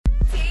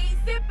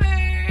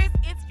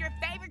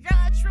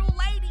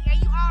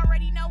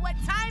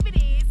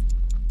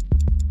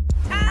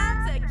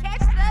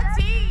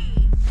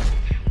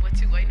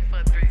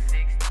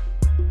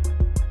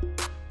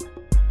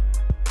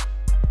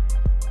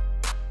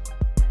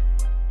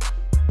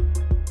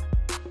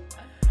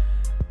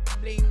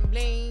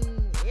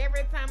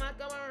Every time I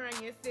come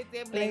around your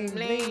city, bling,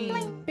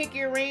 bling. Pick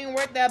your ring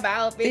worth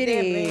about 50,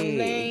 bling,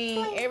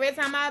 bling. Every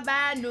time I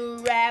buy a new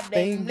rap,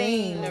 bling,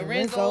 bling.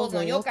 Lorenzo's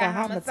on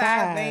Yokohama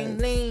side, bling,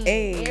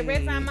 bling.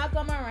 Every time I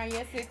come around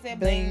your city,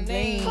 bling,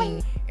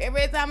 bling.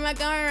 Every time I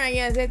come around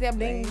your city,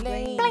 bling,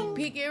 bling.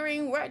 Pick your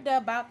ring worth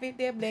about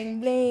 50,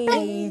 bling,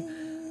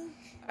 bling.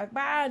 I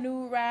buy a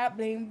new rap,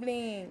 bling,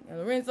 bling.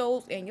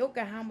 Lorenzo's and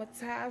Yokohama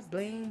ties,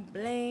 bling,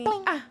 bling.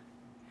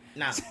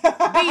 Nah.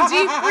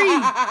 BG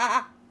free.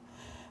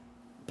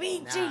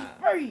 BG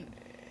free.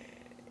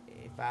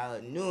 If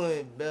I knew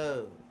it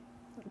better,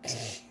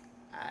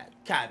 I'd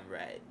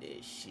copyright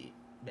that shit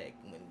back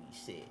when he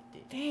said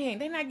that. Dang,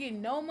 they not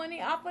getting no money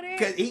off of that?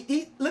 Cause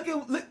he look,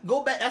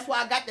 go back. That's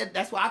why I got that.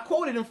 That's why I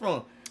quoted him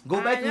from.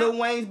 Go back to Lil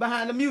Wayne's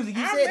Behind the Music.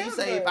 He said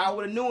if I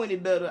would have known any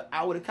better,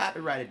 I would have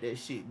copyrighted that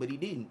shit, but he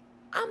didn't.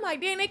 I'm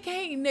like, damn, they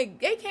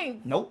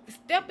can't Nope.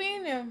 Step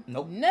in there.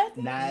 Nope.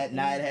 Nothing. Now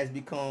it has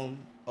become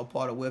a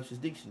part of Webster's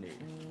dictionary.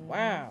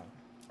 Wow.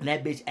 And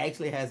that bitch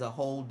actually has a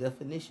whole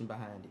definition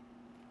behind it.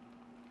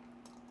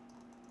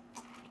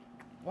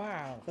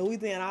 Wow.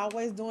 Louisiana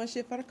always doing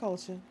shit for the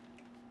culture.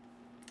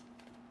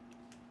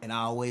 And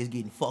always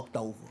getting fucked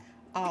over.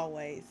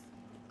 Always.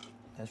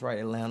 That's right,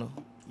 Atlanta.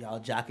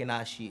 Y'all jocking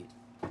our shit.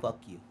 Fuck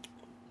you.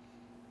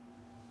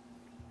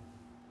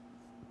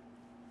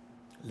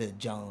 Lil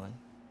John.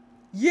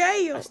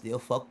 Yeah. I still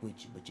fuck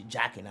with you, but you're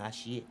jocking our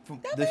shit.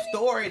 The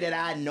story that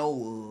I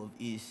know of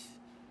is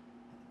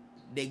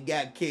they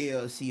got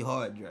KLC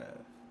hard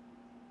drive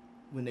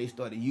when they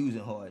started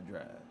using hard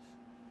drives.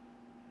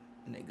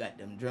 And they got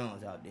them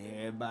drums out there.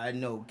 Everybody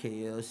know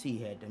KLC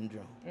had them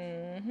drums.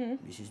 Mm-hmm.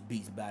 This is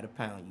beats by the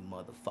pound, you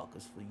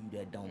motherfuckers, for you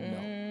that don't know.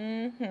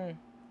 Mm-hmm.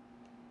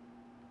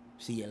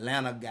 See,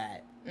 Atlanta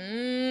got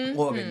Mm-hmm.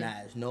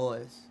 organized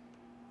noise.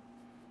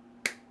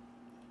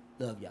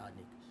 Love y'all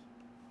niggas.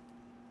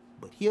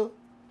 But here,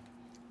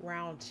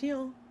 Round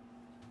chill.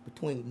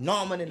 between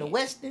Norman and the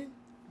Western,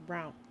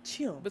 Round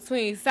chill.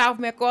 Between South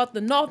MacArthur,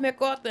 North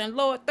MacArthur, and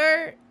Lower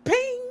 3rd.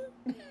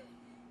 Ping.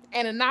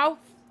 And the North.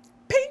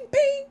 Ping,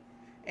 ping.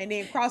 And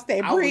then cross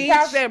that bridge.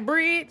 Cross that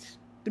bridge.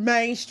 The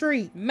main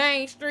street.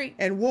 Main Street.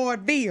 And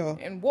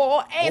Wardville. And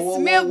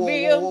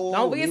Smithville.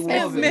 Don't forget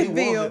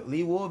Smithville.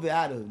 Leave Warville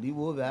out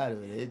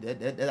of it.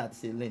 That's out the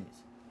city limits.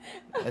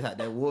 That's out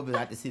that Warville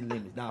out the city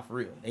limits. Nah, for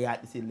real. They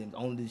out the city limits.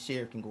 Only the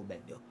sheriff can go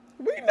back there.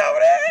 We know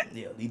that.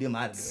 Yeah, leave them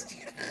out of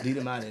there. Leave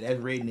them out of there. That's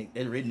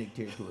redneck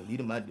territory. Leave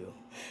them out there.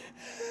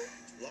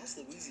 Lost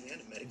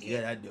Louisiana Medicare.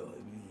 Yeah, that door.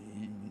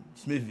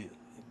 Smithville.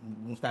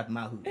 We're gonna stop in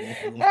my hood.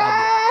 We're gonna stop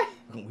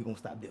there. We're gonna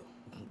stop there.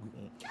 We're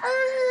gonna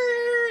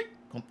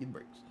pump your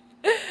brakes.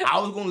 I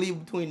was gonna leave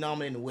between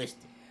Norman and the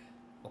Western.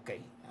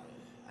 Okay.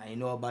 I ain't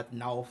know about the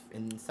North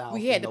and South.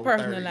 We had to Lower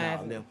personalize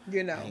Third, it.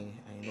 You know. I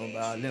ain't know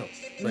about them.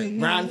 But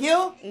around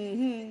here,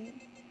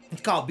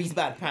 it's called Beats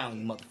by the Pound,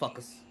 you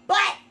motherfuckers.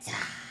 But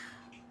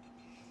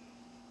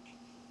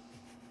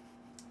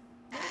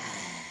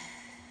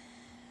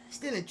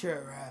still in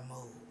trail ride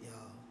mode, y'all.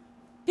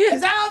 Yeah.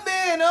 Cause I'm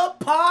in a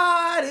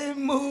party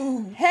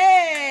mood.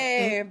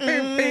 Hey.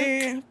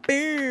 Bam,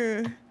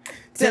 bam.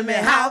 Tell me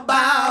how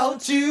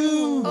about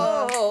you?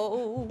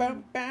 Oh.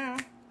 Bam, bam,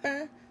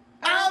 bam.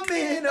 I'm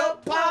in a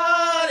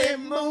party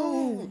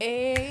mood.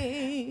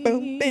 Hey.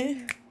 Boom,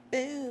 bam,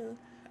 bam.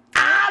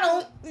 I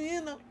don't.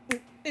 You know.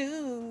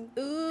 Ooh.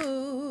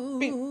 Ooh.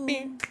 Bam,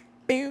 bam,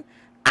 bam.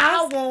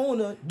 I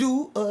wanna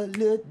do a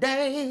little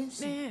dance.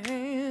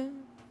 Damn.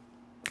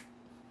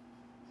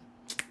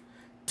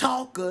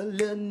 Talk a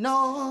little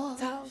noise.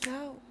 Talk.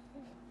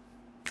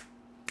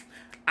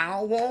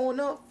 I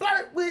wanna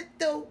flirt with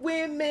the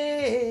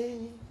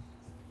women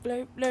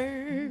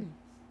Blur.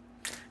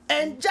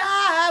 and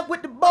jive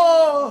with the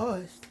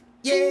boys.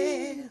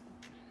 Yeah.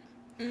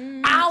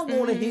 I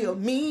wanna hear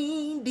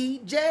mean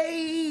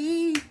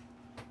DJ.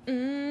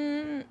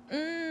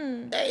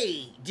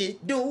 Hey,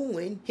 just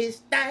doing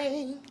his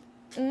thing.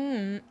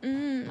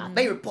 My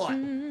favorite part.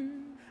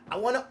 I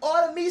wanna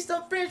order me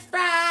some French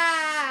fries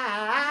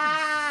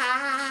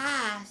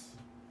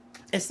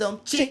and some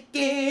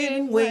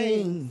chicken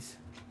wings.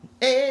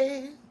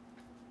 Hey,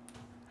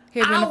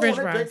 Here's one I of the French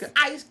wanna fries. drink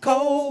an ice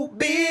cold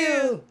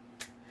beer,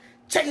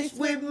 chase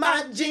with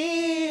my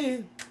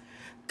gin.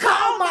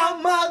 Call my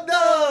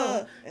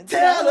mother,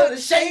 tell her the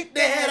shape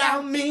that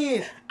I'm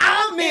in.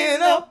 I'm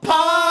in a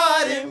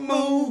party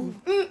mood.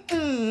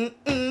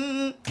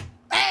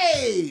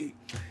 Hey,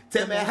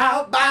 tell me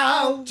how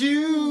about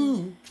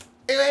you?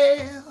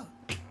 Yeah.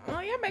 Oh,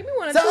 yeah, make me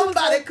want to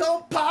Somebody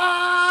come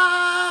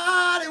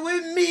party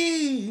with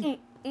me.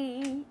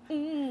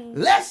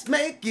 Let's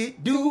make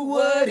it do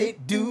what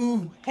it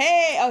do.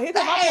 Hey, oh, here's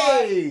my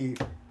part.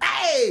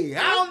 Hey,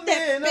 I'm in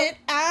Step it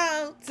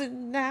out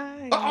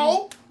tonight.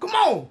 Uh-oh, come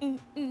on.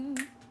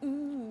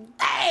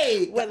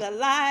 Hey, Where the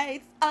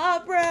lights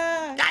are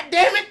bright. God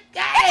damn it.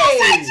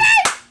 Hey.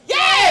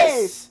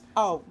 Yes.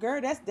 Oh,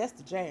 girl, that's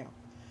the jam.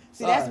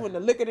 See, Sorry. that's when the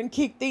liquor done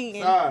kicked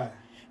in. Sorry.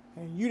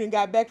 And you done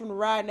got back from the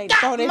ride and they Got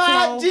throw that shit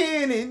my on.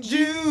 gin and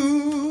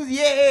juice,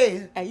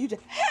 yeah. And you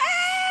just,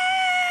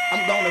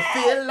 I'm gonna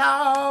feel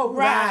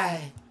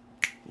alright.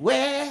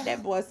 Where?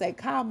 That boy say,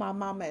 call my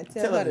mama and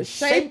tell Tell her the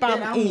shape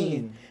that I'm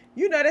in.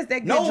 You know that's that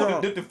good No,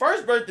 drunk. the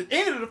first verse, the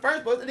end of the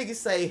first verse, the nigga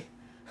say,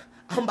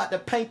 I'm about to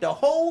paint the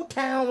whole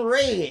town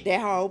red.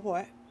 That whole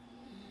part.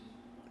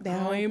 I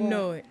don't even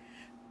know it.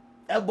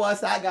 That boy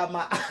said, I got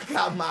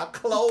my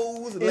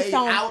clothes laid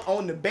out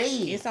on the bed.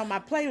 It's on my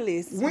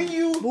playlist. When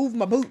you Move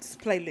My Boots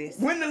playlist.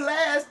 When the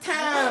last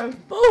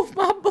time Move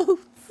My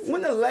Boots.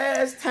 When the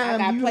last I time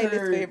got you playlists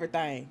heard for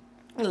everything.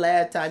 When the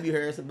last time you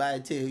heard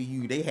somebody tell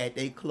you they had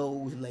their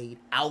clothes laid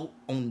out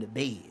on the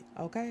bed?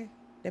 Okay.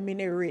 That mean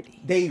they're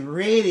ready. They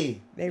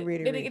ready. They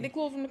ready. Did they get the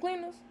clothes from the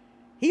cleaners?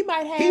 He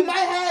might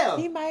have.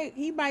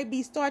 He might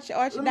be starching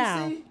Archie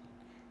down. See.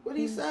 What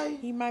he say?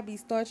 He might be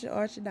starching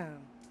Archie down.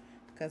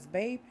 Cause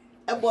baby.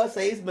 That boy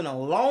say it's been a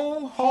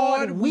long,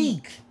 hard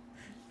week.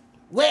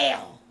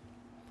 Well,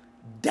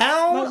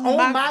 down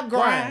on my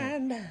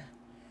grind.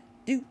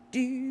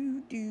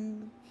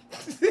 Do.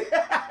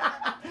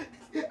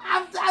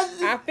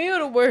 I feel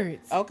the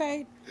words.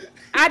 Okay.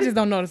 I just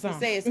don't know the song.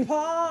 It says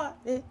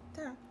party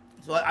time.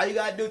 So all you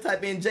gotta do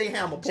type in J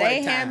Hammer party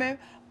J time. Hammer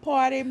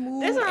party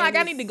move. This sounds like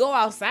I need to go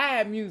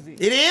outside music.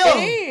 It is. It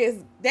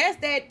is. That's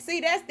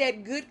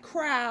that good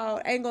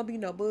crowd. Ain't gonna be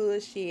no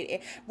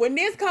bullshit. When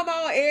this come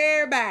on,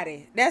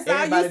 everybody. That's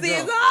all you see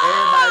drunk. is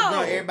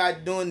oh. Everybody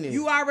doing this.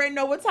 You already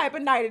know what type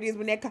of night it is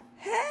when that come.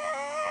 Hey.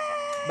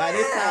 By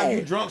this time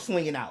you drunk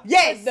swinging out.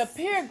 Yes. The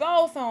Pure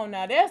Gold song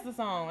now. That's the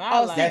song.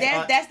 I like.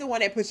 That's the one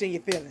that puts you in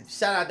your feelings.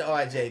 Shout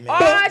out to RJ,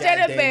 man.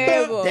 RJ the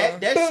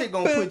bad. That shit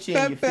gonna put you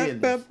in your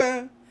feelings.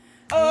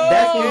 Oh,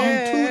 That's when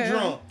you too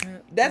drunk.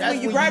 That's when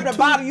you grab the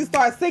bottle, you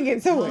start singing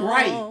to it.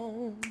 Right.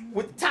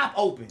 With the top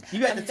open. You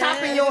got the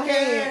top in your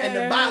hand and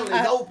the bottle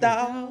is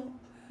open.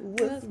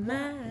 Was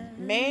mine.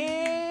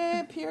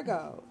 Man, Pure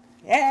Gold.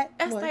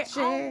 That's like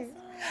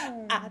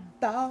I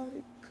thought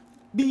it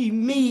Be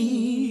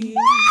me.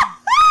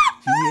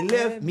 He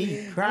left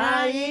me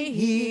crying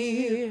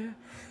here,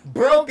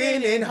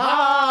 broken in heart.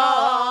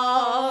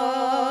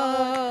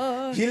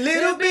 Your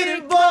little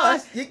bitty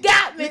voice, you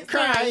got me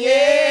crying.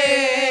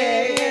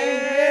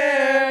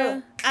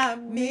 I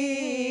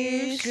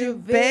miss you,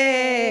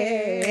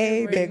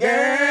 baby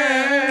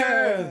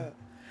girl.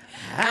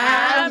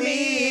 I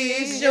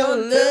miss your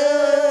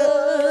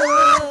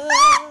love.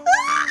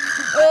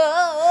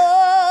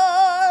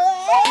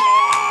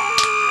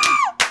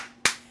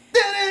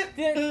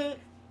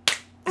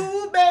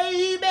 Ooh,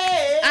 baby.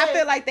 I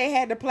feel like they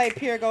had to play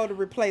Pure Gold to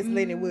replace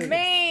Lenny Williams.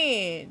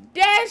 Man,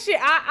 that shit.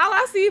 All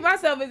I see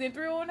myself is in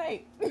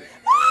 318. on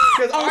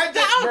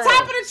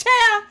top of the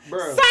chair,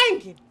 Bruh.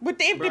 singing with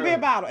the empty Bruh. beer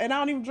bottle, and I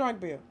don't even drink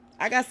beer.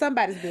 I got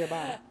somebody's beer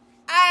bottle.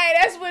 Hey,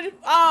 that's what.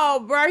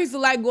 Oh, bro, I used to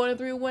like going to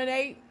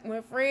 318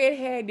 when Fred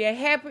had that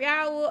happy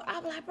hour. I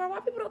was like, bro, why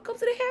people don't come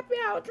to the happy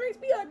hour? Drinks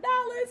be $1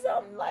 or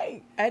something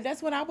like. And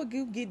that's what I would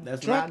do, get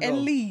That's drunk when I go.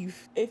 and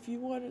leave. If you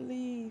want to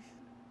leave.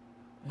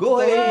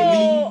 Go ahead and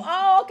leave.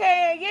 Oh,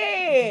 okay,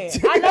 yeah.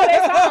 I know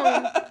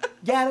that song.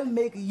 Gotta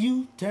make a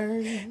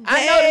U-turn.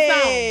 I know the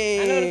song.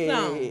 I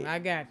know the song. I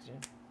got you.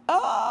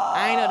 Oh,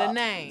 I ain't know the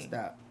name.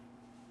 Stop.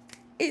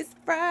 it's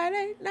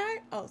Friday night.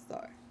 Oh,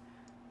 sorry.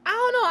 I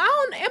don't know.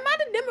 Am I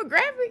the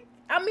demographic?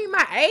 I mean,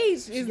 my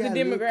age is the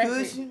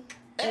demographic.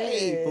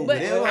 Hey, for But-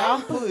 whatever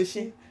I'm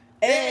pushing.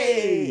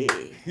 Hey.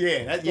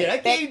 Yeah,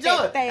 that King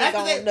George. Thing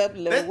going up,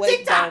 little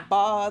weight don't TikTok.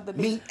 bother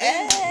me. Me,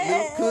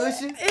 little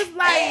cushion. It's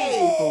like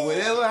Hey, for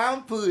whatever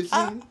I'm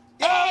pushing.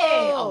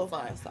 Oh,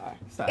 I'm sorry.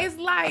 it's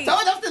like So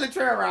I'm still a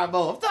trail ride,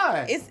 boy. I'm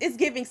sorry. It's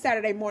giving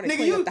Saturday morning. Nigga,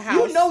 Clean up the house.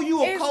 you know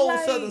you a It's cold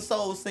like- Southern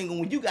soul singer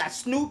when you got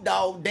Snoop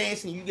Dogg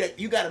dancing.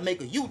 You got to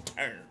make a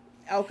U-turn.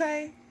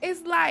 Okay.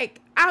 it's like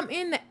I'm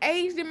in the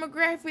age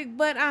demographic,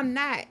 but I'm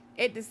not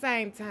at the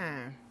same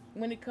time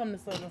when it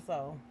comes to Southern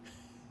Soul.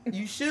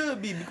 You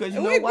should be because you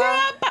know We why.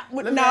 grew up.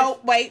 Let me No,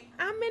 ask- wait.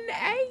 I'm in the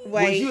age.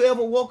 Wait. Was you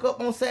ever woke up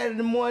on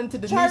Saturday morning to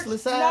the Church? Nisla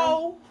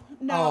sound?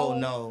 No. Oh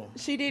no.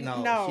 She didn't.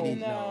 No, No. she didn't.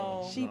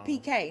 No. She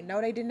PK. No,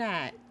 they did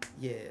not.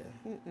 Yeah.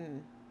 Mm-mm.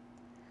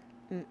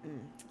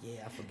 Yeah,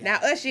 I forgot. Now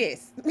us,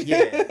 yes. Yeah. We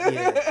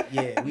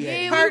Yeah, had we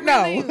Her,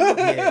 no. really-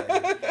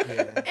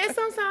 yeah. And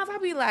sometimes I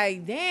be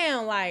like,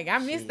 damn, like I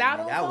missed out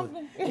on that was-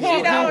 something. She don't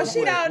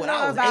when know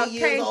I was about 8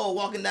 years can't- old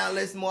walking down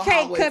Lexingmore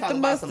can't Highway cut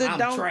talking the about some mustard, I'm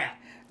don't- trapped.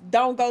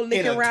 Don't go lick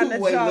In a around the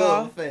two-way jar.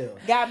 love affair.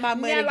 Got my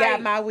money, Yeah, got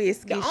like, my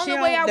whiskey. the only She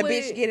way don't- I the would-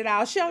 bitch get it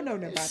all. She don't know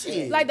nothing about Shit.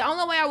 that. Like the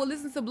only way I would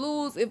listen to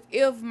blues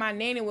if my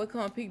nanny would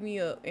come pick me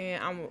up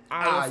and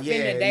I would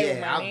spend the day with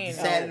my nanny.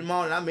 Saturday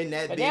morning, I'm in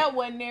that But bitch. that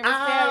wasn't every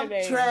I'm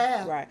Saturday.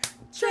 trapped. Right.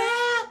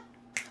 Trapped.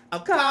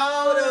 I'm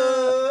caught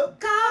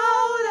up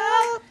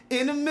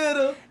in the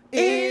middle of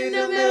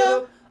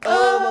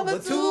a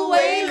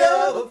two-way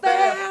love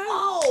affair.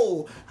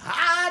 Oh,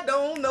 I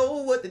don't know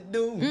what to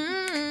do.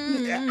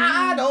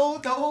 I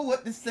don't know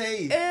what to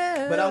say.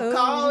 But I'm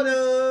caught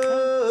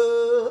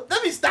up.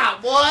 Let me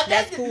stop, boy.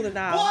 That's cool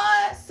enough.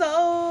 Boy.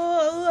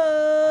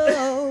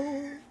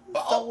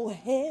 So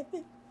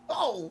heavy.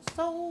 Oh,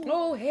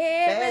 Oh,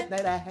 heaven. last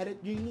night I had a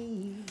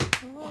dream.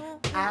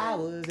 I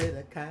was at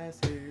a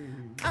concert.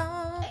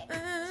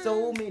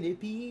 so many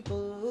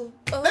people.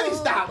 Let me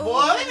stop, boy.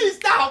 Let me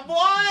stop,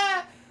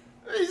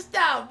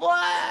 boy.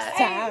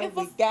 Time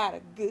we got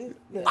a good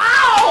look.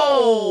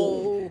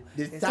 Oh!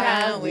 This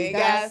time we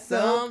got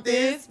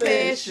something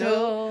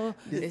special.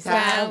 This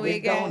time we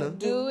gonna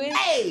do it,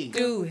 Hey!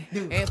 do it,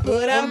 and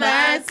put our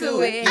mind to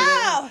it.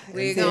 Oh!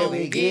 We're Until gonna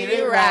we get get it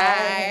it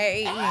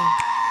right.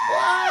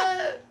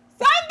 What?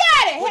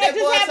 Somebody What had that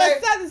just boy have say?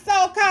 a Southern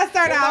Soul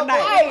concert What all my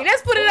boy- night. Hey,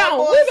 let's put it What my on.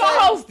 boy We're gonna say?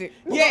 host it.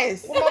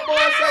 Yes. What my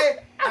boy say?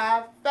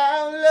 I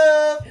found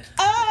love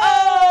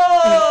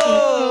Oh!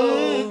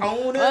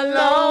 on A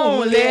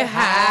lonely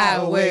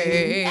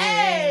highway.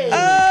 Hey!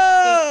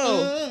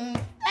 Oh!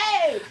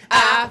 Hey!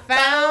 I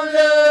found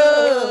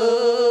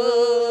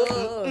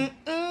love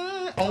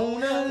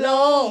on a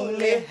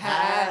lonely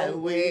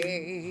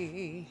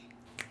highway.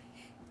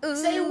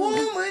 Say,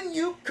 woman,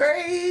 you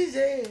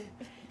crazy.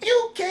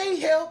 You can't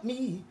help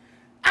me.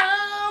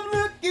 I'm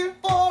looking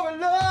for a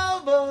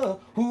lover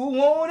who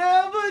won't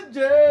ever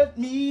judge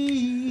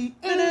me.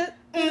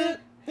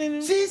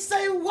 She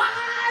say,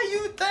 why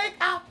you think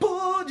I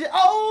pulled you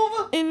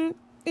over?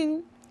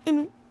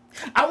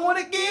 I want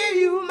to give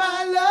you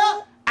my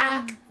love.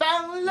 I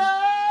found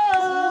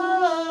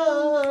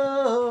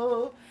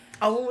love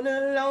on a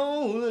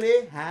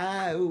lonely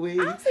highway.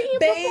 I've seen you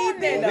Baby, before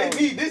that, no. though.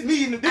 This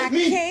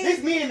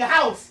me in the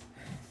house.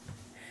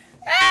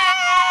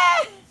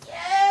 Ah!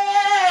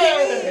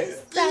 Yeah.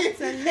 Stop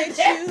to let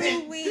That you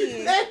bitch-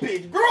 in. That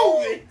bitch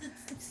grooving.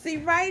 See,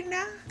 right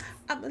now,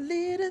 I'm a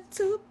little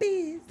too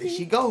busy. There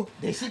she go.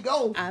 There she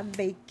go. I'm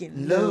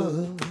making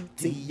Love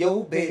to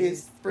your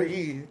best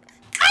friend.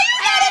 Are you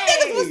mad at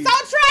niggas was so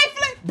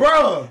trifling?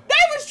 Bruh.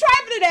 They was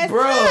trifling as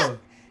Bruh. fuck.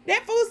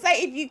 That fool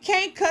say, if you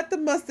can't cut the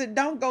mustard,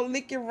 don't go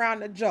licking around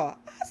the jar.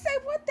 I say,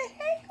 what the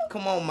hell?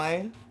 Come on,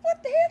 man.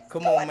 What the hell is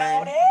Come going on,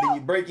 man. here? Then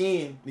you break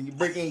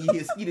in. You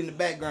hear Skeet in the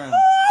background.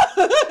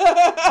 What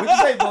you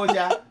say,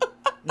 Boja?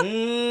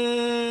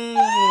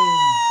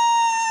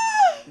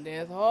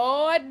 That's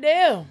hard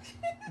damn.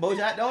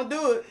 Boja, don't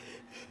do it.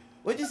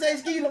 What you say,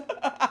 Skeeter?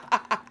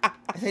 I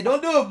say,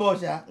 don't do it,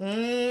 Boja.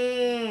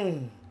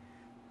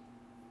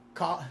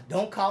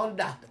 Don't call the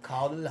doctor.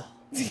 Call the law.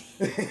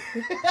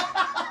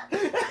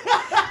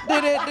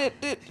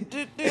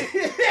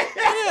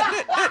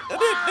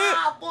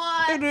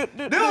 Boy.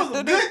 This was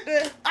a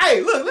good.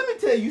 Hey, look, let me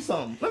tell you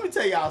something. Let me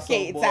tell y'all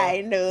something, Can't boy.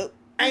 tighten up.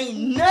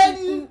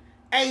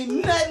 Ain't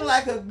nothing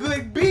like a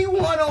good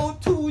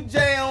B102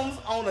 jams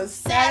on a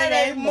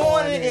Saturday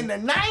morning in the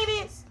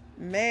 90s.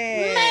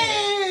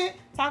 Man.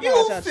 Talk You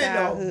about your finna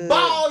childhood.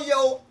 ball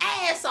your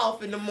ass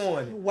off in the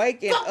morning.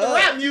 Waking Fuck the up.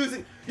 rap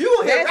music. You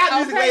gonna hear That's rap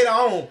music okay. later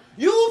on.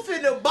 You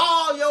finna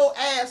ball your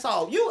ass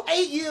off. You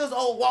 8 years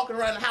old walking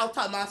around the house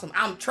talking about some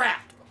I'm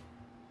trapped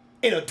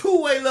in a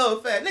two-way love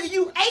affair. Nigga,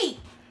 you 8.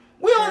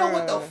 We don't know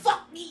what the Bruh.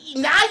 fuck.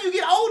 Now you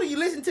get older, you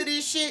listen to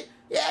this shit.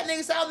 Yeah,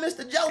 nigga sound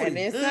Mr. Jody. And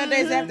then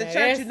Sundays after Now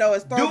church, you know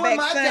it's doing throwback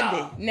my Sunday.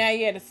 job. Now,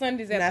 yeah, the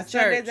Sundays Now after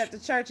church. Sundays after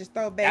church is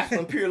throwback. That's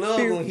when Pure Love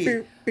gonna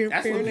hit.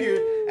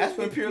 That's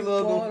when Pure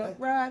Love gonna.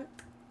 Ride.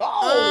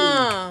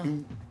 Oh.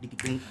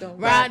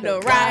 Ride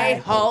the right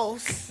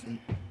horse.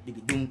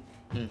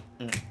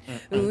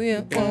 We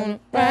wanna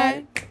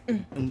ride.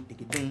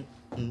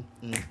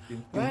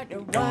 Ride the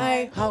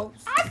right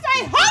horse. I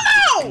say,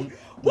 hold on!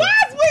 Why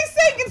is we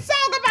singing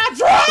song about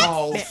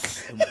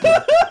drugs?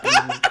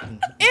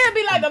 It'll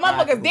be like the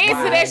motherfuckers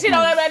dance to that shit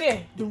on that right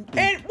there.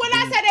 And when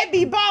I say they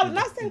be balling,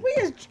 I say we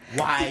is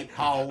White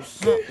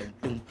House.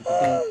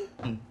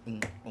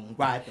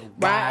 Ride the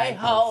Right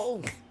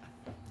horse.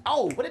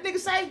 Oh, what did nigga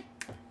say?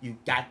 You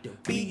got to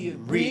be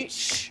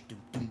rich.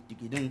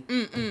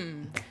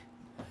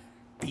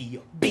 Be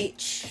a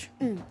bitch.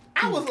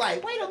 I was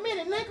like, wait a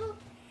minute, nigga.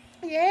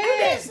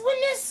 yeah. When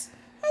this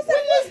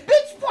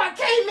bitch part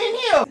came in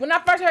here. When I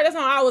first heard that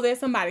song, I was at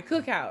somebody's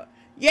cookout.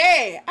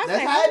 Yeah. I That's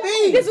say, how it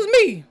be. This was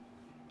me.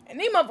 And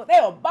these motherfuckers, they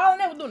were balling,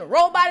 they were doing the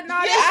robot and all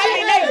Yeah,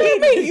 that. I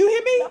mean, they getting, you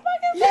hear me?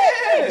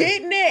 Yeah.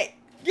 Getting it.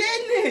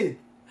 Getting it.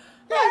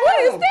 Like,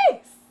 what is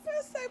this?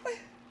 I say, wait.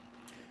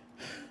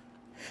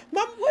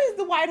 Mama, what is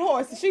the white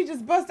horse? She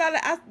just bust out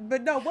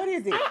but no, what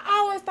is it? I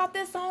always thought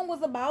this song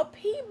was about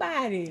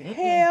Peabody.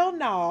 Hell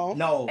no.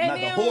 No, And not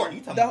the then- horse. You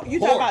talking about the You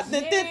horse. talking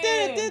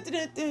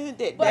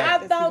about But Yeah.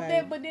 I thought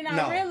that, but then I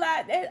No.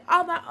 realized that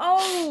I'm like,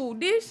 oh,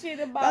 this shit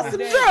about About some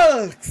that.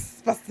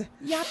 drugs.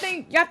 Y'all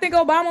think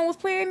Obama was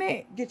playing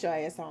that? Get your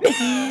ass on.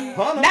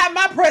 Hunter. Not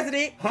my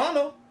president.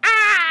 Hunter.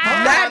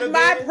 Ah! Not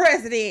my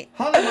president.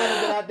 Hunter might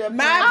have been out there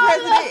My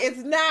playing. president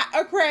is not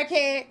a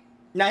crackhead.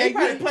 Now he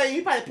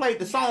probably played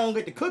the song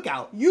at the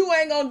cookout. You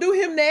ain't gonna do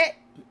him that.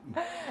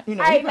 You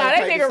know, Hey, he nah, probably that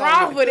played the nigga song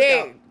wrong at for the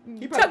that. cookout.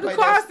 He probably Tucker played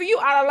Carlson, you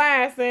out of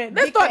line, son.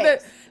 Big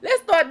facts.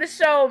 Let's start the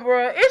show,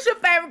 bro. It's your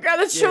favorite girl,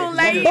 the True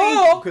Lady.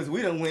 Because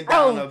we done went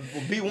down Oh. to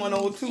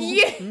B102.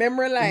 Yeah.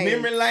 Memory lane.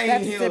 Memory lane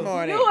That's here. the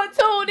morning. You are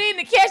tuned in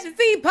to Catch the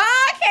T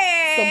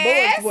podcast. Some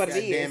bullets, what God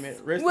it damn is.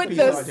 it. Rest With in peace,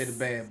 the RJ the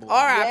bad boy.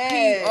 R.I.P.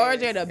 Yes. RJ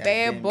the God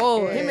damn bad it.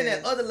 boy. Him and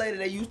that other lady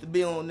that used to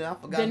be on there, I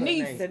forgot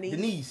Denise. her name.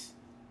 Denise.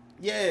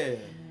 Yeah.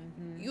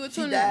 You were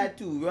She tuned died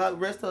too.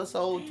 Rest her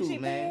soul too, She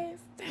man.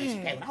 passed She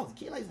came when I was a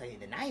kid, like in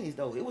the 90s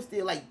though. It was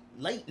still like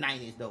late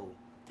 90s though.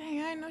 Dang,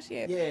 I didn't know she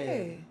had Yeah,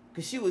 passed.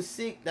 cause she was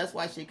sick. That's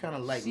why she kind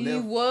of like She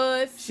left.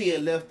 was. She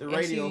had left the and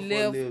radio she for a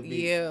left- little bit.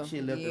 yeah, She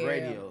had left the yeah.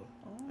 radio,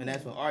 and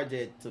that's when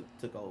RJ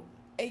took over.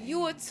 And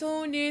you are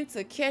tuned in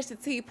to Catch the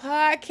Tea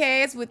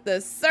podcast with the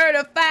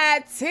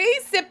certified tea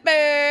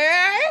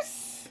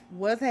sippers.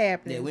 What's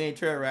happening? Yeah, we ain't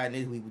trail riding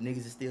this week, but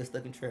niggas is still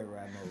stuck in trail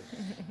ride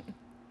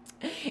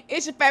mode.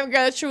 It's your favorite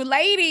girl, the Tru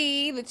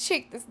Lady, the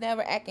chick that's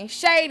never acting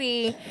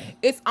shady.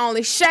 It's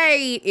only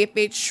shade if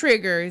it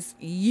triggers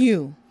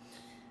you.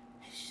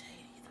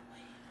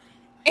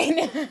 And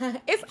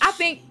it's, I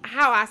think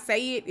how I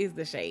say it is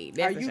the shade.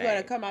 That's Are the you shade.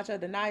 gonna come out your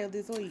denial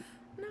this week?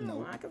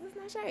 No, because it's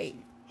not shade.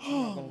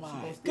 Oh She my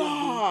gonna still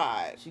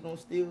God. She gonna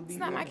still be. It's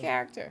not my there.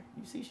 character.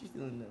 You see, she's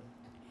still in there.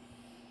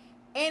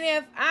 And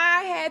if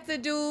I had to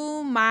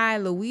do my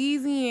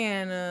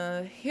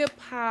Louisiana hip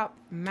hop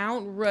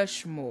Mount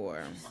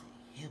Rushmore,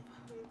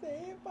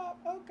 Hip hop.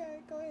 Okay,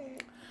 go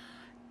ahead.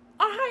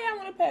 oh, how y'all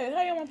want to play it?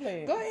 How y'all want to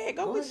play it? Go ahead.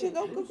 Go with you.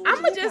 Go.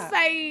 I'm gonna just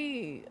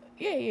say,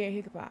 yeah,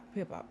 hip hop.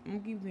 I'm gonna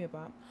give you hip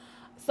hop.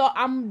 So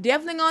I'm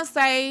definitely gonna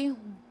say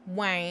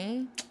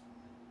Wayne.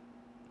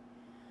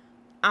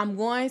 I'm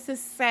going to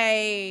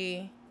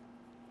say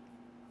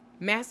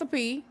Master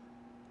P.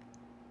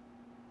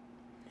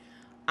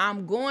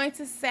 I'm going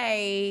to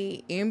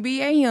say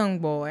NBA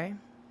Youngboy.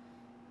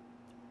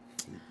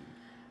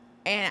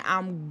 And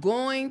I'm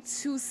going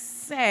to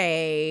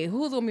say,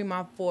 who's gonna be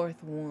my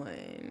fourth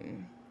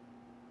one?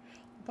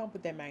 Go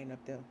put that man up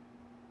there.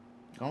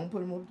 Go on,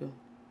 put him up there.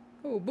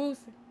 Who, Boosie?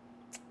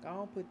 Go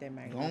on, put that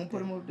man. Go on,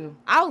 put him up there.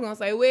 I was gonna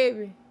say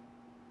Webby.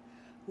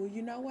 Well,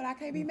 you know what? I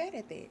can't be mad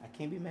at that. I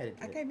can't be mad at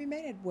that. I can't be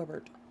mad at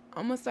Weber.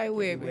 I'm gonna say Can't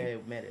Webby.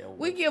 be mad at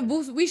We give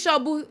Boosie, we show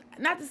Boosie,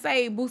 not to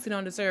say Boosie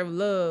don't deserve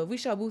love. We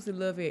show Boosie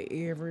love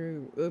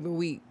every other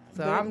week.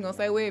 So I'm gonna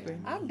say Webby.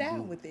 I'm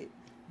down with it.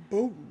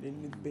 Boom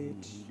in this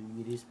bitch. You do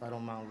get this spot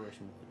on Mount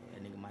Rushmore.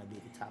 That nigga might be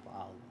at the top of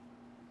all of them.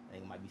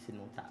 That nigga might be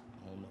sitting on top.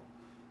 I don't know.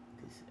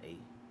 Cause hey,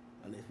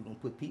 unless we gonna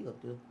put P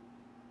up there.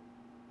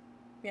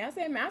 Yeah, I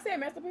said Master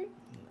P.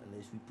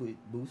 Unless we put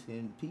Boosie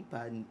and P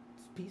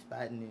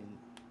spotting and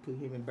put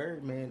him and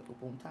Birdman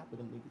up on top of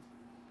them niggas.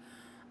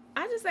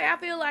 I just say I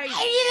feel like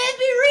Hey, let's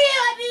be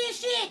real. I did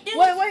shit, dude.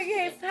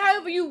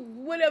 wait, yeah,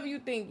 whatever you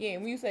think, yeah,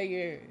 when you say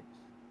yours.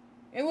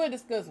 And we'll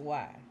discuss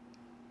why.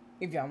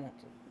 If y'all want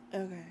to.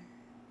 Okay.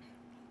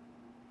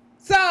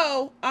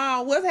 So,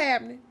 what's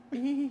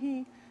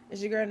happening?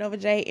 It's your girl Nova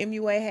J,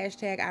 MUA,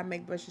 hashtag I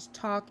make brushes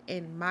talk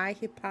in my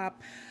hip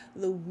hop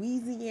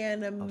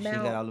Louisiana Oh, she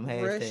got all them Mount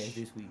hashtags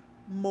this week.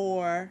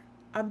 Rushmore.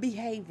 I'm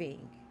behaving.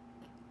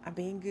 I'm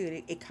being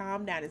good. It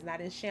calmed down. It's not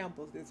in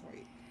shambles this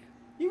week.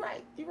 You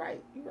right. It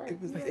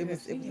was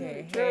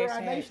Yeah, Trail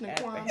Ride hashtag Nation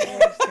after quiet.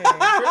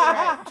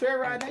 hashtag. Trail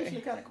Ride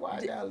Nation kind of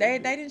quiet down. They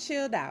didn't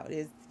chilled out.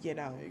 It's, you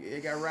know. They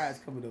got rides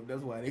coming up.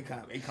 That's why they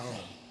calm.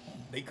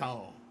 They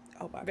calm.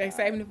 Oh my They God.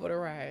 saving it for the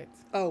rides.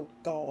 Oh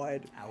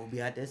God. I will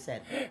be out there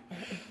Saturday.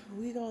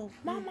 We gonna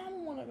My mama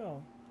wanna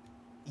go.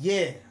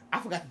 Yeah, I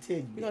forgot to tell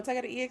you. we gonna take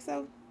her to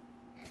EXO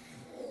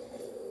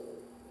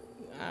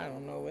I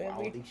don't know I where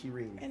don't think she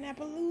ready. and that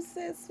Baloo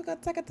says we're gonna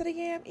take her to the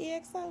Yam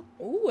EXO.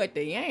 Ooh, at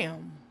the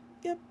Yam.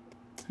 Yep.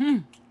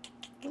 When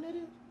that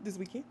is? This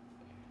weekend.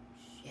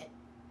 Shit.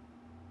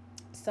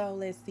 So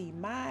let's see.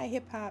 My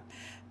hip hop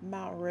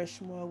Mount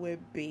Rushmore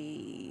would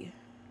be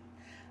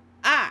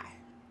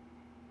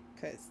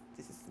because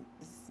this is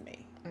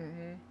me.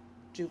 Mm-hmm.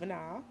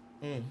 Juvenile.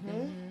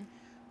 Mm-hmm.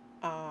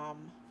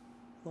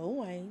 Lil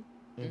Wayne.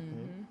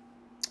 Mm-hmm.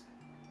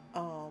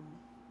 I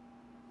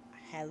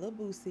had Lil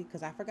Boosie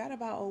because I forgot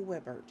about old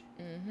Webbert.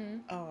 Mm-hmm.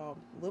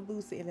 Lil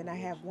Boosie, and then I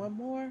have one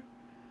more.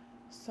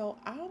 So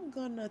I'm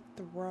gonna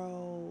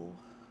throw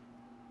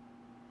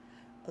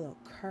a little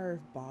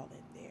curveball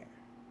in there.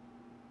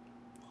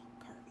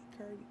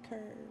 Curvy.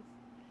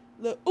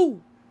 Look,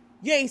 ooh,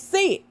 you ain't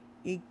see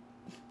it.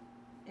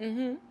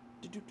 Mm-hmm.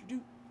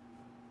 Do.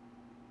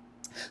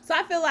 So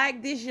I feel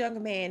like this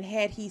young man,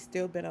 had he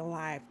still been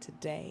alive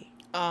today,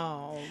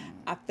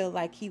 I feel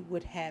like he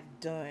would have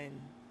done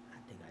I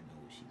think I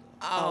know where she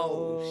going.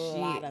 Oh, a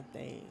lot shit. of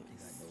things.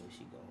 I think I know where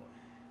she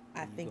going.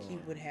 I you think he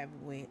going? would have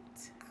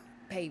went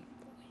Paper.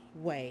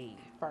 way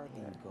Where further.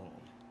 you going?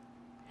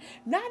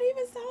 Not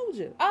even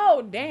Soldier.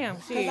 Oh, damn,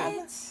 shit.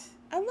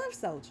 I love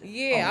Soldier.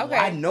 Yeah, Oh, okay.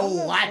 I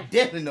know. I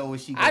definitely know where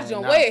she going. I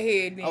jumped now. way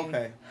ahead then.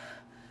 Okay.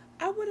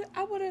 I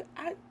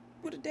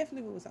would have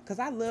definitely went with Soldier because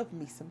I love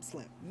me some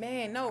Slim.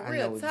 Man, no, I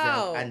real know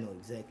talk. I know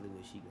exactly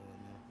where she going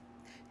now.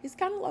 He's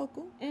kind of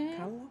local. Mhm.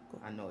 Kind of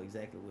local. I know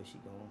exactly where she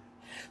going.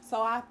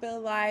 So I feel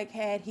like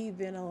had he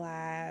been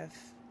alive,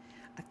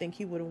 I think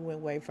he would have went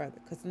way further.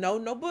 Cause no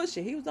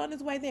bullshit. He was on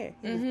his way there.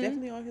 He was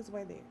definitely on his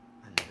way there.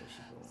 I know where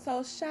she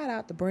going. So shout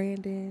out to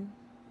Brandon.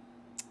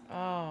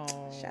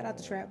 Oh. Shout out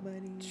to Trap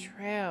Money.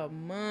 Trap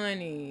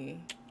Money.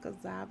 Cause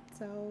I'm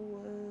so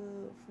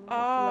from the Oh,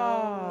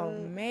 floor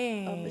up.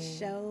 man. I'ma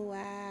show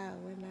out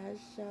when I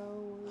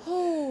show up.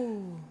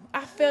 Ooh,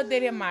 I felt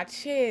that in my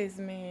chest,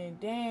 man.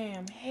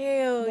 Damn.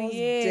 Hell Most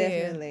yeah.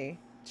 definitely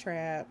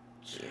Trap.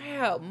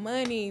 Trap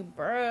money,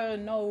 bruh.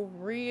 No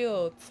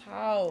real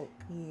talk.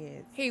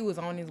 Yes. He was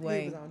on his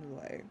way. He was on his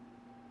way.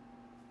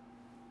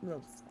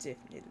 Most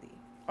definitely.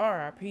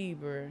 R.I.P.,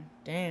 bruh.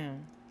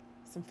 Damn.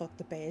 Some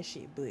fucked up ass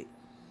shit, but.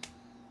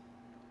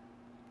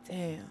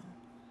 Damn.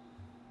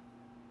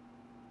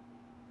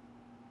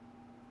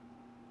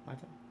 My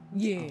turn.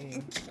 Yeah.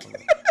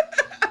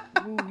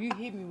 Ooh, you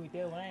hit me with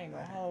that one. I ain't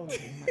gonna hold you.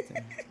 My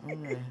turn. All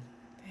right.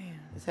 Damn.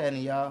 What's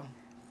happening, y'all?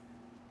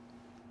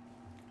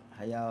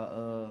 How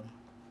y'all,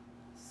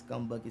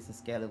 scumbuckets and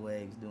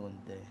scallywags doing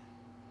today?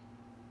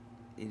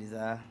 It is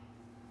I,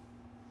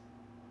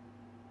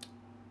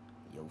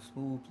 your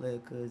smooth player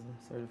cousin,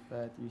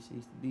 certified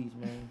 360 Beach,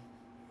 man.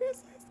 You're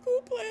my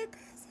school player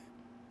cousin.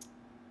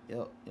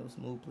 Yep, your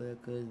smooth player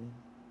cousin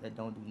that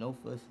don't do no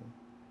fussing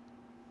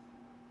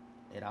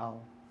at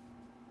all.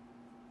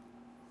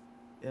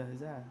 Yeah,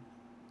 it's I.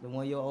 The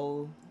one your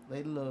old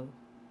lady love.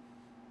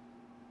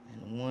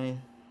 And the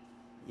one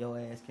your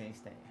ass can't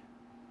stand.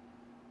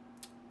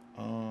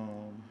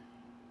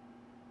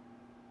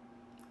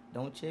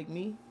 Don't check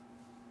me.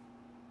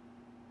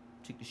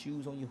 Check the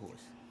shoes on your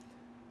horse.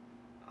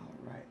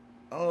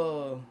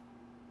 All right.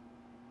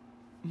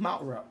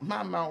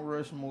 My Mount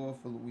Rushmore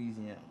for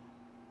Louisiana.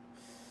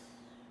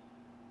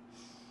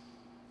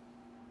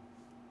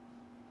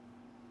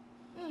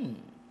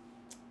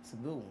 It's a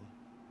good one.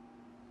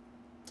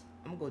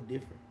 I'm gonna go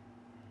different.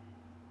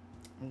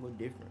 I'm gonna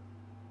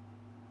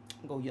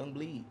go Young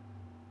Bleed.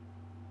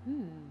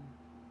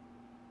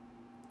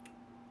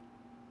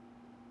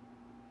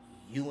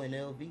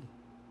 UNLV.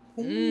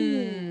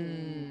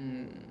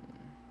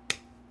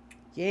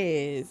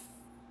 Yes.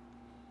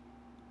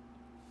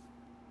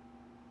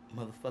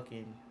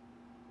 Motherfucking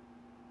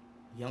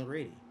Young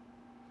Ready.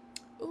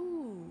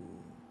 Ooh,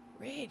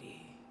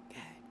 ready.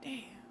 God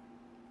damn.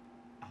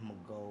 I'm gonna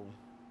go.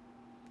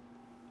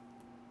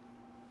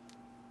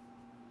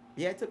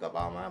 Yeah, it took up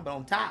all mine, but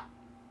on top.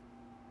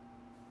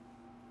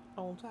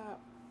 On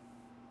top.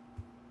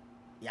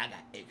 Yeah, I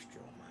got extra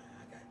on mine.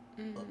 I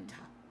got up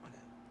top.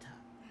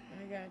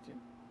 I got you.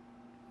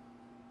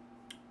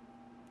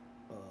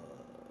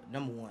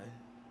 Number one.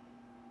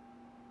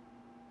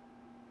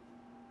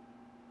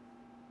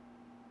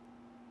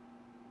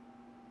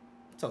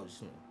 Told you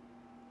soon.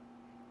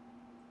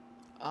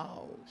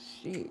 Oh,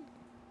 shit.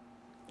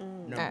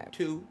 Number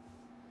two.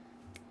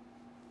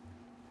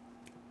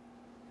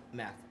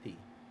 Master P.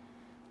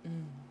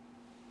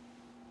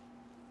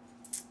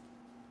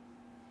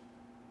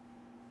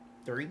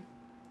 Three.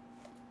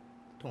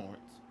 Torrance.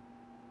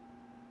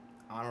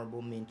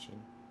 Honorable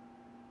mention.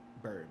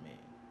 Birdman.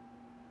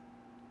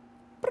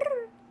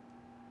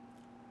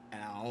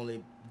 And I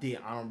only did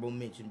honorable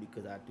mention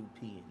because I threw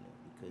P in there.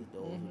 Because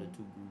those were the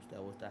two groups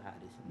that was the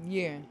hottest in the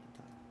Yeah. at the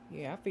time.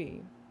 Yeah, I feel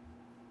you.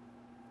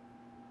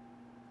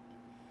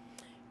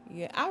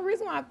 Yeah, the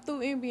reason why I threw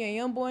NBA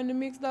Youngboy in the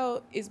mix,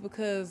 though, is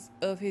because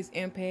of his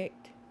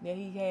impact that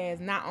he has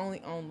not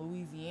only on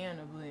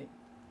Louisiana, but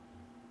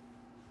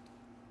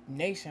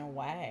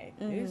nationwide.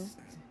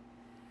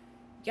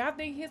 Y'all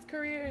think his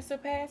career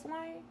surpassed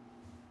Wayne?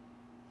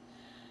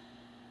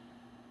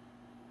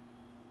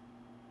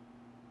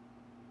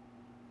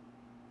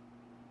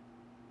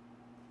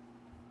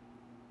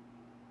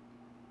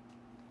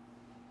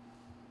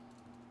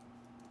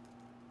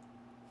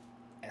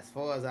 As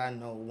far as I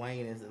know,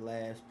 Wayne is the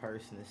last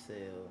person to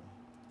sell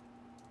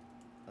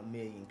 1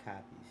 million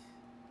copies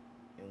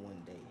in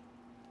one day.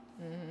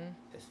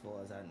 As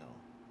far as I know.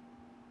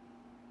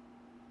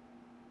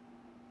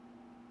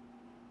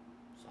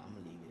 So I'm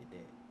going to leave it at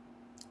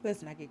that.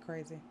 Let's not get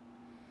crazy.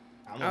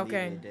 I'm going to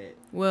leave it at that.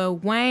 Well,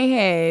 Wayne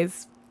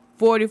has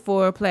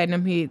 44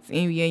 platinum hits.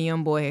 NBA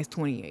Youngboy has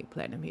 28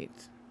 platinum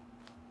hits.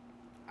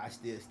 I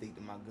still stick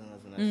to my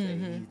guns when I say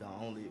he's the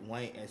only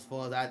Wayne. As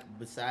far as I,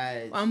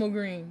 besides... I'm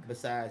agreeing.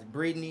 Besides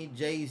Britney,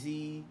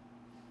 Jay-Z,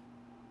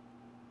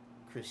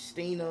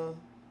 Christina...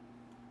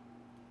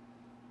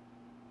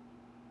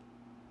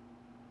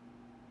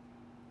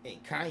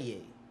 and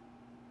Kanye,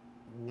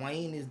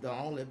 Wayne is the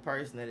only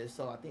person that is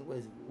sold. I think what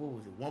was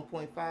it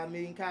 1.5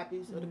 million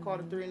copies of the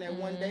Carter 3 in that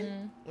one day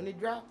when it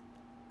dropped.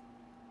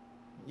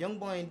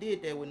 Youngboy ain't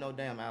did that with no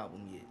damn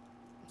album yet,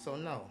 so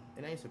no,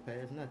 it ain't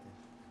surpassed nothing.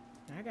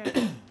 I got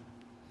it.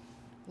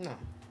 No.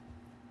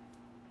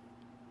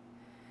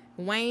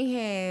 Wayne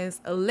has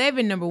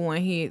 11 number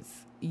one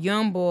hits.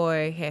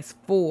 Youngboy has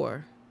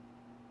 4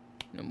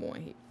 number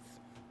one hits.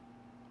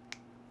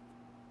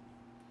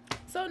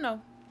 So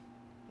no.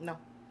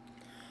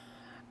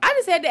 I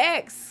just had to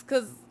ask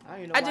because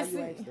I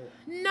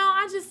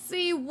just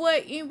see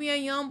what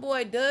NBA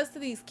Youngboy does to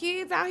these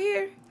kids out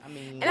here. I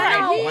mean,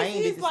 and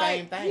Wayne did the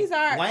same thing.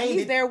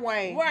 He's their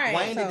Wayne. Right.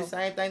 Wayne did the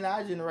same thing to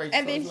our generation.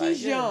 And then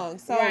he's young.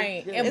 So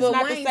it's but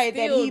not Wayne to say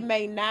still, that he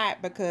may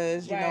not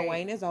because, you know,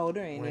 Wayne is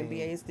older and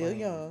NBA is still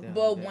young.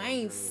 But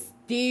Wayne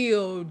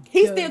still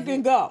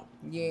can go.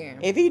 Yeah.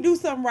 If he do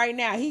something right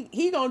now,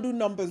 he gonna do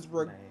numbers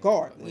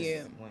regardless.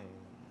 Yeah.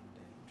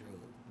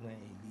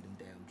 Wayne beat them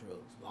damn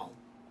drugs long.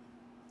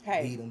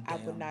 Hey, I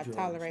would not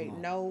tolerate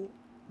no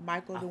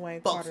Michael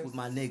Dwayne fucks Carter's with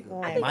my nigga.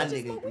 son. My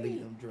nigga can leave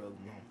them drugs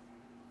alone.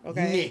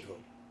 Okay.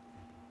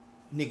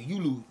 Nigga, you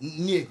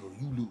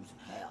losing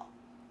hell.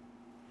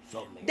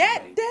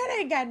 That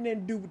ain't got nothing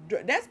to do with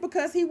drugs. That's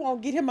because he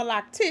won't get him a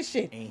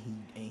loctician.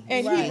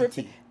 And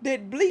he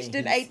that Bleach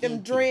done ate them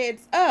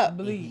dreads up.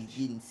 Bleach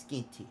getting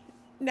skinty.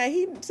 Now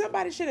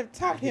somebody should have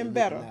taught him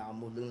better. Now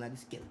almost looking like a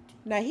skeleton.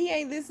 Now he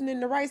ain't listening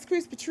to Rice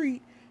Krispie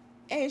treat,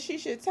 and she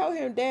should tell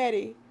him,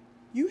 Daddy,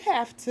 you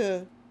have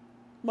to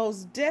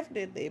most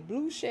definitely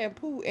blue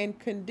shampoo and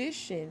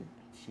condition.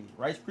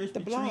 Rice Krispie the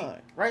blonde.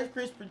 treat, Rice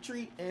Krispie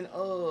treat, and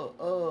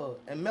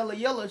Mellow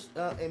Yellow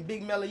and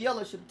Big Mellow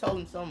Yellow should have told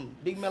him something.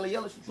 Big Mellow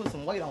Yellow should put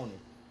some weight on him.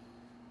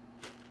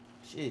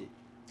 Shit.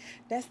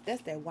 That's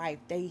that wife.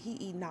 He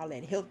eating all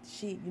that healthy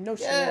shit. You know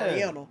she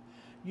Oriental.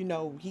 You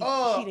know she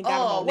done got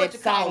him on that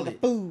side of the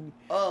food.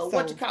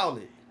 What you call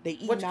it? They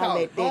eating what you all call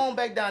that. it? Go on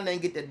back down there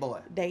and get that boy.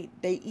 They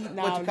eating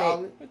what all you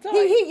call that.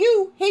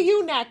 It? He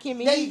you now,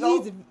 Kimmy. There you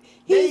go.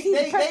 There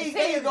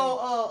you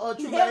go,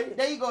 Tru Lady.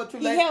 There you go, Tru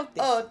Lady. He healthy.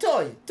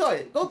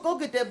 Toya, go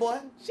get that boy.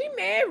 She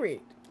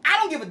married. I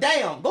don't give a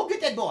damn. Go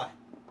get that boy.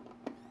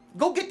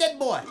 Go get that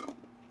boy.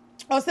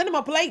 Oh, send him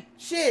a plate.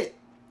 Shit.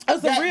 Oh,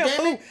 some real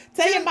food.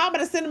 Tell your mama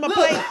to send him a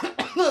plate.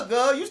 Look,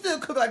 girl, you still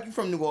cook like you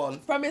from New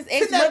Orleans. From his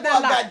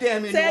ex-mother-in-law.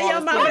 Tell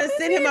your mama to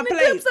send him a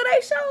plate. So they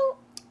show.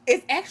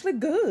 It's actually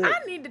good. I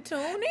need to tune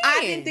in.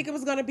 I didn't think it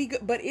was gonna be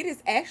good, but it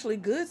is actually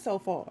good so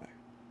far.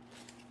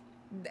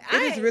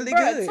 It is really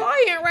good.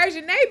 Toya and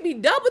Reginae be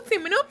double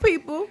teaming them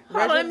people.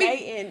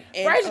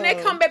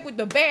 Reginae come back with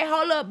the bat.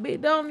 Hold up, bitch.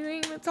 Don't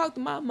even talk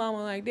to my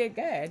mama like that.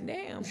 God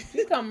damn.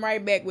 She come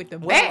right back with the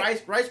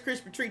bat. Rice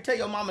Krispie treat. Tell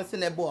your mama to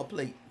send that boy a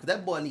plate. Because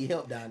that boy need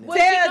help down there.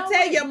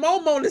 Tell your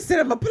momo to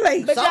send him a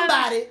plate. But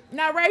somebody.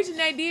 Now,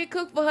 Reginae did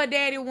cook for her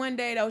daddy one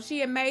day, though. She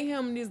had made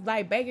him this,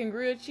 like, bacon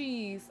grilled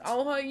cheese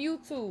on her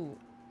YouTube.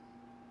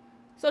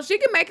 So she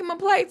can make him a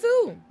plate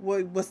too.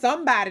 Well,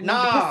 somebody need to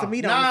put some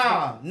meat on his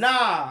plate.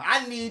 Nah.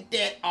 I need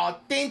that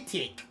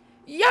authentic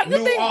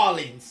New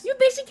Orleans. You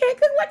think she can't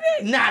cook like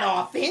that? Not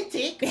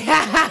authentic.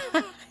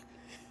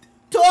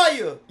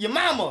 Toya, your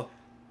mama.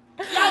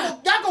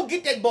 Y'all go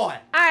get that boy.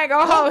 I ain't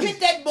gonna hold get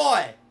that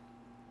boy.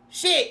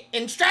 Shit.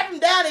 And strap him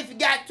down if you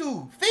got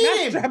to. Feed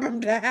him. Strap him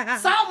down.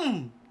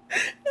 Something.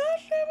 Not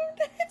strap him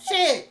down.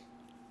 Shit.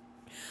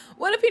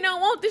 What if he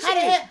don't want this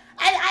shit?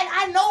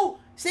 I know.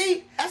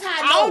 See, that's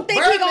how I know.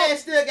 Birdman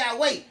still got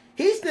weight.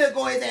 He still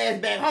going his ass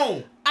back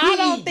home. I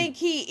don't think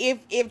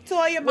if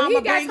Toya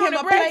mama bring him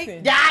a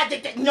plate.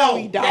 No,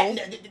 he don't.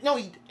 No,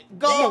 he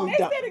go. They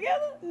stay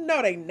together?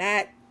 No, they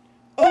not.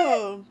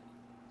 Girl,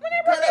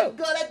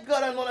 that girl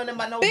don't know nothing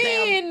about no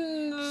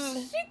damn.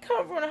 She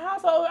come from the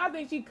household. I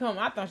think she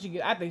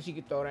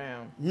could throw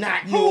down.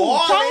 Not New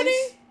Orleans.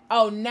 Tony?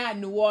 Oh, not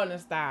New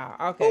Orleans style.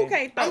 Okay. Who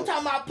can't I'm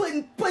talking about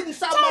putting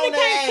something on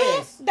their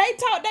ass. They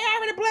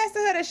already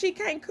blasted her that she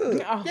can't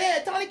cook. Oh. Yeah,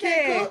 Tony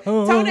can't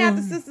cook. Tony out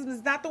the sisters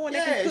is not the one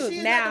that can cook.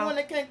 She's now, not the one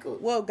that can't cook.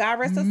 Well, God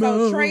rest her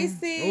soul.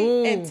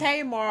 Tracy and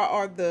Tamar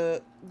are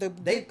the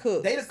cooks. They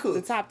the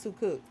cooks. The top two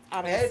cooks.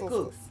 Out of they the the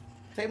cooks.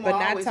 Tamar but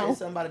not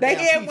Tony.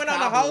 They went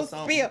on a whole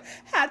spiel.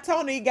 How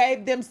Tony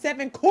gave them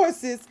 7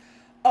 courses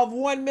of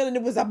 1 meal and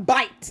it was a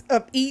bite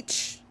of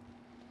each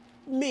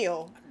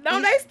meal. No,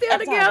 they still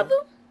together.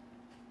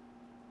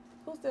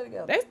 Who's still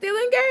together? They still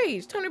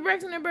engaged. Tony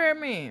Braxton and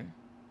Birdman.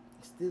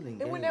 Still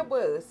engaged. And when that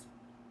was?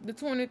 The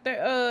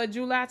 23rd,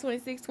 July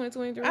 26,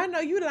 2023. I know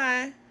you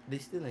lying. They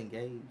still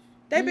engaged.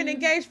 They've been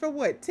engaged for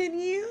what? 10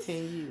 years? 10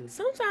 years.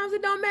 Sometimes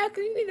it don't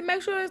matter. You need to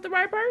make sure it's the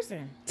right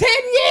person. 10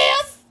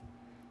 years?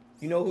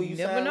 You know who you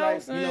sound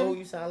like? Son. You know who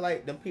you sound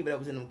like? Them people that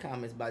was in them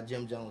comments about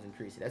Jim Jones and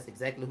Chrissy. That's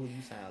exactly who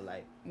you sound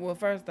like. Well,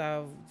 first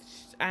off,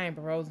 I ain't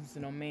proposing to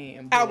no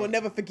man. I will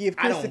never forgive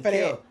Chrissy for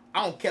that.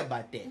 I don't care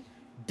about that.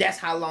 That's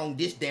how long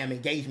this damn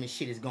engagement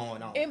shit is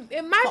going on.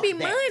 It might be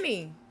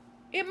money.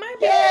 It might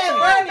be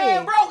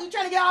money. Bro, you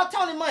trying to get all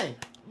Tony money.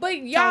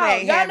 But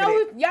y'all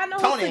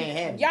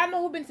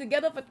know who been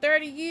together for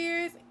 30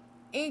 years,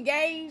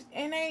 engaged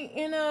and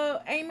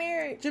ain't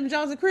married? Jim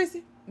Jones and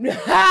Chrissy?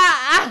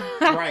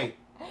 Right.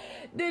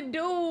 The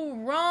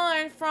dude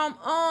run from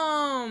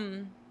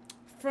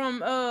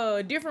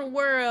Different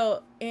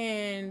World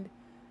and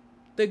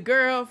the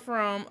girl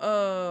from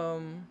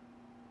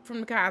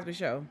the Cosby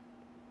Show.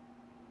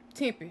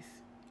 Tempest.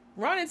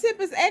 Ron and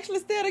Tempest actually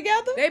still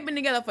together? They've been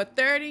together for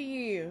 30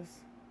 years.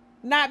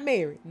 Not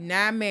married.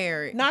 Not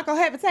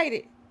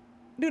cohabitated.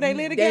 Do they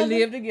live together? They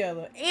live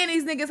together. And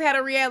these niggas had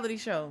a reality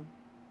show.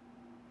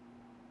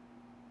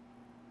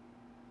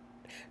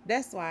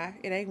 That's why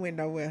it ain't went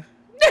nowhere.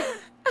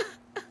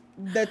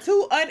 The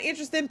two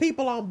uninteresting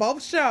people on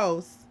both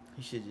shows.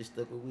 You should just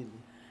stuck with Willie.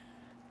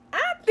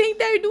 I think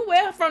they do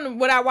well from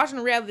what I watched on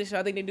the reality show.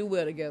 I think they do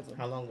well together.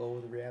 How long ago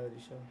was the reality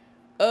show?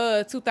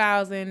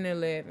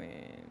 2011.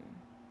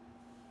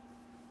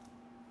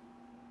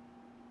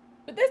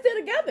 But they're still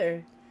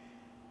together.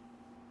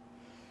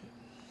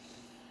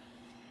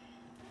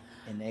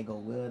 And they go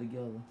well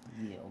together?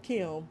 Yeah. Okay.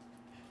 Kim.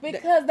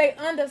 Because they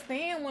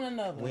understand one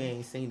another. We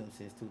ain't seen them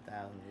since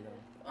 2011.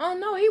 Oh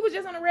no, he was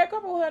just on a red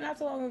carpet with her not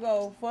so long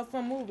ago for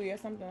some movie or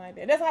something like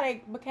that. That's how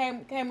they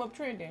came up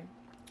trending.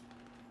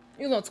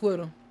 He was on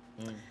Twitter.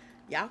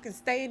 Y'all can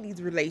stay in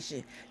these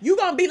relations. You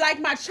gonna be like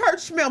my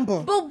church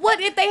member. But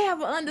what if they have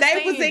an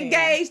understanding? They was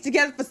engaged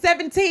together for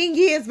 17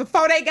 years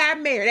before they got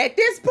married. At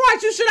this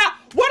point, you should have.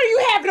 What are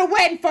you having a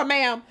wedding for,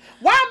 ma'am?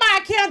 Why am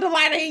I a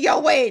candlelighter in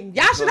your wedding?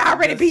 Y'all should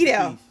already be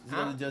there.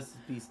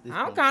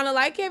 I'm kind of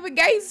like Kevin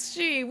Gates.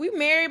 Shit, we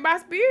married by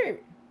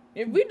spirit.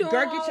 If we do,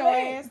 girl, get your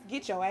ass.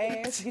 Get your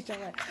ass. Get your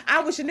ass.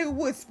 I wish a nigga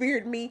would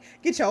spirit me.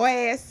 Get your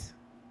ass.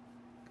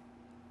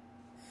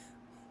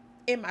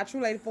 In my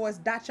Tru Lady voice,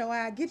 dot your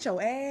eye. Get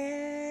your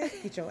ass.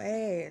 Get your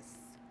ass.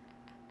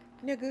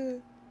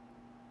 Nigga.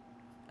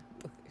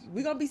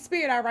 We gonna be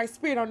spirit. I write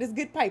spirit on this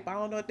good paper. I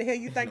don't know what the hell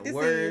you think this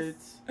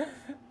words is.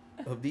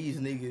 Of these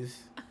niggas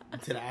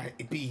that I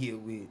be here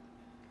with.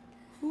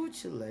 Who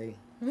Chile?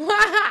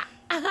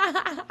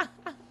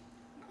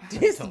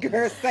 This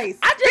girl say spirit.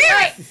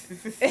 I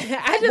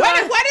just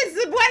what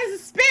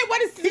is spirit?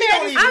 What is spirit?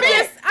 I'm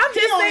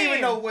just don't saying.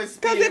 even know what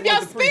spirit. Because if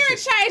your spirit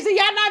changed, then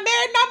y'all not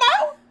married no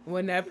more.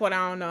 Well, that part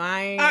I don't know.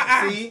 I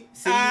ain't.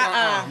 See, we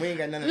ain't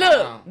got none of Look,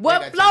 that.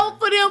 what flow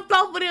for them,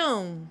 flow for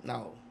them.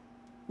 No.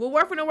 What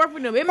work for them, work for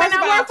them. It might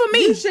not work for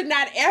me. You should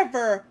not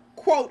ever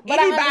quote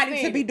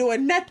anybody to be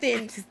doing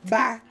nothing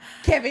by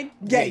Kevin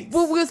Gates.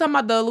 Well, we were talking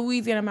about the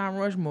Louisiana Mount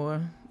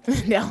Rushmore.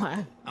 That's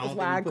why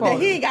I called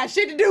He ain't got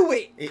shit to do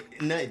with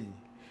it. Nothing.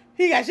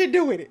 He got shit to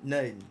do with it.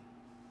 Nothing.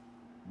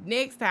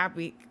 Next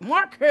topic,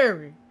 Mark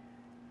Curry.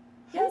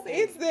 Yes,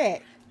 it's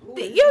that.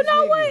 You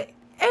know what?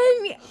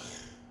 And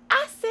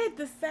I said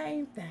the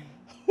same thing.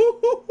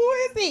 Who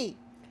is he?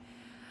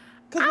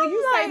 Because when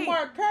you say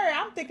Mark Curry,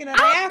 I'm thinking of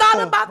the I actor.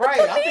 thought about the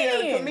comedian. I'm thinking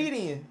of the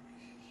comedian.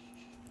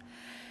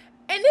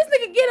 And this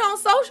nigga get on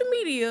social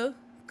media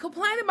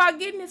complaining about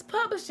getting his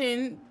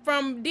publishing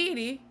from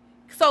Diddy.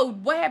 So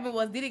what happened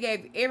was Diddy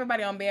gave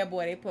everybody on Bad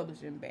Boy their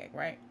publishing back,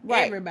 right?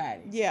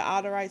 Everybody. Yeah,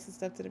 all the rights and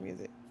stuff to the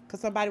music. Because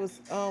somebody was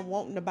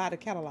wanting to buy the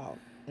catalog.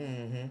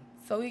 Mm-hmm.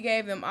 So he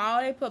gave them all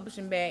their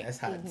publishing back. That's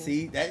how.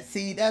 See, that's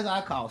what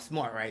I call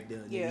smart right there.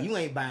 Nigga. Yeah. You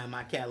ain't buying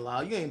my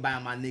catalog. You ain't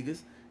buying my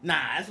niggas. Nah,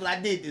 that's what I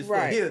did this for.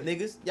 Right. Here,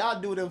 niggas. Y'all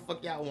do whatever the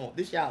fuck y'all want.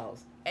 This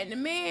y'all's. And the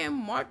man,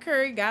 Mark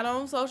Curry, got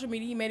on social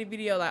media. He made a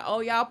video like, oh,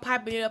 y'all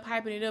piping it up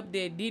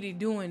that Diddy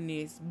doing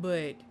this.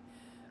 But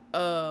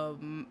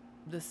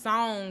the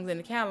songs and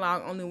the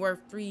catalog only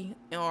worth $300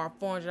 or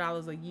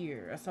 $400 a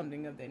year or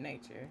something of that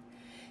nature.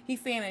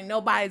 He's saying that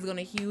nobody's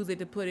gonna use it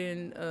to put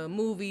in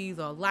movies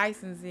or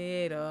license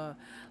it, or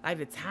like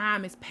the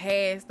time is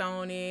passed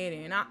on it,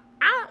 and I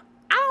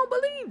don't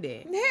believe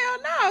that. Hell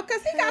no,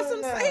 because he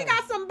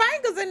got some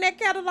bangers in that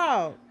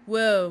catalog.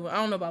 Well, I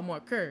don't know about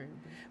Mark Curry.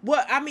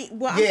 Well, I'm talking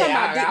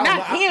about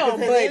not him,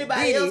 but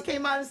anybody Diddy. else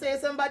came out and said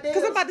something about that?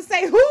 Because I'm about to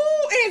say, who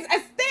is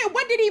Estelle?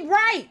 What did he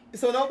write?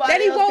 So nobody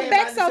that he else won't came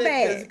back out so and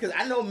said, bad. Because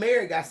I know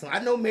Mary got some. I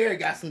know Mary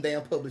got some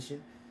damn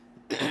publishing.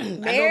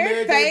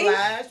 Mary J.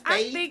 Blige,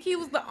 I think he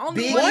was the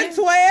only Biggie, one.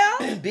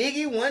 112.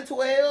 Biggie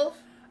 112.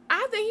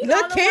 I think he Lil'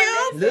 the only one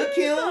that Lil' said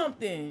Kim.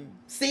 something.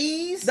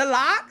 C's. The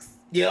Locks.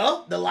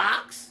 Yeah, the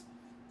Locks.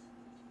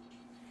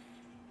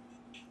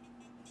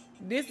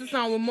 This is the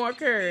song with Mark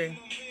Curry.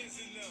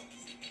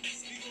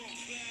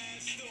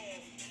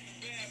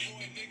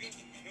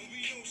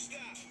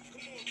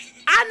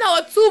 I know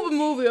a tuba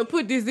movie will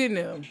put this in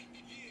there.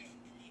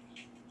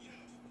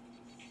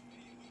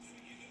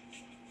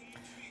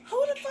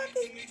 Who the fuck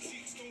is?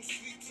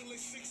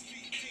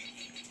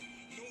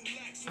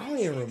 I don't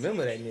even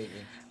remember that nigga.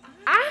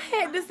 I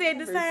had to say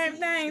the same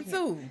thing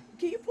too.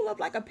 Can you pull up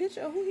like a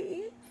picture of who he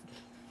is?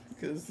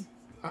 Because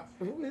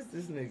who is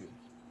this nigga?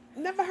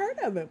 Never heard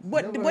of him.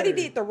 Never What he heard.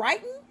 did, the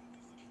writing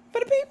for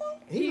the people?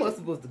 He must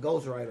have was the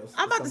ghostwriter.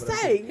 I'm about to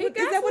say, is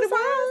that what it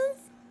was?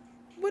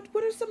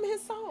 What are some of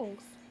his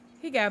songs?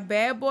 He got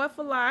Bad Boy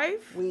for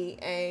Life. We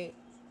ain't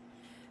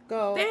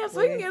go. Damn, so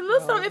he can get a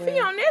little something if he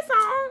on that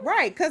song.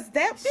 Right, because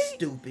that's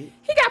Stupid.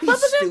 He got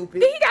publishing.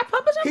 Stupid. He got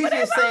publishing He's for that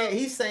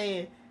just song.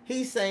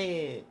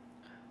 saying.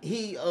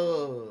 He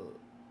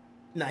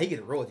nah, he get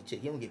a royalty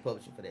check. He don't get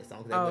publishing for that song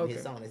because that wasn't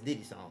his song. That's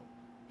Diddy's song.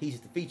 He's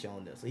just a feature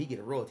on there, so he get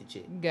a royalty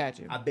check.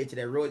 Gotcha. I bet you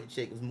that royalty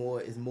check is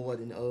more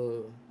than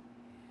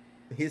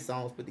his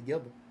songs put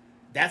together.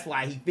 That's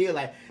why he feel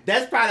like.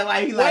 That's probably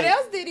why he like. What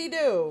else did he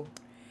do?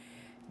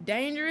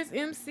 Dangerous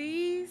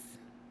MCs.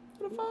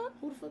 Who the fuck?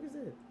 Who the fuck is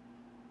that?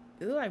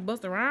 It look like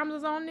Busta Rhymes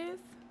is on this.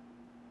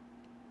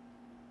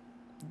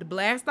 The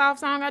Blast Off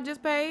song I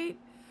just played.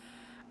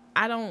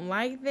 I don't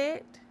like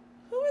that.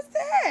 Who is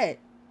that?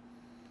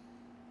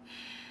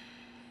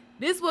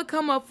 This would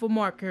come up for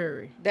Mark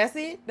Curry. That's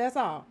it? That's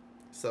all.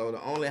 So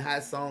the only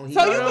hot song he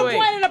So you got.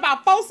 complaining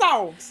about 4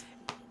 songs?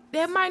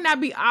 That might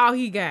not be all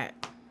he got,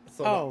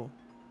 So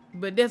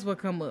but that's what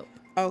come up.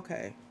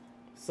 Okay.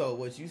 So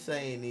what you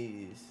saying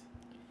is,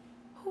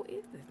 Who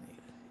is this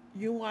nigga?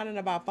 You whining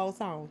about 4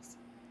 songs.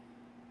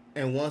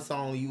 and one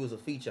song you was a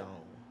feature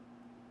on.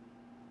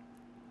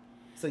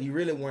 So you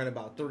really weren't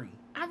about 3.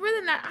 I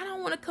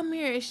don't want to come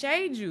here and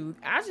shade you.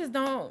 I just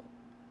don't.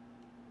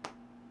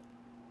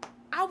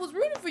 I was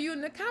rooting for you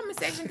in the comment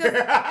section because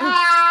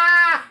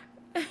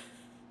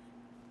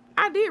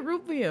I did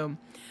root for him.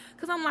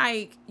 Because I'm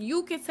like,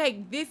 you can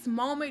take this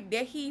moment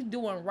that he's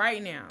doing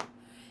right now.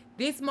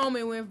 This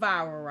moment went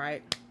viral,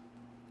 right?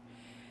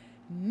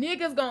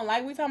 Niggas gonna,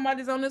 like we talking about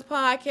this on this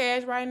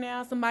podcast right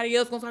now. Somebody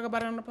else gonna talk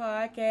about it on the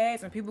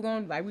podcast. And people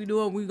gonna, like we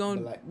doing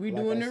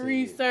the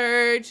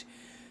research.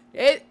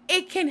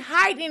 It can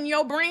hide in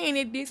your brain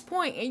at this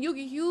point. And you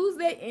can use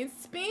that and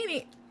spin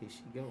it. Here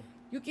she go.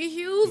 You can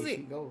use Here it.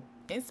 she go.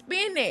 And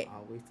spin it.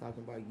 Always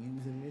talking about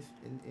using this.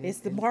 It's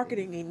the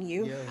marketing in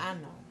you. Yeah. I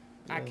know.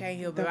 Yeah. I can't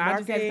help The it. I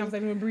just had a marketing,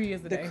 conversation with Bree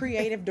yesterday. The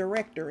creative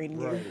director in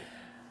you. Right.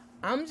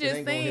 I'm It just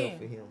ain't gonna help saying.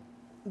 for him.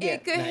 Yeah.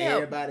 It could Now, help.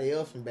 everybody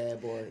else from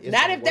Bad Boy. it's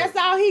Not gonna if that's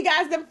work. all he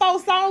got, them 4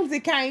 songs,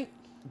 it can't.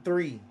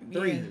 Three. Yeah.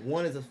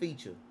 One is a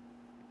feature.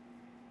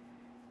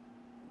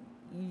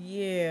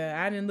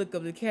 Yeah, I didn't look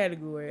up the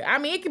category. I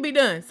mean, it can be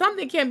done.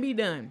 Something can be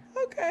done.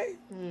 Okay.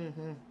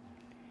 Mm-hmm.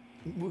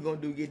 We're gonna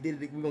get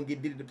Diddy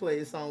to play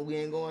a song. We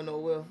ain't going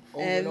nowhere.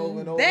 Over And and over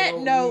and over. that and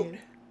over note- again.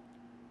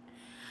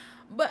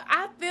 But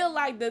I feel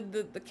like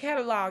the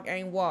catalog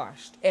ain't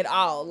washed at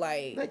all.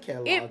 Like That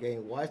catalog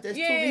ain't watched. That's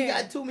Yeah. He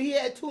had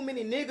too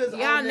many niggas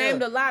y'all on there.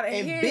 named a lot of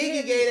And hits.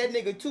 Biggie gave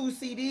that nigga 2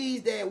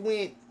 CDs that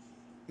went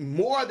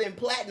more than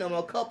platinum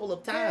a couple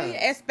of times.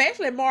 Yeah,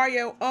 especially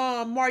Mario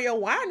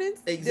Winans.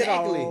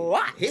 Exactly. Did a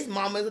lot. His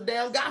mama is a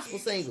damn gospel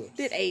singer.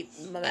 Did a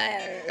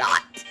lot.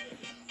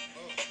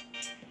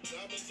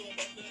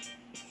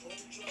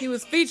 He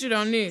was featured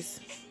on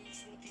this.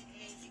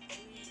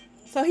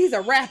 So he's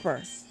a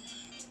rapper.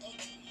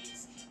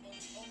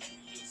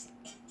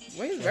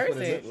 Where's his That's verse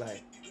what it at? look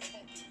like.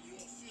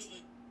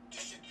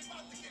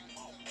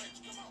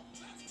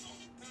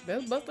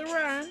 That's Busta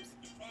Rhymes.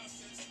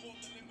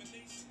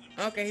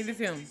 Okay, this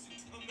him.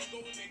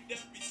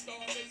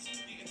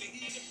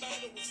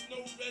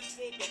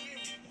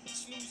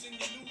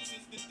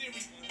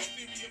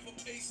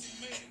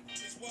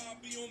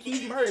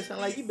 Keith Murray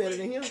sound like you better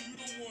than him.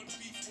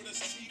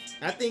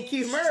 I think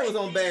Keith Murray was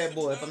on Bad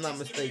Boy, if I'm not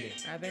mistaken.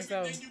 I think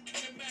so.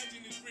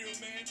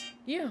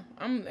 Yeah,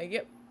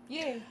 yep.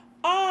 Yeah.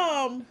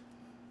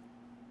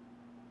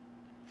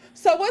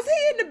 So was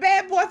he in the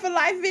Bad Boy for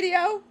Life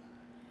video?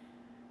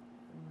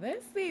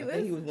 Let's see. I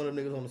think he was one of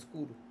them niggas on the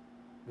scooter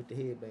with the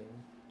headband.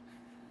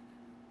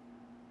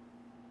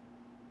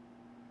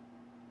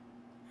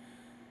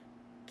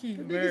 Keith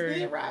The niggas Murray.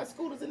 did ride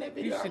scooters in that You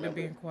video. I should have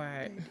remember. been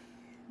quiet.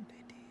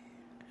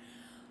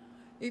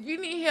 If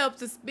you need help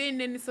to spin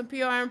into some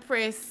PR and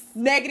press,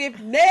 Negative.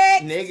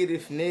 Next.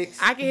 Negative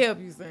next. I can help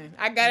you, son.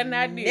 I got an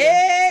idea.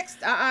 Next.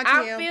 Kim. I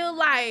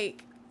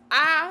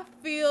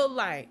feel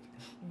like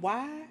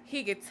Why?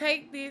 he could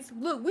take this.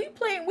 Look, we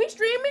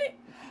streaming it.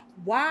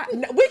 Why?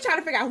 No, we're trying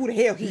to figure out who the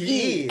hell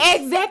he is.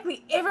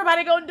 Exactly.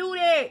 Everybody gonna do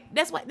that.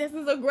 That's why this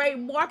is a great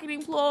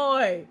marketing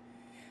ploy.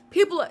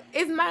 People,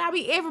 it might not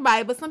be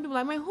everybody, but some people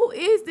are like, man, who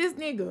is this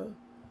nigga?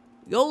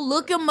 Go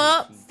look him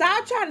up.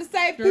 Stop trying to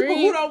save people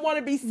who don't want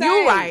to be saved.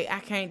 You right. I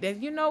can't.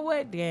 You know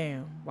what?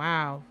 Damn.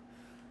 Wow.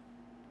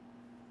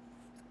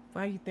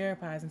 Why are you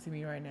therapizing to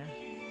me right now?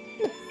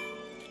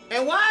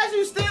 And why is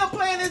you still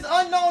playing this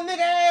unknown nigga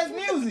ass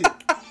music?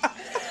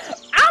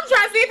 I'm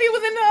trying to see if he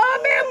was in the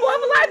Bad Boy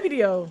for Life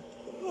video.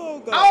 Oh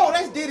God. Oh,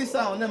 that's Diddy's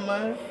song. Never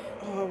mind.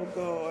 Oh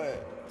God.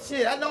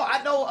 Shit, I know.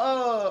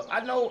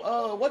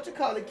 What you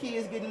call it?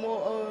 Kids getting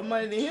more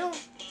money than him.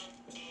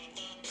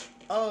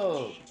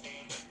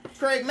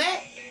 Craig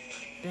Mack.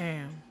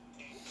 Damn.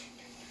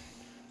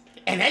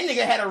 And that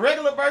nigga had a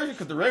regular version,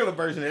 because the regular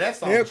version of that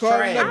song Here was comes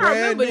trash. the I brand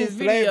remember new this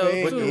video,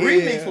 flavor. But the too.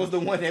 remix was the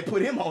one that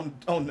put him on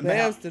the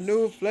That's map. the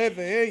new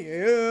flavor.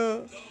 Yeah.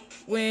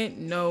 Went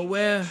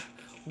nowhere.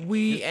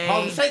 We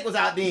Harlem ain't. Shake was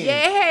out then. Yeah,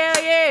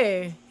 hell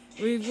yeah.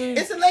 We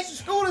It's electric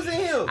scooters in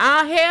here.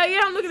 hell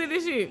yeah, I'm looking at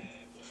this shit.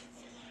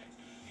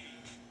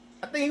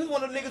 I think he was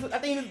one of the niggas. I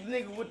think he was the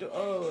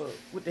nigga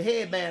with the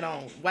headband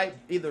on, white,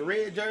 either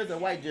red jersey or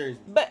white jersey.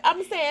 But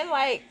I'm saying,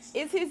 like,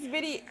 is his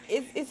video?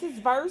 Is his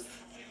verse?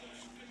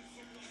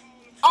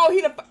 Oh,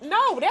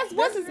 no. That's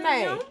what's his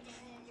name?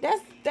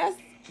 That's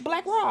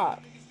Black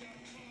Rob.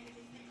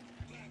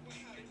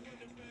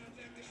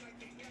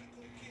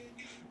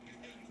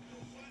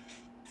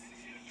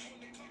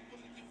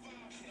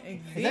 Is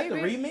that the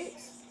remix?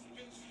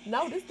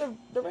 No, this the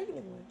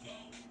regular one.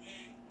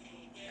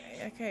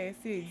 Okay, I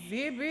see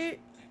Exhibit.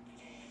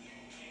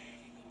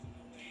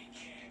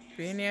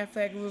 Ben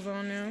Affleck was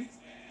on them.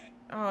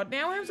 Oh,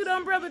 damn, what happened to the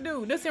umbrella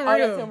dude? That's him Oh, right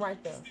that's here. him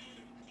right there.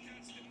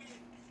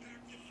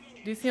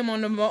 This him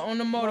on the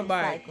motorbike.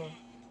 Motorcycle.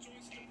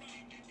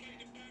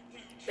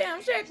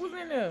 Damn, Shaq was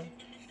in there.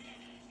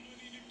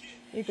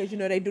 Yeah, because, you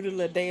know, they do the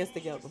little dance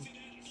together.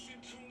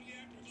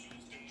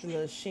 The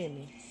little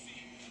shimmy.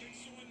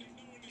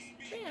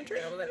 Damn,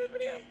 Trina was in this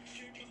video.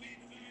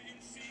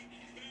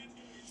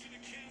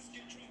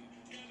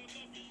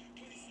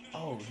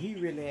 Oh, he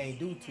really ain't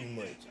do too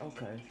much.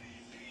 Okay.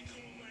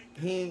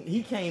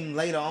 He came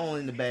later on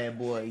in the Bad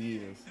Boy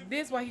years.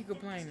 This why he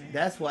complaining.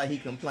 That's why he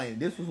complained.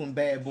 This was when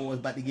Bad Boy was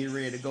about to get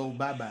ready to go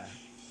bye-bye.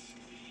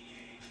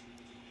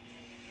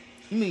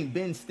 You mean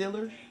Ben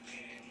Stiller?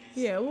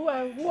 Yeah, who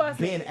I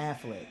Ben said?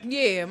 Affleck.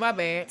 Yeah, my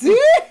bad.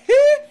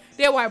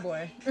 That white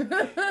boy.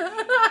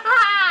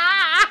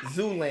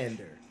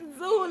 Zoolander.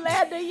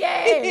 Zoolander,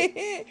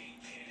 yeah.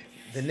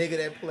 The nigga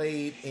that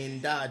played in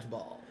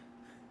Dodgeball.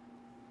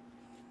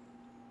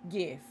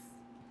 Yes.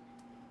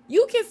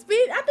 You can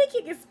spin. I think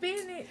he can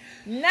spin it.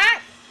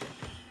 Not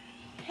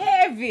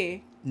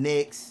heavy.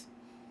 Next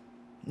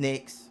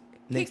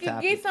He can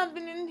topic. get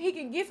something in. He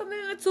can get something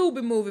in a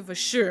Tubi movie for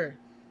sure.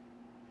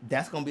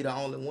 That's gonna be the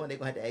only one. They're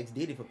gonna have to ask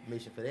Diddy for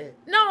permission for that.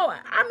 No,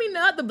 I mean the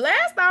other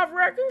Blast Off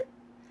record.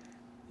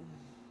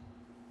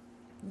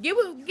 Get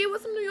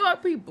with some New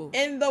York people.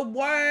 In the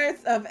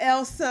words of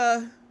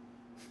Elsa,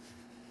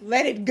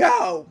 let it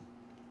go.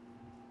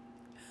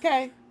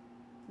 Okay?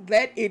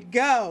 Let it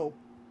go.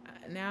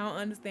 Now I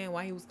understand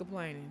why he was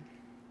complaining.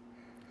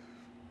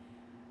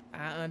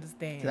 I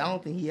understand. 'Cause I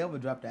don't think he ever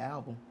dropped the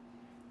album.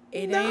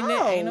 It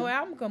No. ain't no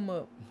album come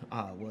up.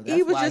 Well,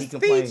 He was why just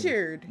complaining.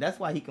 featured. That's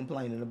why he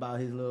complaining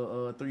about his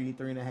little three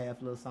and a half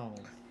little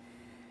songs.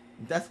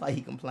 That's why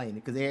he complaining,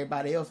 because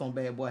everybody else on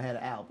Bad Boy had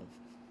an album.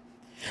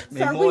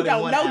 Sir, we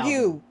don't know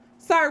you.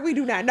 Sir, we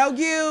do not know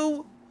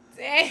you.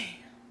 Dang.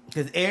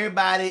 Because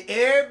everybody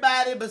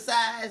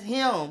besides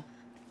him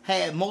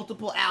had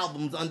multiple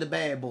albums under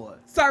Bad Boy.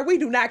 Sir, we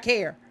do not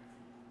care.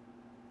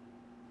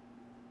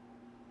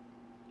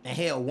 And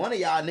hell, one of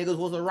y'all niggas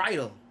was a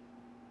writer.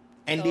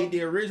 And did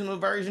the original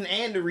version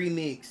and the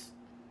remix.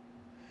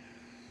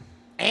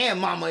 And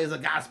Mama is a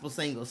gospel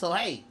singer. So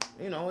hey,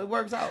 it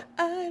works out.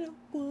 I don't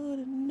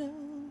wanna know.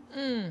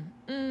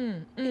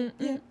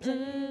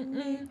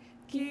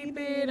 Keep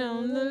it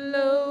on the The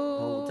low.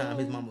 whole time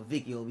his mama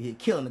Vicky over here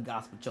killing the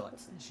gospel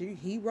charts.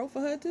 He wrote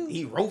for her too.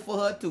 He wrote for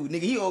her too.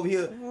 Nigga, he over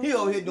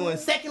here doing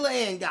secular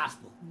and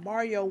gospel.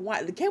 Mario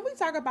Wine. Can we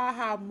talk about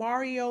how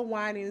Mario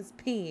Wining's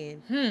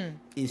pen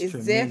It's is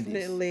tremendous.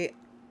 definitely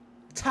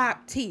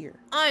top tier?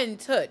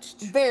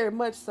 Untouched. Very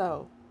much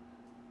so.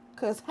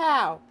 Cause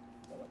how?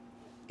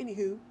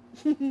 Anywho.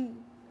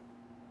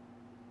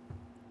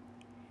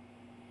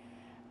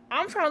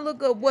 I'm trying to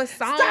look up what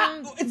song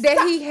Stop.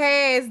 that he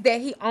has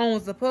that he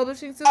owns the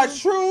publishing to. A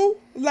true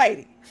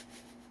lady.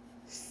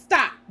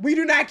 Stop. We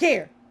do not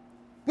care.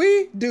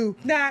 We do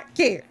not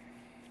care.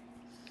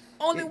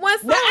 Only one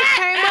song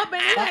came up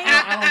and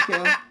I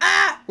don't care.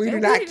 We do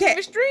we not didn't care.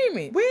 even stream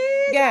it.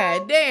 We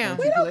God damn.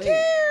 We don't play it?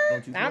 care.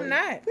 Don't you play I'm it?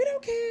 not. We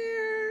don't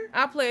care.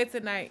 I'll play it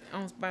tonight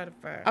on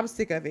Spotify. I'm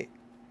sick of it.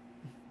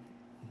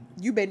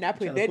 You better not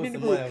put Tryna nothing put in the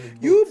some money group. on this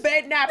book. You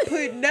better not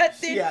put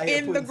nothing She out here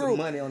in the putting some group.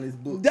 money on this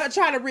book.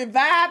 Trying to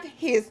revive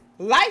his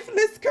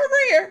lifeless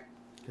career.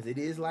 Because it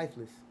is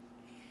lifeless.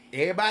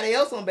 Everybody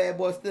else on Bad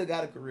Boy still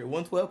got a career.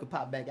 112 could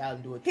pop back out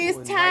and do a tour. His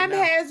and time right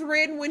now, has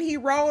written when he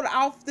rolled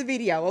off the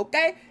video,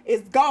 okay?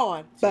 It's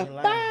gone. she ain't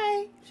Bye-bye.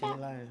 lying. She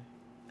ain't lying.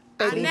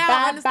 Baby, now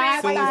bye,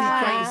 understand bye,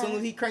 why bye. As soon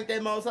as he cranked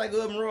that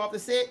motorcycle up and rolled off the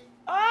set,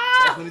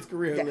 Oh! that's when his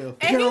career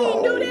left. And he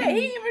didn't do that. He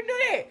didn't even do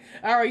that.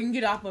 All right, you can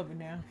get off of it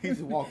now. He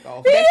just walked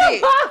off. That's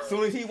it. As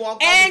soon as he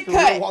walked And off, his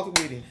career cut. walked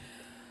with him.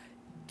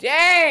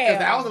 Damn. Because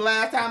that was the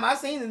last time I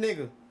seen the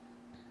nigga.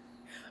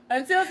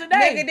 Until today.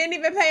 Nigga didn't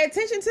even pay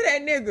attention to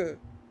that nigga.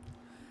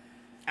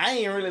 I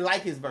ain't really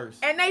like his verse.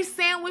 And they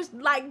sandwiched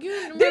like you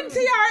Didn't remember.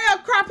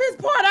 TRL crop his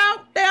part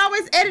out? They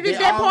always edited They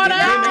that all- part them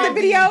out in and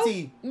the video.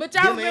 BET. But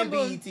y'all Them and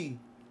remember BET.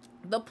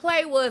 the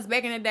play was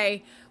back in the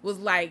day was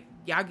like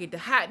y'all get the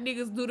hot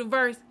niggas do the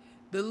verse.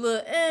 The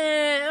little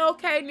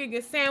okay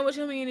nigga sandwich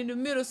him in the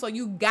middle, so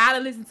you gotta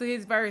listen to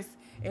his verse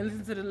and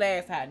listen to the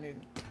last hot nigga.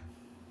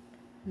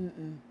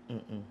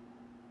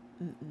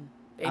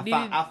 They did it.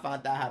 I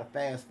found out how to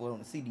fast forward on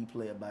the CD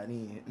player by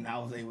then, and I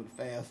was able to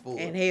fast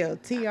forward. And hell,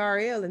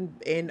 TRL and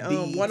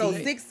BET.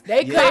 106.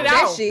 They Yeah. cut it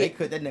that out. shit. They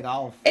cut that nigga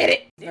off.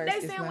 Edit. Did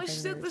they sandwich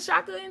Silk the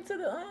Shocker into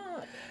the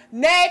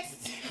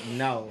Next.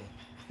 No.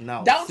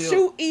 Don't Silk-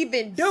 you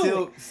even do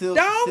Silk, it. Silk,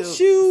 Don't Silk,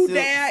 you Silk,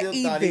 dare Silk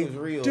thought he was even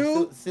real.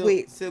 do Silk,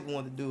 it. Silk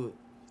wanted to do it.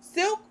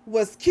 Silk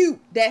was cute.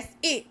 That's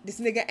it. This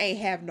nigga ain't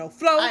have no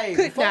flow. Hey,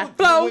 Could before- not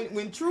flow.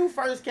 When Tru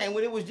first came,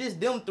 when it was just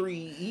them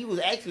three, he was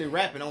actually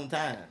rapping on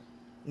time.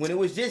 When it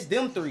was just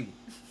them three.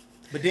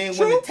 But then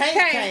when True the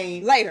tank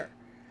came, later.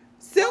 no,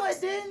 Silk's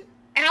it didn't.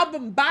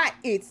 album by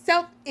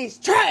itself is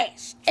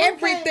trash.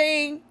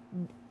 Everything.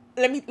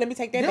 Let me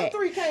take that Them back.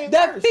 three came The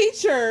first.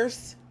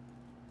 features,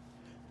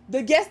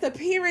 the guest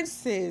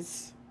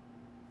appearances,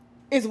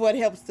 is what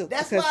helps Silk.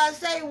 That's because why I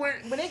say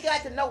when they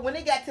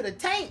got to the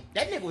tank,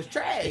 that nigga was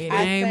trash. It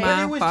I ain't think- When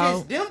my it was fault.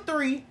 just them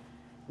three,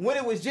 when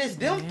it was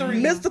just them three,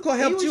 Mystical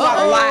helped he you was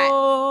out a trash.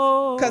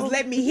 lot. Because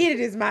Let Me Hit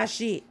It is my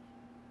shit.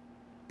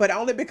 But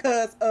only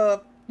because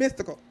of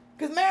Mystical.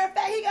 Cause matter of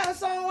fact, he got a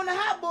song on that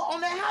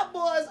Hot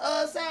Boys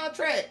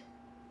soundtrack.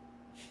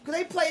 Cause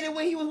they played it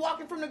when he was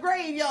walking from the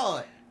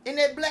graveyard in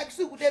that black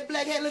suit with that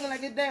black hat, looking like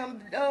his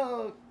damn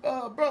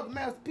brother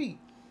Master P.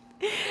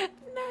 Nah,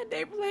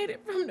 they played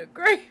it from the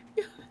grave.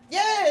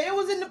 Yeah, that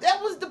was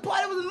the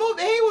part. It was the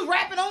movie. He was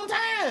rapping on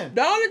time.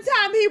 The only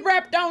time he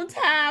rapped on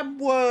time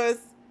was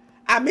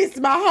I Miss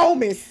My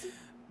Homies.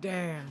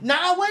 Damn.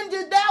 Nah, it wasn't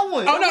just that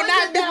one. Oh, It no, wasn't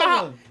not just Miss that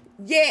My one.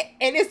 Yeah,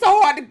 and it's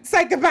so hard to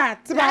say goodbye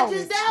to Not Bones.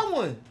 just that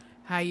one.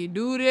 How you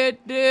do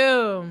that,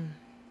 them?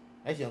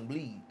 That's Young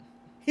Bleed.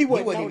 He He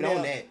wasn't, wasn't even on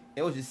that. that.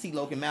 It was just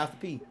CeeLo and Master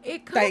P.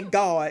 It come, Thank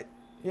God.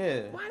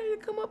 Yeah. Why did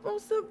it come up on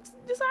Silk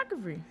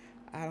discography?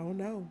 I don't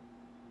know.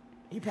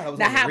 He probably was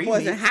The on Hot that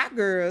Boys and remix. Hot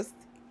Girls.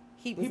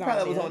 He was He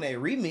probably was there. on that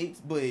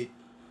remix, but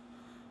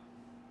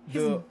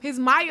His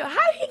Maya.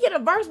 How did he get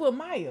a verse with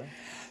Maya?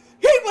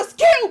 He was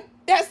cute.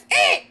 That's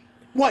it.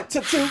 1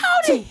 to 2,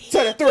 How 2 did he to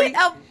the 3.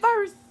 get a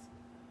verse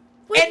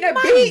with And the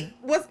Maya? beat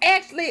was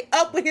actually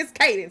up with his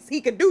cadence. He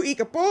could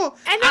pull.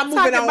 And I'm I'm moving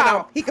talking on.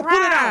 about He could pull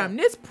it Prime. on.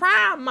 This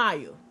Prime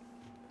Maya.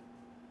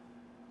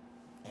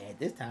 at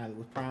this time it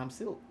was Prime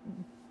Silk.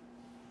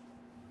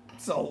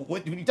 So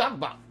what do you talk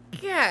about?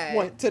 God.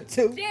 1 to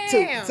 2,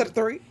 Damn. 2 to the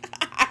 3. know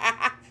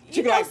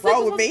You can like Silk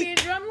roll was with supposed to be me. in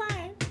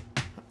Drumline.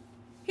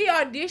 He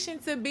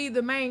auditioned to be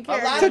the main A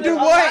character. lot To of do them,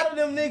 what?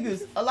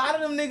 A lot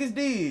of them niggas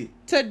did.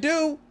 To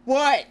do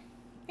what?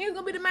 He was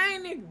gonna be the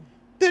main nigga.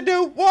 To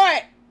do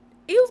what?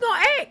 He was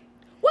gonna act.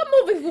 What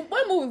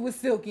movie was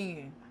Silk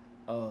in?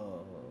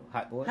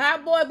 Hot Boy.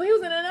 Hot Boy, but he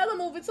was in another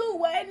movie too,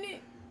 wasn't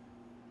it?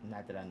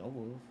 Not that I know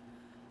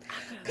of.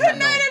 Couldn't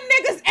none of them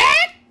niggas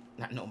act?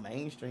 Not no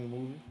mainstream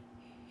movie.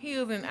 He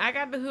was in I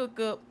Got the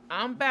Hookup.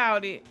 I'm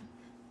About It.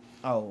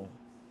 Oh,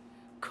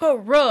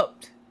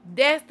 Corrupt.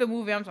 That's the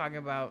movie I'm talking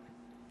about.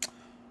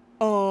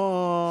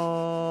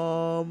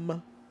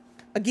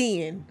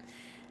 Again.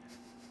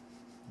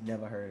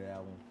 never heard of that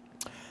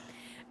one.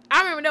 I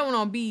remember that one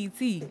on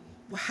BET.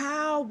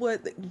 How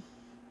would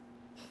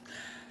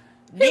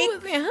He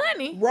Nick was in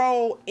Honey.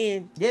 roll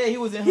in? Yeah, he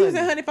was in. He was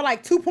in Honey for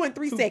like 2.3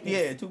 seconds.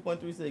 Yeah,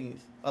 2.3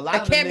 seconds. A lot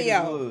A of them cameo.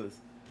 niggas was.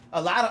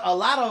 A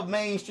lot of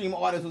mainstream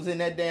artists was in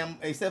that damn,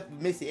 except for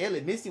Missy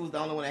Elliott. Missy was the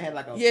only one that had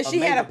like a Yeah, she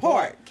had major a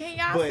part. Can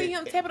y'all But- see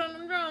him tapping on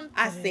them drums?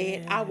 I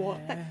said I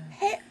want.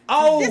 Hey,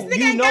 Oh, this nigga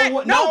you ain't know got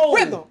what? no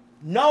rhythm.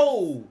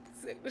 No.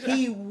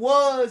 He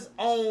was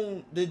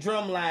on the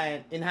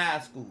Drumline in high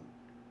school.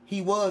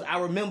 He was. I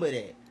remember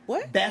that.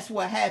 What? That's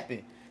what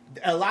happened.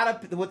 A lot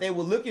of what they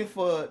were looking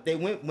for,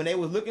 when they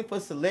were looking for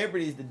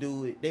celebrities to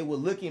do it, they were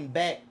looking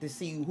back to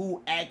see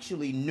who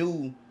actually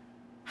knew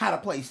how to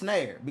play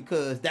snare,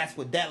 because that's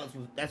what Dallas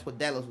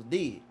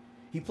did.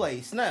 He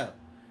played snare.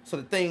 So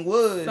the thing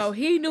was, So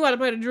he knew how to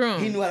play the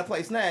drums. he knew how to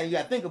play snare. You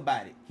gotta think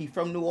about it. He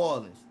from New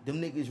Orleans.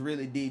 Them niggas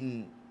really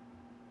didn't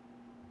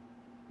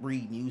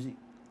read music.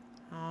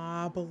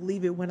 I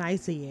believe it when I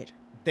see it.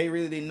 They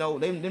really didn't know.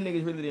 Them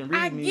niggas really didn't read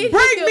I music.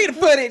 get he Bring me the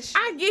could- footage.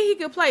 I get he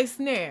could play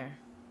snare.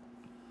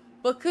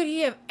 But could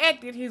he have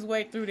acted his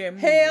way through that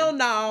movie? Hell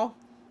no.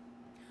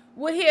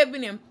 Would he have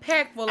been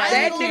impactful like I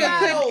That ain't gonna nigga lie,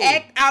 couldn't though.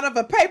 act out of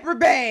a paper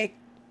bag.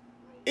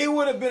 It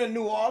would have been a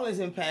New Orleans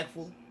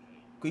impactful.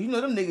 Cause you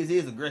know them niggas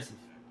is aggressive.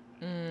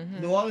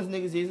 Mm-hmm. New Orleans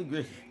niggas is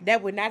aggressive.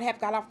 That would not have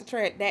got off the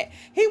track. That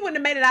he wouldn't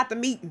have made it out the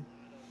meeting.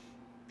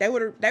 They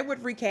would have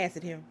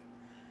recasted him.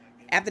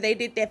 After they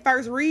did that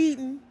first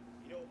reading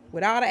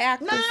with all the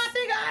actors. Nah,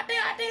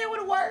 I think it would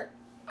have worked.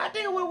 I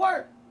think it would have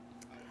worked.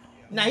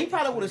 Now he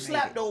probably would have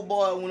slapped old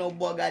boy when old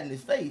boy got in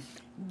his face.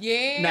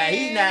 Yeah.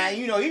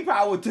 He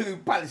probably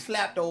would probably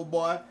slapped old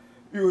boy.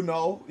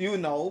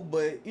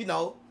 But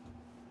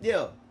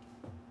yeah.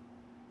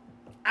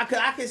 I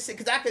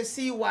could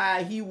see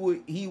why he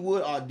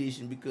would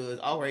audition, because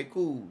all right,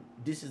 cool.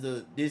 This is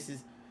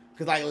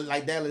because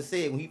like Dallas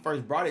said, when he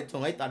first brought it to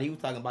him, they thought he was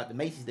talking about the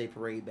Macy's Day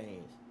Parade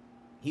bands.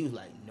 He was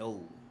like,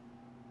 no.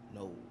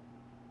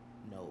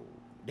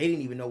 They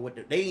didn't even know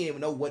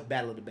what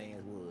Battle of the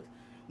Bands was.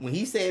 When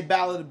he said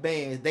Battle of the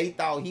Bands, they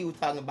thought he was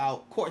talking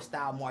about court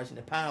style marching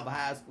at Pineville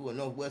High School in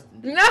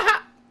Northwestern. Nah.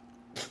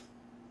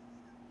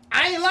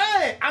 I ain't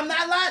lying. I'm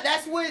not lying.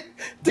 That's what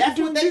they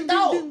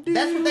thought.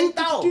 That's what they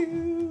thought.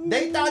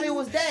 They thought it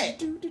was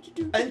that.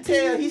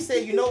 Until he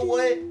said, you know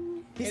what?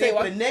 He said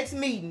for the next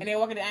meeting, And they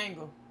walk at the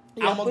angle.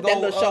 I'm gonna with that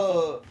little go.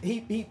 shuffle. He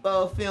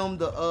filmed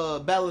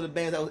the Battle of the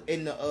Bands that was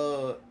in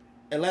the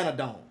Atlanta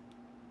Dome,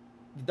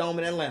 the Dome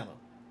in Atlanta.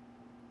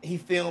 He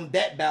filmed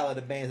that Battle of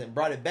the Bands and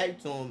brought it back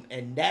to him,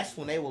 and that's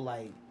when they were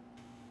like,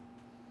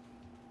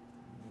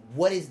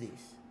 "What is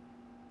this?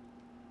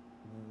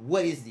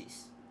 What is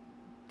this?"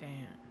 Damn.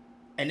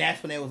 And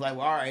that's when they was like,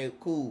 "Well, all right,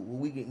 cool. Well,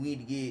 we need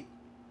to get.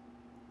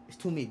 It's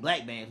too many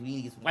black bands. We need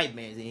to get some white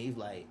bands in." He's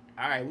like,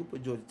 "All right, we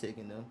put Georgia Tech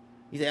in there."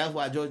 He said that's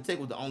why Georgia Tech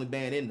was the only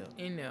band in there.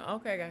 In there.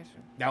 Okay, gotcha.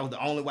 That was the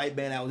only white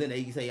band that was in there.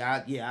 He could say,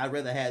 I'd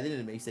rather have it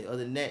in there. He said, other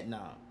than that,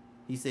 nah.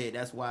 He said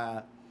that's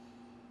why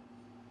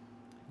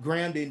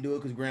Graham didn't do it,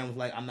 because Graham was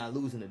like, I'm not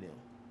losing to them.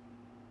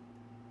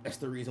 That's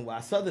the reason why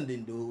Southern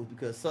didn't do it, was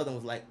because Southern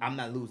was like, I'm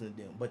not losing to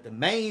them. But the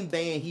main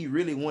band he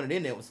really wanted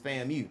in there was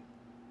FAMU.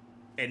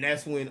 And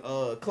that's when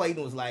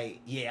Clayton was like,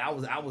 yeah, I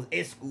was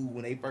at school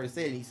when they first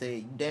said it. He said,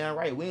 you damn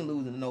right, we ain't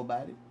losing to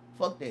nobody.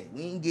 Fuck that.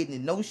 We ain't getting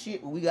in no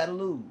shit, but we gotta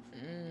lose.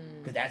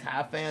 Because that's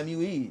how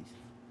FAMU is.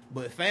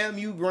 But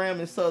FAMU, Graham,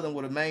 and Southern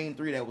were the main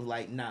three that was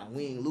like, nah,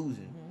 we ain't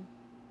losing.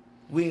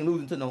 Mm-hmm. We ain't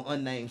losing to no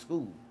unnamed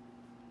school.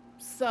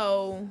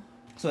 So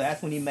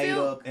that's when he made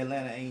Silk- up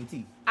Atlanta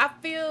A&T. I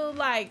feel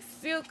like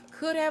Silk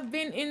could have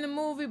been in the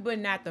movie, but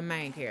not the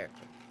main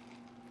character.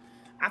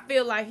 I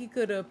feel like he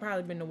could have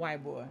probably been the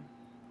white boy.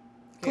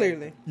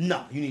 Clearly.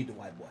 No, you need the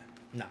white boy.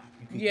 No,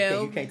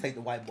 you can't take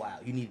the white boy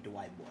out. You needed the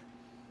white boy.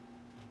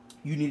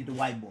 You needed the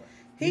white boy.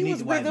 He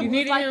was with him. You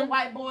needed like him? the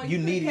white boy. You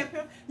needed kept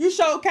him. You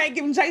sure can't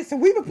give him Jason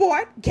Weaver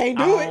part. Can't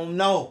do I it. don't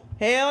know.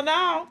 Hell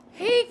no.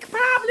 He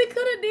probably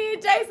could have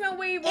did Jason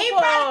Weaver. He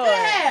probably could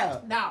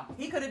have. No,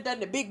 he could have done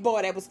the big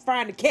boy that was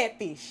frying the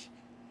catfish.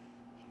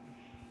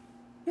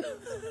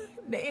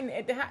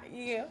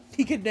 Yeah.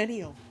 He could have done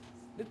him.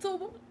 The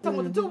tuba. Talking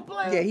about the tuba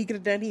player. Yeah, he could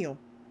have done him.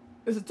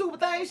 It's a tuba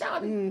thing,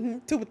 shouted. Mm-hmm.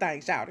 Tuba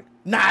thing shouted.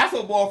 Nah, that's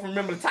what boy from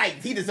Remember the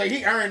Titans. He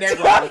earned that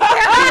role.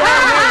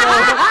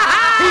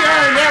 He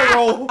earned that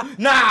role.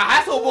 Nah,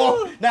 that's what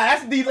boy. Nah,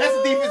 that's the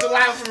defensive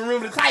line from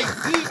Remember the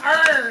Titans. He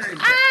earned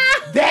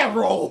that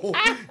role.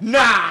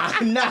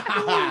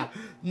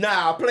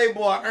 Nah.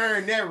 Playboy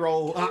earned that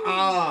role.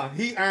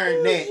 He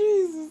earned that.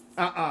 Jesus.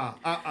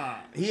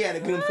 He had to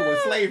glimpse of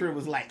what slavery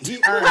was like. He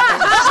earned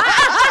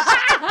that.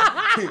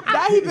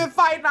 Now he been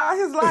fighting all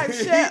his life.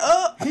 Shut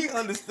up. He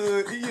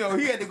understood. You know,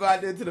 he had to go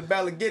out there to the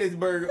Ballard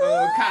Gettysburg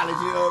College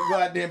and go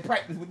out there and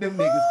practice with them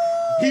niggas.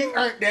 He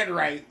earned that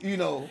right. You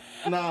know,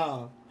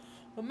 nah.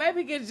 Well,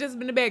 maybe he could have just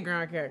been the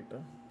background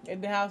character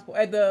at the house,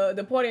 at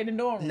the party at the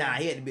dorm room. Nah,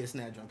 he had to be a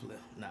snare drum player.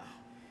 Nah.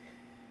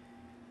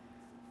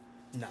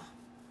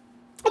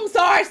 I'm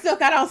sorry,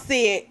 Silk. I don't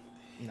see it.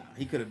 Nah,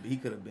 he could have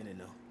been in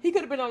though. He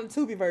could have been on the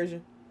Tubi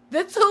version.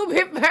 The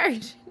 2-bit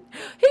version.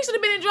 He should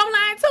have been in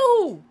Drumline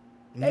too.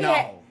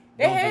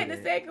 They had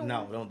the second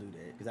No, one. don't do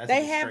that. 'Cause that's They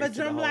a have a disgrace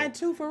to the whole- Drumline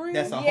 2 for real.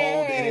 That's a whole,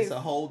 and it's a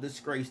whole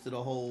disgrace to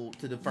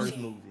the first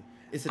movie.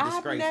 It's a I've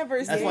disgrace. never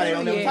That's seen why they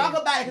don't it. never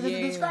talk about it because it's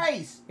a Yeah.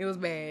 disgrace. It was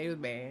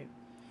bad.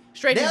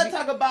 Straight They'll to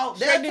talk about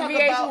straight to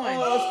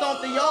VH1.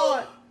 Stomp the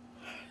Yard.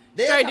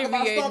 They'll Straight talk to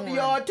about Stomp the VH1.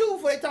 Yard too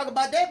before they talk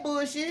about that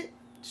bullshit.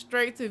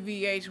 straight to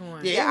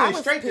VH1. Yeah, Yeah, it I went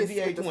was straight to pissed with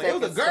the VH1. It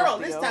was a second girl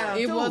Stomp the this Yard. time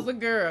It too. was a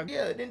girl.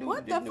 Yeah, it didn't do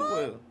What didn't the do fuck?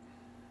 well.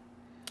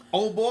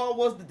 Old boy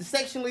was the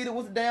section leader,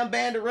 was the damn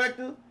band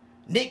director.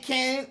 Nick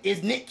Cannon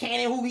is Nick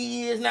Cannon who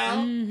he is now.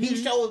 Mm-hmm. He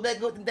shows back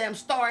with the damn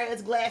star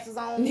ass glasses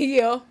on.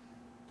 Yeah.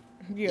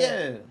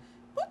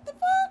 What the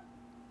fuck?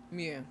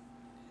 Yeah.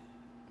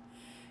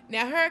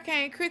 Now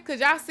Hurricane Chris, could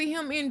y'all see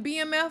him in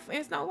BMF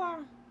and Snowfall?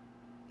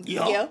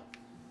 Yeah.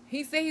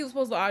 He said he was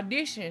supposed to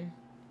audition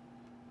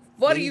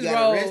for He these got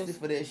roles. arrested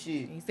for that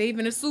shit. He said he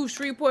finna sue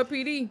Shreveport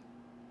PD.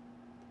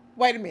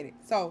 Wait a minute.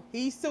 So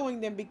he's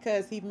suing them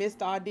because he missed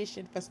the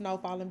audition for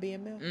Snowfall and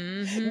BMF?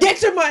 Mm-hmm.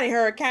 Get your money,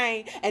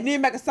 Hurricane, and then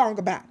make a song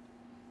about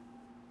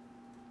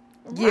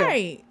it. Yeah.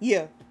 Right.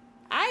 Yeah.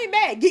 I ain't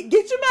mad. Get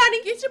your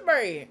money. Get your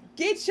bread.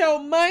 Get your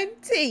money.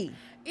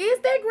 Is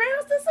that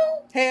grounds to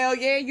sue? Hell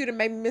yeah, you done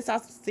made me miss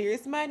out some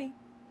serious money.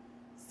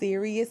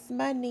 Serious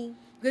money.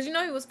 Because you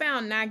know he was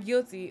found not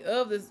guilty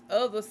of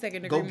the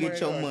second degree Go murder get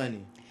your charge.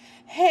 money.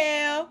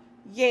 Hell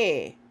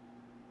yeah.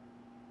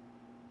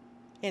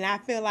 And I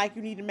feel like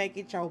you need to make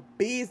it your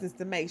business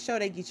to make sure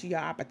they get you your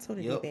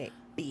opportunity Yep. back,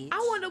 bitch.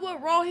 I wonder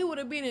what role he would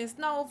have been in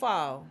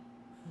Snowfall.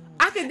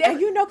 I could And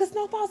definitely. you know, because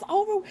Snowfall's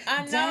over.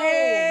 I know.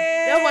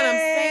 That's what I'm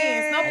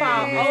saying.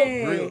 Snowfall He over. missed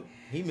the grill.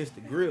 He missed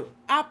the grill.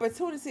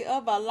 Opportunity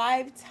of a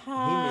lifetime.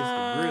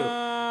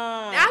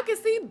 I can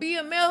see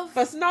BMF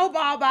For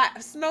Snowfall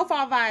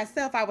by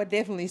itself, I would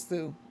definitely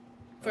sue.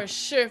 for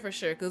sure.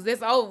 Because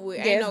it's over with.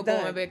 Yeah, Ain't it's no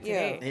done. going back to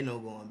Yeah. that. Ain't no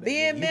going back.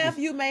 BMF,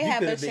 you may have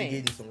could a have been chance.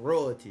 getting some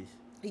royalties.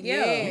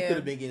 Yeah. You could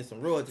have been getting some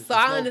royalties. So for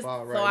I Snowfall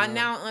understand. right I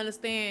now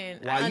understand.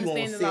 While I you understand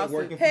on the set lawsuit.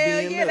 working for Hell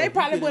BMF, yeah, they you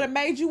probably coulda- would have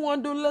made you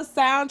want to do a little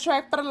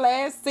soundtrack for the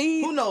last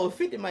season. Who knows?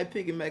 50 might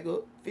pick it back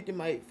up. 50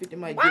 might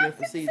Why get in for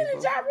 50 season Cent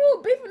and 4. Ja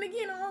Rule beefing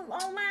again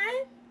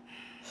online?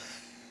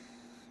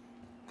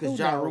 Because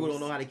Who Ja Rule knows? don't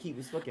know how to keep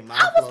his fucking mouth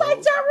I was closed.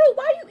 like, Ja Rule,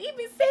 why you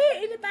even said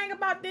anything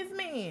about this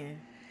man?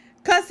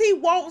 Cause he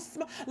won't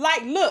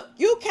like. Look,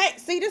 you can't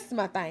see. This is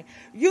my thing.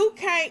 You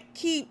can't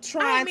keep I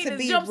trying didn't mean to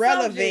be jump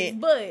relevant subjects,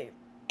 but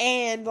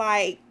and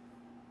like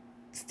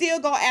still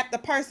go after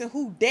the person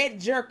who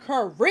dead your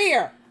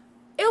career.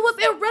 it was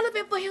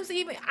irrelevant for him to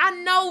even. I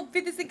know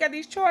 50 Cent got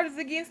these charges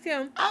against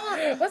him.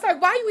 I'm But it's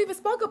like, why you even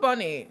spoke up on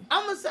it?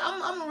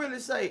 gonna really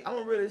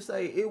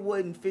say it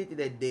wasn't 50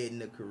 that dead in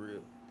the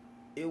career.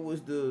 It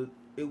was the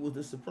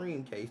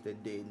Supreme case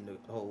that dead in the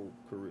whole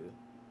career.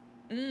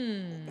 I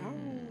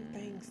don't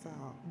think so.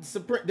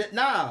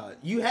 Nah,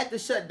 you had to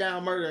shut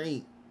down Murder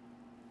Inc.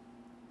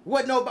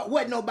 What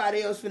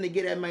nobody else finna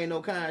get that man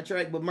no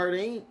contract but Murder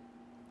Inc.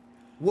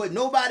 What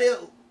nobody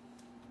else.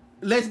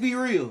 Let's be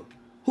real.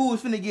 Who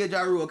was finna give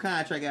Ja Rule a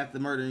contract after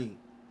Murder Inc?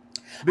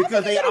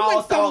 Because they all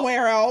went thought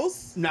somewhere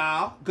else.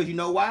 Nah, because you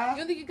know You why?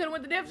 don't think you could have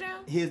went to Def Jam?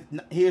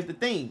 Here's the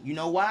thing. You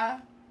know why?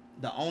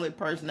 The only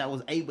person that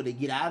was able to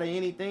get out of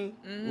anything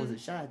Mm-hmm. was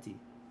Ashanti.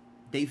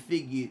 They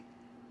figured,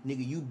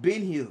 nigga, you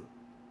been here.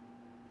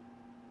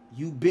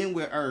 You been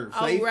with Irv.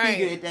 So they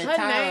figured at that her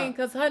time, name,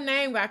 because her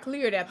name got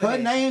cleared after her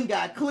that. name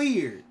got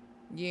cleared.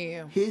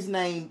 Yeah. His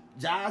name,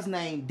 Ja's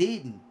name,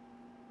 didn't.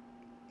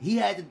 He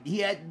had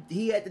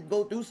to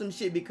go through some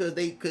shit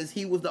because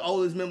he was the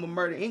oldest member of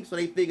Murder Inc. So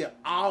they figured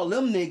all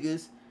them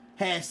niggas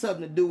had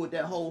something to do with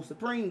that whole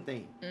Supreme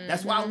thing.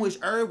 That's why I wish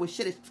Herb would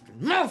shut his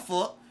fucking mouth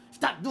up.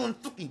 Stop doing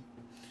fucking.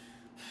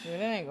 Yeah,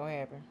 that ain't gonna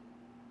happen.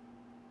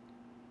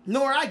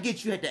 Nora, I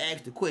get you had to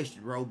ask the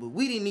question, bro, but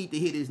we didn't need to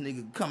hear this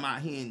nigga come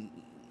out here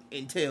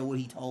and tell what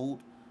he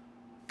told.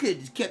 Could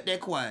just kept that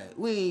quiet.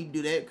 We ain't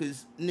do that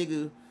because,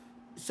 nigga,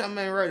 something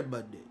ain't right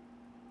about that.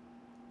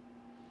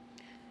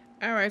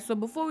 All right, so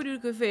before we do the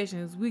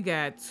confessions, we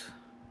got...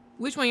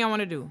 Which one y'all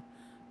want to do?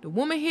 The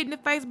woman hit in the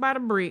face by the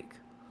brick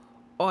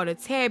or the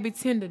Tabby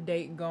Tinder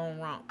date gone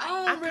wrong?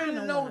 I don't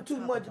really know too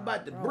much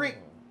about the brick.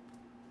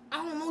 I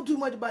don't know too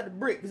much about the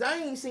brick because I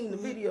ain't seen the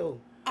video.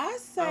 I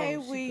say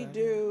we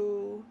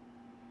do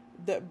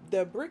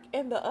the brick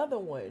and the other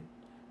one.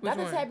 Not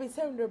the Tabby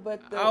Tinder,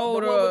 but the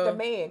one with the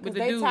man. Because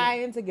they tie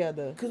in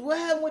together. Because what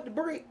happened with the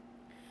brick?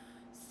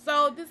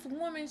 So this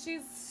woman,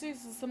 she's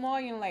a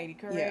Somalian lady,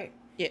 correct?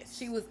 Yeah. Yes.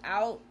 She was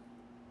out.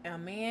 A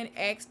man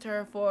asked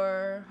her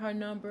for her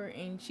number,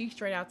 and she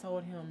straight out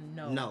told him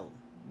no.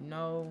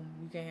 No,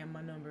 you can't have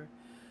my number.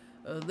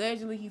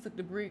 Allegedly, he took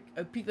the brick,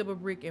 picked up a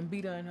brick, and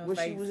beat her in her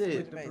face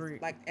with the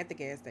brick. Like at the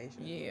gas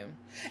station. Yeah.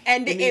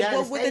 And the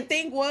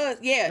thing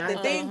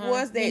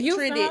was, that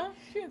trended.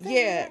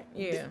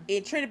 Yeah.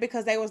 It trended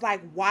because they was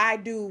like, why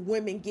do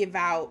women give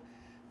out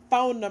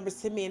phone numbers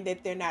to men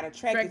that they're not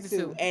attracted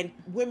to? And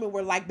women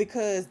were like,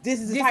 because this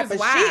is the type of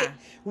shit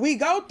we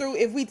go through.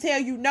 If we tell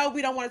you no,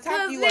 we don't want to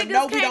talk to you, or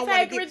no, we don't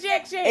want to get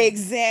rejection.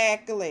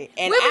 Exactly.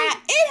 And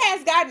it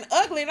has gotten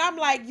ugly, and I'm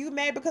like, you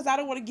mad because I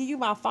don't want to give you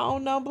my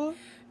phone number?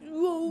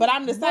 But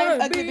I'm the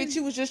same ugly bitch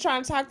you was just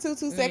trying to talk to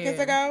 2 seconds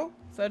ago.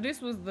 So this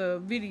was the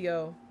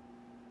video.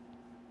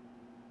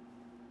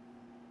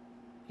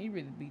 He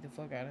really beat the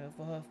fuck out of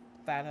her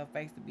for her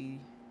face to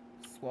be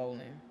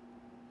swollen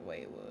the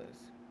way it was.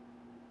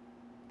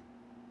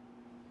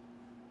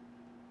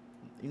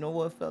 You know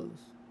what, fellas?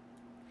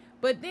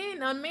 But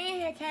then a man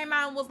had came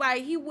out and was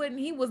like, he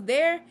was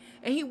there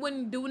and he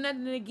wouldn't do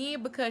nothing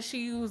again because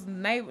she's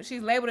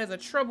labeled as a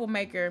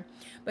troublemaker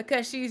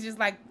because she's just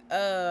like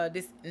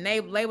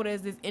labeled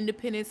as this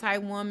independent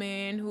type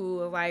woman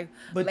who like,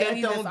 but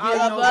ladies that don't that's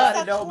get all nobody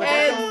up. though.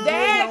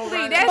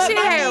 Exactly. That shit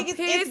had pissed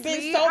It's been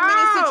me so off.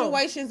 many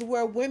situations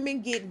where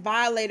women get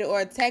violated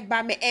or attacked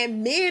by men,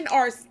 and men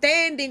are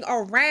standing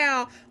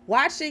around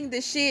watching the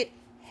shit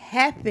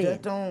happen.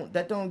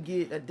 That don't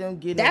get That's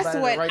nobody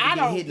what the right I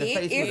to don't get hit in the get.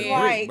 face It's with a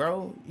like, brick,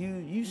 bro. You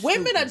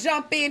women will stupid.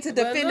 jump in to But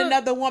defend look,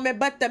 another woman,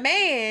 but the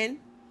man,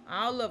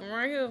 all of them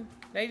right here,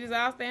 they just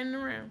all standing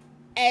around.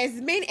 as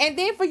many, and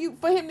then for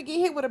him to get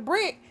hit with a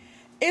brick,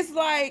 it's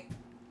like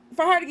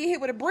for her to get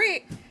hit with a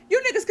brick,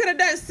 you niggas could have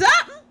done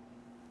something.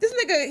 This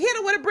nigga hit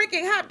her with a brick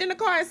and hopped in the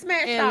car and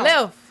smashed And off.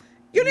 left.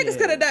 You niggas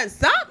could have done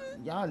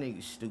something. Y'all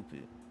niggas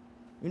stupid.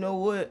 You know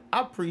what?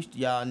 I preached to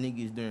y'all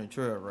niggas during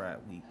trail ride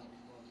week.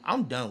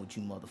 I'm done with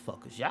you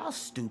motherfuckers. Y'all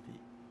stupid.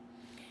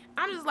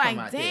 I'm just Come like,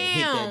 out there and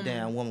hit that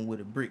damn woman with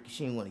a brick.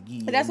 She didn't want to give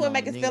you. But that's that what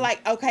make number, us feel nigga.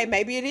 like, okay,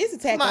 maybe it is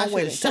attack Somebody on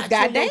women. should've Because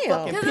shot you in your goddamn.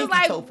 fucking Cause pinky it's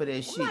like, toe for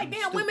that shit, I'm like,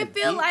 you damn, women stupid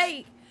feel bitch.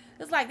 like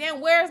it's like,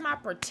 damn, where's my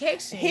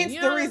protection? Hence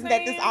You the know reason what that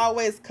I'm this saying?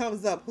 always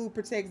comes up. Who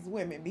protects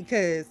women?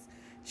 Because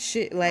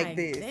shit like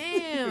this.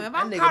 Damn, if That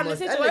I'm nigga caught in a must-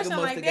 that nigga situation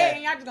must like have that, got-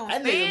 and y'all just gonna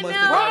that nigga stand must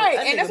there, have got- Right,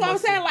 that and that's nigga what I'm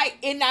must saying. have- Like,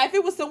 and now if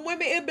it was some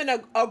women, it'd been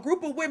a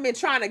group of women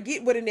trying to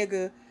get with a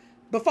nigga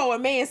before a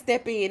man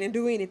step in and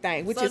do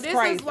anything, which so is this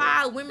crazy. is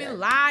why women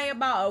lie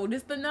about,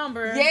 this the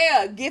number.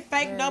 Yeah, get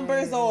fake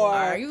numbers or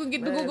Or you can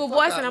get the Man, Google fuck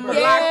voice all- and I'm bro,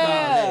 gonna fuck block all you.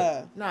 Yeah.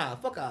 that. Nah,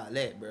 fuck all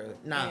that, bro.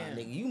 Nah, Yeah.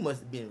 nigga, you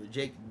must have been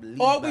rejected. believed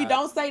or we by-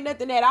 don't say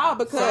nothing at all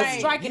because Right.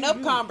 striking You- up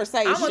you-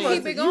 conversation. I'm gonna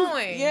keep it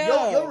going.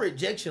 Yeah. Your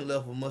rejection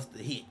level must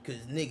have hit, cause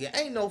nigga,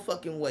 ain't no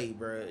fucking way,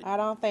 bro. I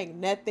don't think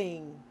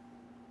nothing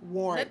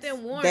warrants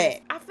Nothing warrants. that.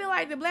 I feel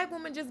like the black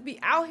women just be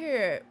out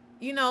here,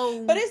 you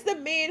know. But it's the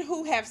men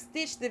who have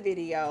stitched the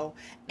video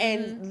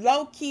and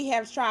low key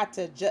have tried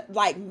to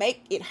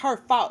make it her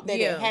fault that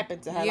Yeah. it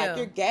happened to her. Yeah. Like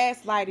you're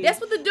gaslighting.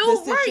 That's what the dude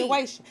the right.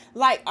 situation.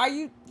 Like, are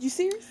you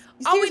serious?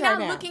 You Are we serious right not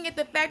now? looking at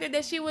the fact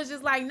that she was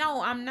just like,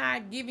 no, I'm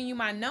not giving you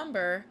my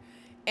number,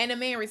 and the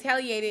man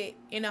retaliated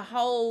in a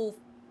whole,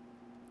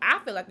 I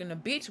feel like in a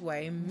bitch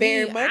way.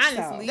 Very Me, much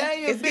honestly. so. That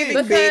ain't It's bitch.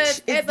 giving Because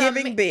bitch. It's as a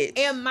giving ma- bitch.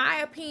 In my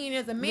opinion,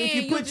 as a man, If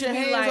you put just your be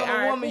hands like, on a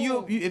 "Alright, woman,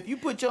 cool." if you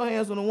put your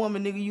hands on a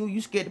woman, nigga,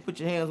 you scared to put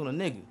your hands on a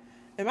nigga.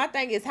 And my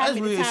thing is, how That's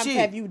many real times shit.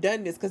 have you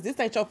done this? Because this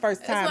ain't your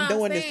first That's time what I'm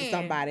doing this to saying.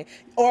 somebody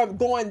or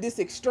going this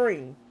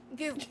extreme.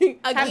 'Cause,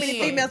 How many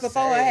again, females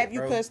before her sad, have you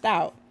bro. cussed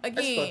out? That's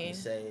again, fucking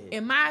sad.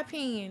 in my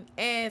opinion,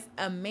 as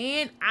a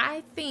man,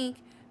 I think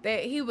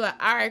that he was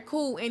like, all right,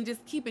 cool, and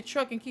just keep it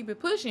trucking, keep it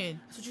pushing.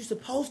 That's what you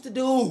supposed to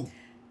do.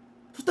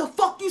 What the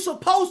fuck you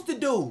supposed to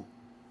do?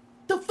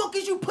 The fuck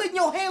is you putting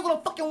your hands on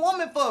a fucking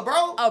woman for,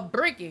 bro? A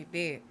brick it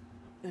did.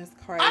 That's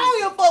crazy. I don't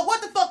give a fuck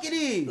what the fuck it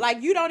is.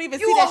 Like, you don't even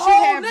You see a that whole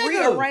you have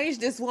nigga.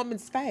 rearranged this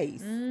woman's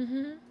face.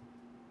 Mm-hmm.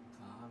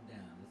 Calm down.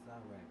 It's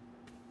all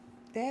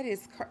right. That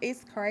is,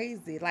 it's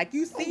crazy. Like,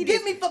 you see Don't this.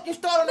 get me fucking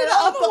started on The that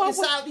other other one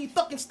fucking was- side of these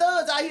fucking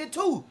studs out here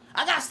too.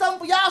 I got something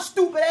for y'all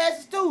stupid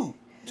asses too.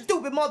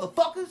 Stupid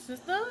motherfuckers. The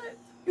stud?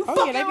 You Oh,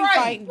 fucking yeah, they be right.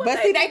 fighting. What But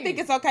they see, they do? think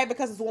it's okay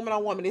because it's woman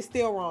on woman. It's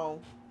still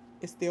wrong.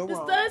 It's still The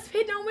wrong. studs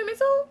hitting on women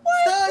too?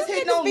 Studs These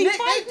hitting niggas on be niggas.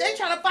 fighting. They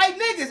trying to fight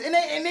niggas, and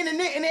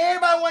then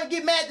everybody want to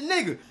get mad at the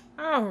nigga.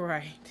 All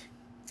right.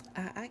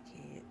 I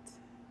can't.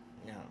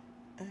 No.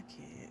 I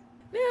can't.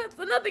 Yeah, it's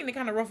another thing that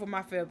kind of ruffled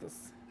my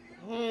feathers.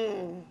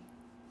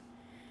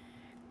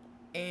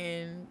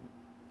 And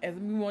as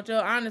we want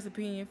your honest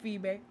opinion,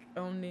 feedback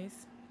on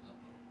this,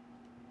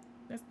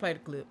 let's play the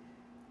clip.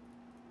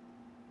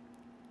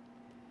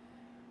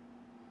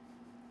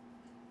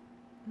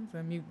 I'm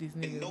gonna mute this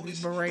And nigga. This notice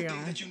the beret things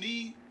on. that you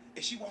need.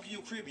 And she walk in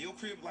your crib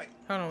like.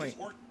 Hold on, wait. it's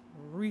work.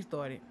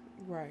 Restart it.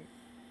 Right.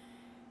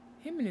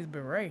 Him and his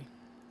beret.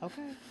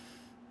 Okay.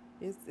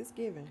 It's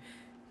given.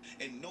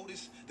 And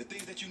notice the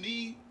things that you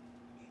need.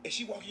 And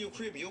she walk in your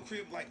crib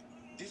like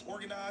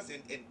disorganized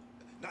and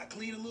not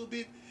clean a little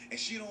bit. And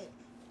she don't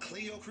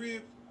clean your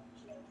crib.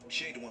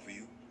 She ain't the one for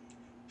you.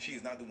 She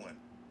is not the one.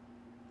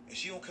 And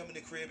she don't come in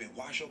the crib and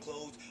wash your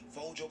clothes,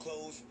 fold your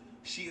clothes.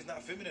 She is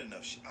not feminine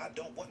enough. I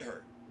don't want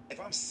her. If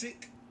I'm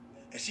sick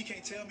and she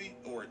can't tell me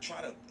or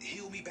try to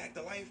heal me back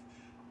to life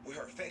with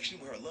her affection,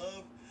 with her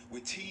love,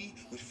 with tea,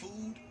 with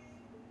food,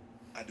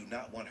 I do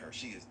not want her.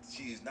 She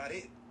is not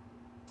it.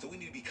 So we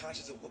need to be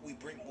conscious of what we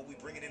bring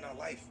in our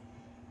life.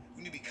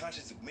 We need to be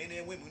conscious of men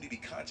and women. We need to be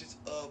conscious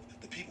of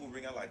the people we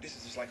bring in our life. This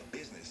is just like a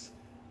business.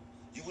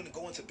 You wouldn't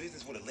go into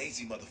business with a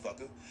lazy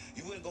motherfucker.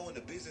 You wouldn't go into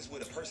business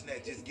with a person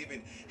that's just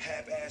giving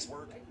half-ass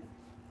work,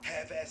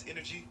 half-ass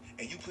energy,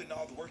 and you putting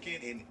all the work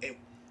in and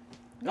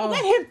No,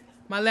 let him.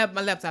 My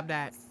laptop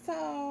died.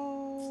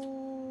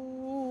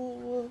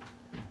 So,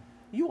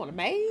 you want a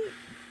maid?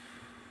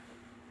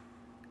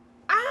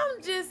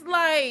 I'm just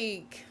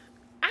like,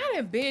 I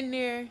done been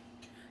there,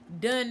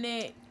 done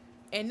that,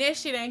 and that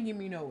shit ain't get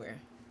me nowhere.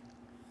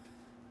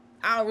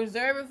 I'll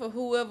reserve it for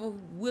whoever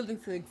willing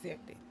to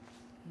accept it.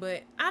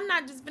 But I'm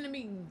not just gonna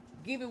be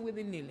giving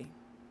willy-nilly.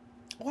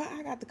 Why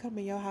I got to come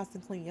in your house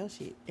and clean your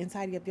shit and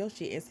tidy up your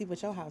shit and see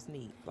what your house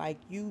need? Like,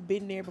 you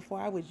been there before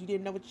I was. You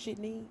didn't know what your shit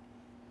need?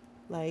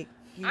 Like,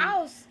 you...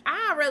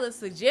 I'd rather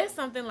suggest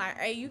something like,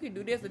 hey, you can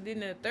do this or then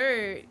the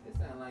third. It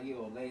sound like you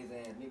a lazy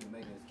ass nigga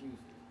making excuses.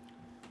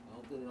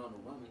 Don't put it on the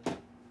woman. Shit,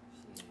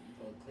 you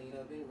supposed to clean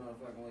up any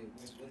motherfucking way.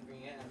 What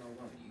green hat no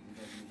woman? You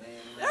can just be laying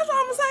around. That's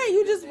what I'm saying.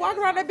 You just walk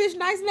around that bitch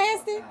nice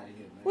nasty. Fuck outta here,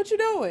 man. What you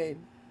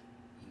doing?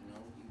 You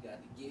know, you got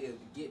to give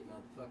to get,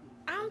 motherfucker.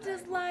 I'm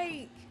just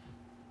like,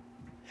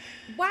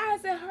 why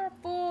is it her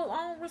full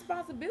on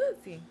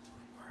responsibility?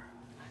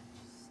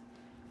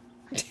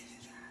 Man,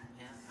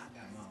 I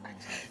got my own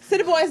house. Sit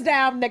the boys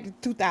down next to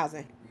 2000.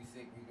 We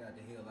sick, we got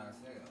to heal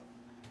ourselves.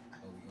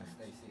 Or we gonna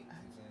stay sick, you know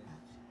what I'm saying?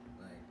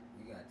 Like,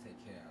 we gotta take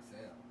care of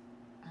ourselves.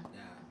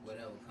 Now,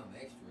 whatever come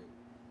extra,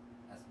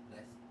 that's a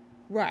blessing.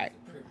 Right. It's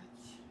a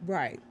privilege.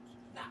 Right.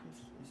 Not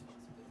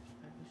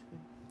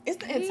responsibility. It's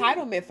the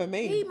entitlement for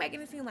me. He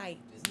making it seem like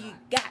It's you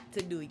not. got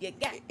to do it. You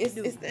got It's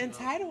to do the it.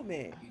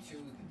 entitlement. You choose to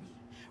do it.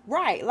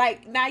 Right.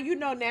 Like, now you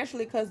know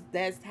naturally because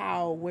that's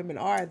how women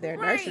are. They're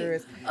Right.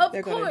 nurturers. Of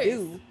They're going course. to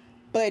do.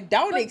 But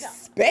don't But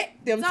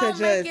expect them to Don't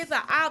just... make it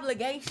an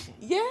obligation.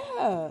 Yeah. I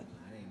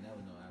ain't never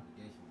no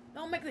obligation.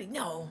 Don't make it,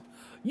 no,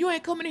 you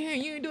ain't coming in here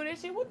and you ain't doing that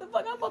shit. What the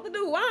fuck I'm supposed to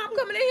do? Why I'm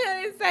coming in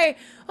here and say,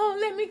 oh,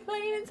 let me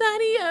clean and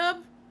tidy up.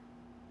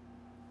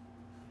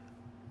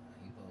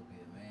 You supposed to be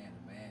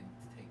a man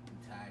take them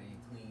tidy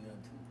and clean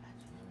up too. You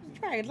know what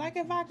I'm saying? Right. Like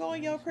if I go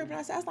in your crib and I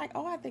was like,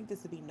 oh, I think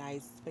this would be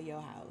nice for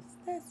your house.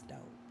 That's dope.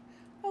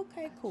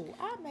 Okay, cool.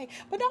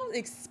 But don't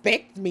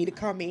expect me to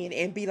come in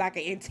and be like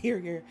an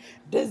interior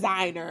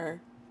designer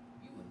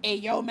You wouldn't-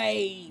 and your You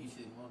maid.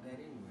 shouldn't want that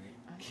anyway.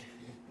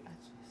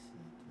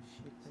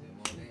 Shouldn't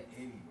want that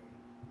anyway.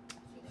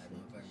 So like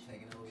motherfucker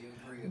taking over your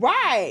crib.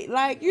 Right.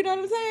 Like, you know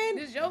what I'm saying?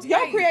 This your Your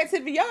space.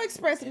 creativity, your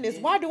expressiveness.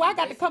 Why do I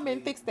got to come in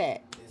and fix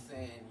that? It's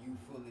saying you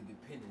fully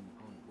dependent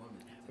on the woman.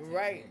 to take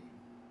Right. care of you.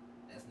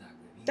 That's not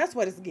good either. That's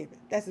what it's given.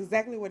 That's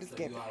exactly what it's So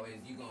given.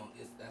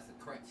 that's a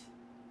crutch.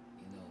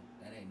 You know,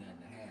 that ain't nothing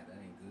to have. That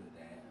ain't good to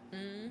have. You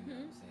know what Mm-hmm.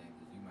 I'm saying?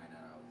 Because you might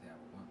not always have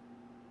a woman.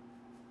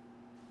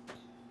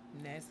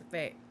 And that's a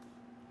fact.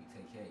 You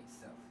take care of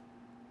yourself.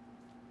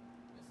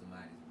 If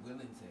somebody's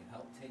willing to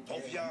help take care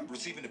both of y'all you,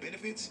 receiving the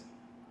benefits.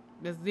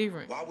 That's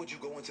different. Why would you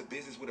go into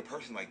business with a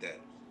person like that?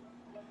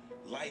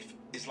 Life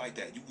is like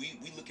that. We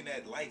looking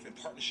at life and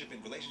partnership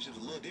and relationships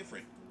a little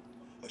different.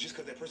 Or just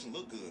because that person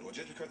look good, or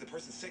just because the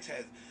person's sex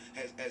has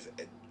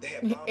they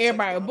have bomb sex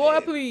Everybody, bomb boy,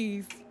 head.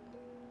 please.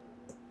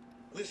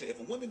 Listen, if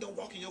a woman don't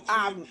walk in your crib,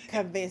 I'm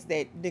convinced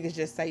that niggas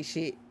just say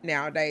shit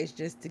nowadays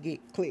just to get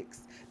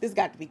clicks. This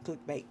got to be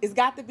clickbait. It's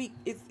got to be.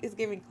 It's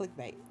giving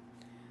clickbait.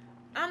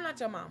 I'm not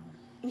your mama.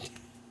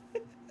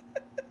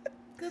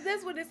 Cause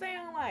that's what it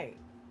sound like.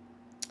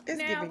 It's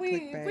Now giving we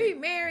clickbait.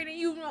 married and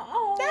you know,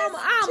 oh, That's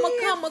I'ma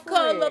come a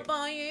curl different. up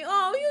on you.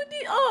 Oh, you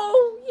did.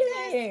 Oh,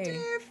 yeah. That's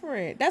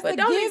different. That's But a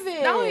don't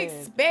given. don't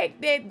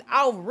expect that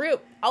off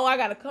rip. Oh, I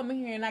gotta come in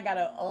here and I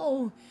gotta.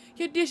 Oh,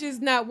 your dishes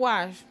not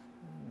washed.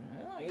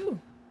 Oh, you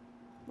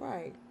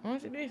Right.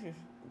 wash your dishes.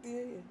 Yeah.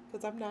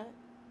 Because I'm not.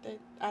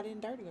 I didn't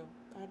dirty them.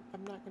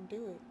 I'm not gonna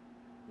do it.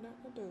 I'm not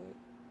gonna do it.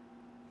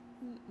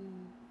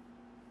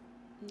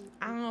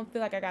 I don't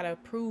feel like I gotta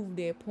prove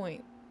that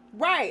point.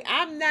 Right.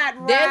 I'm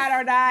not That's-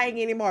 ride or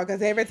dying anymore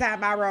because every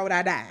time I rode,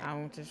 I died.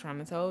 I'm just trying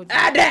to told you.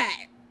 I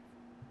died.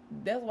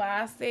 That's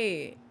why I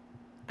said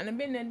I done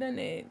been there, done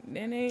that.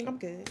 That ain't. I'm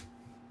good.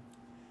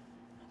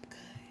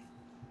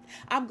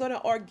 I'm going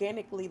to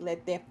organically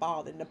let that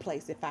fall into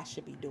place if I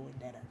should be doing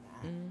that or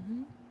not.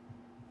 Mm-hmm.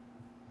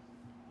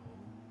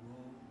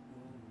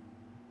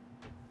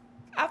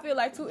 I feel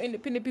like two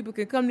independent people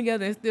can come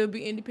together and still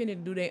be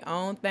independent, do their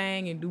own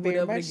thing, and do Very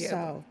whatever much together.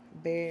 so.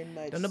 Very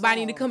much Don't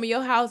nobody so. need to come in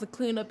your house and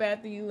clean up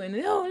after you and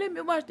let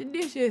me wash the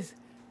dishes.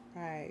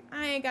 Right.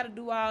 I ain't gotta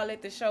do all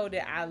that to show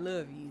that I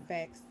love you.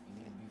 Facts.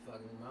 You need to be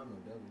fucking your mama.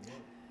 That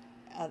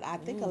was it. I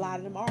think a lot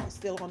of them are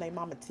still on their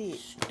mama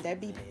tits. That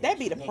be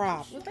the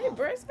problem. Was they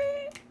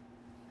breastfed?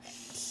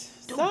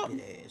 Some,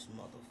 Stupid ass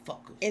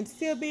motherfucker. and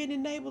still being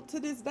enabled to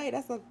this day.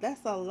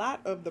 That's a lot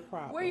of the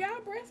problem. Were y'all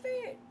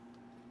breastfed?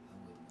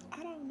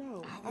 I don't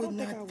know. I I don't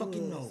would think not I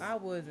fucking was. know. I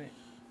wasn't.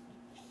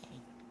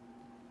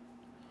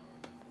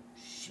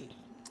 Shit.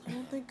 I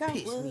don't think I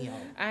Piss was. me off.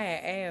 I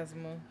had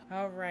asthma.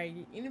 All right.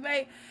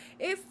 Anybody,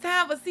 it's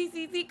time for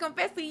CCT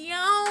Confession.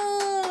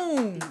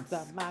 These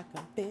are my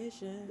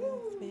confessions.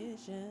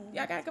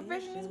 Y'all got a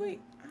confession this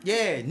week?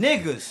 Yeah,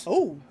 niggas.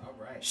 Oh, All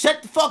right.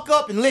 Shut the fuck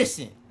up and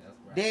listen. That's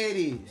right. There it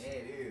is. There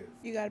it is.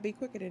 you gotta be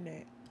quicker than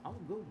that. I was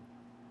good.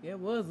 Yeah, it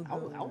was a I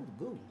good was one.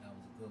 good. That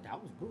was a good.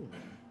 That was good.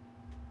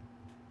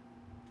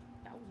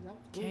 That was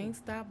good. Can't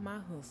stop my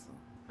hustle.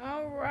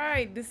 All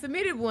right. The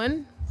submitted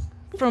one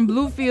from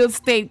Bluefield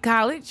State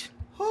College.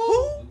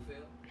 Who?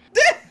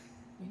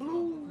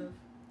 Blue.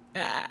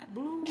 Ah,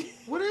 Blue.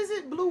 What is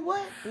it? Blue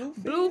what?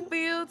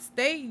 Bluefield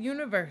State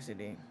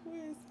University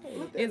Where's that?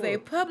 Look that is a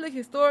up. public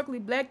historically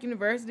black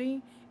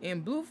university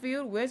in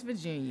Bluefield, West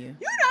Virginia.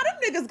 You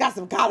know them niggas got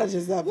some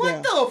colleges up there.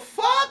 What the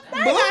fuck?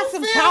 They got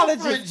some Bluefield,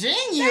 colleges.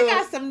 Virginia. They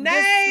got some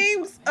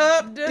names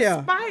up there.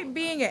 Despite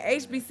being at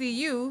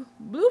HBCU,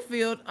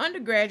 Bluefield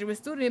undergraduate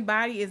student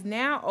body is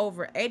now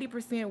over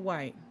 80%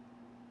 white.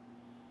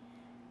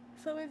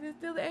 So is it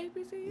still the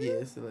HBCU? Yeah,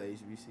 it's still at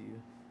HBCU.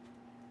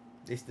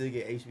 They still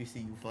get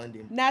HBCU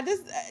funding. Now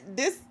this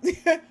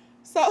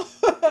so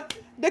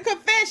the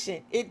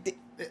confession it did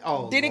it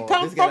Lord,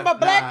 come this from gotta- a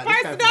black this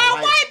person gotta or a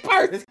be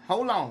white person?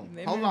 Hold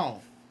on.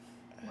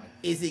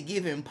 Is it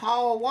giving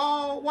Paul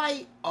Wall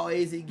white or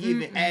is it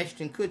giving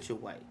Ashton Kutcher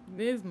white?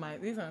 This on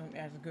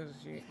Ashton Kutcher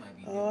shit. Might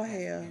be Oh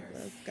different hell,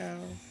 comparison. let's go.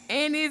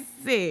 And it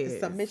says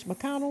It's some Mitch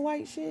McConnell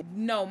white shit.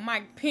 no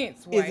Mike Pence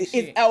Is white it?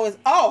 shit. It's hell.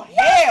 Y'all seen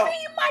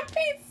Mike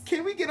Pence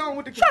Can we get on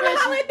with the trying to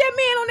holler confession? at that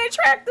man on that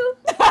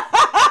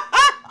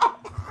tractor?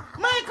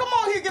 Man, come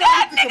on here, get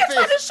That on with the nigga trying to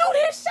confession.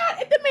 shoot his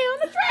shot at the man on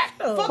the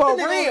tractor. Fuck For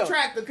the nigga on real. the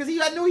tractor, because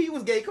I knew he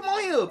was gay. Come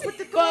on here. Put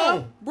the come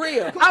on.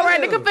 Real. Come All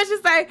right, the here. confession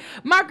say,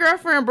 my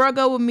girlfriend broke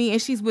up with me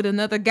and she's with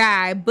another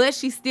guy, but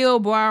she's still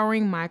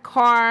borrowing my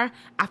car.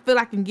 I feel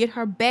I can get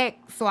her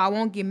back so I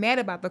won't get mad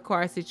about the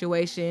car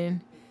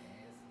situation.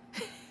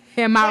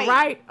 Am I Wait.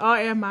 right or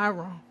am I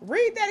wrong?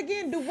 Read that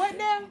again. Do what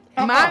now?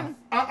 Mine-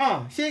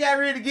 She ain't got to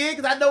read it again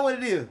because I know what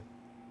it is.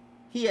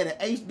 He had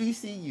an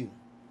HBCU.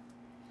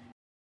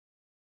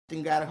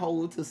 Then got a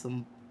hold to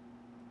some.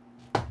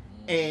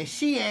 And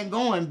she ain't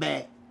going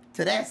back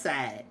to that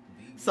side.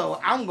 So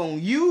I'm going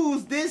to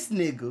use this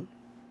nigga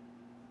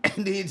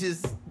and then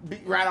just be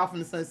right off in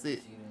the sunset.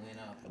 She done went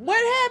out.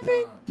 What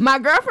happened? My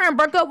girlfriend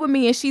broke up with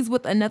me and she's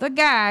with another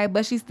guy,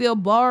 but she's still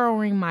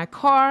borrowing my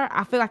car.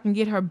 I feel I can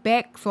get her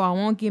back so I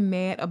won't get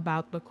mad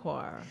about the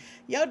car.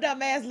 Your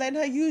dumb ass letting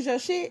her use your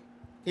shit.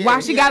 Why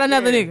she got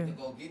another To nigga?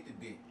 go get the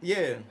dick.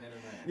 Yeah.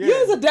 Yeah.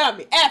 Use a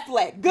dummy.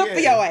 Affleck. Good for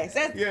Yeah. your ass.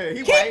 That's, Yeah, he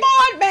keep white.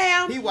 on,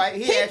 bam. He white.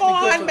 He Keep Ashton Kutcher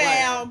on, white.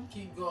 bam.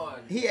 Keep going.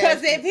 He Because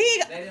Ashton- if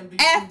he Let him be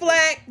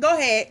Affleck, go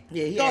ahead.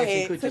 Yeah, he go Ashton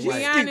ahead. Kutcher 'cause To you white.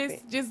 be stupid.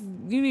 honest, just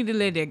you need to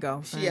let that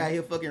go. She out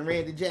here fucking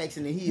Randy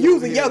Jackson and he over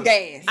Using here. your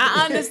gas.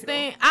 I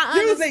understand. I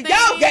understand.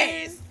 Using your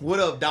gas. What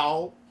up,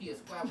 dog? He a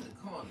squab in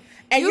the corner.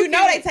 And You you know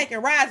can- they taking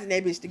rides in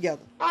that bitch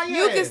together. Oh, yeah.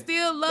 You can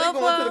still love they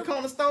going her to the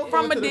corner store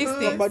from going a to the hood.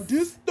 distance. From a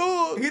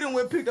distance. He done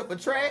went and picked up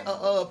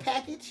a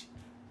package.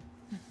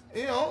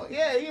 You know,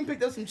 yeah, he done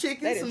picked up some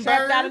chickens, They some done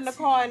trapped birds. out in the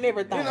car and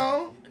everything.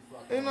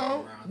 You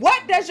know,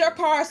 What does your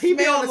car he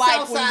be on smell the like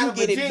south when side you of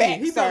get Virginia. it back,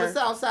 He be on the sir?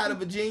 south side of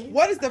Virginia.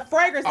 What is the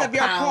fragrance A of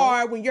your pound.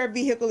 car when your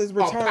vehicle is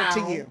returned to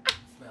pound. you?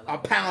 A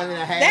pound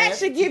and a half. That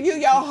should give you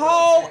your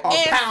whole a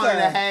pound and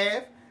a answer.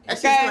 half. That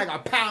shit's Okay. like a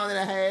pound and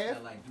a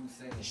half. Like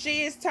Duce.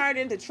 She is turned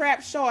into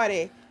Trap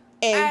Shorty,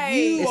 and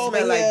Hey. you It over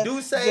smell here like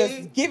Duce,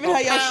 just giving a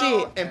her your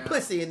pound, shit. and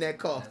pussy in that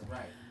car. That's right.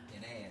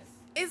 And ass.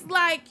 It's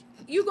like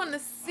you gonna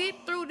sit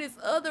through this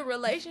other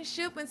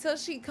relationship until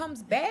she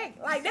comes back.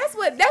 Like that's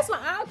what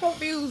I'm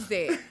confused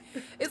at.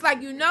 It's like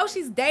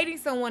she's dating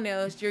someone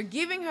else. You're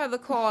giving her the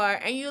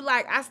car, and you're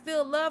like, I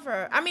still love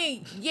her. I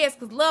mean, yes,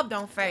 because love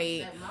don't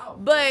fade, That mouth.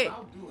 but That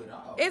mouth do it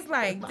all. it's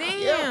like,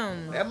 Yeah,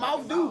 damn, that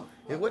mouth do.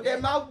 It's what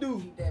that mouth do.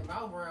 Keep that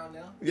mouth around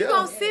now. you Yeah.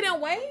 gonna sit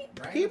and wait?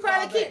 Bring He the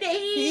probably car keep back.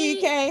 that He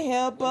heat. can't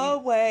help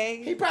but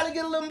wait. He probably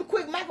get a little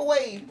quick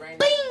microwave. Bring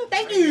Bing, the-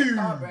 thank bring the you.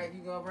 car back,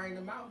 you gonna bring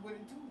the mouth with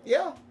it too.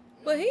 Yeah.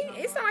 But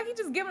it sound like he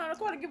just giving her the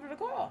call to give her the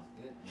call.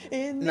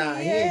 Nah,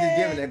 he ain't just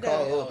giving that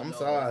call up. I'm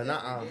sorry.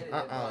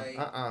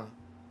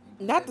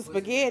 Not the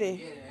spaghetti.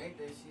 Ain't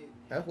that shit?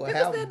 That's what Niggas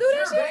still happened. do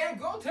that Sure, shit? babe,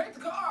 go take the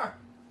car.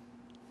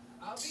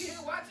 I'll be here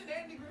watching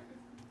Andy Griffith.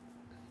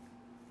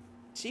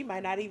 She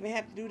might not even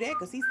have to do that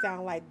because he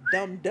sound like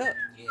dumb duck.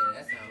 Yeah,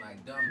 that sound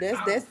like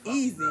dumb. That's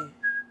easy.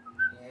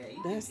 Yeah,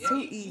 That's too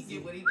he easy.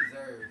 get what he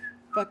deserves.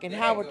 Fucking There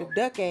Howard you the go.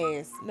 Duck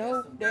ass.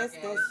 No, some that's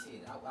duck-ass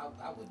shit.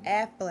 I wouldn't.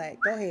 Affleck.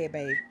 Go ahead,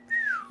 babe.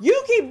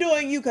 You keep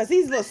doing you because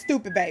he's a little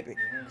stupid, baby.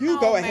 You Oh,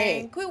 go man.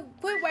 ahead.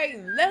 Quit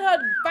waiting. Let her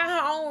find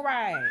her own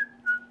ride.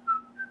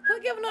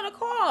 Quit giving her the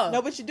call.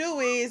 No, what you do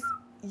is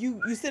you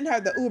send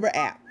her the Uber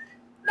app,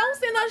 Don't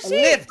send her a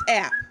shit. Lyft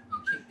app,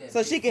 You kick that so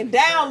bitch she to can the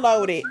curb.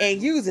 download it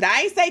and use it.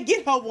 I ain't say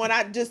get her one.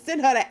 I just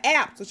send her the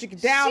app so she can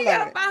She download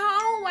gotta it. find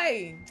her own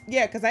way.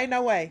 Yeah, because ain't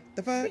no way.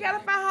 The fuck? She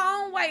gotta find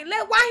her own way.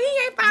 Why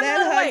he ain't find Let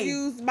her her way?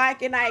 use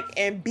Mike and Ike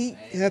and beat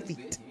Man, her this feet.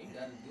 bitch, you ain't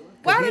gotta do it.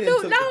 Why He the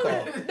done dude? took No,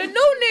 the car. the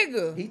new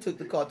nigga. He took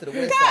the car to the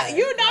west God, side.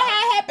 you know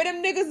how happy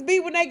them niggas be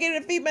when they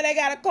get a female, they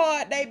got a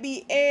card, they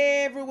be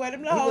everywhere.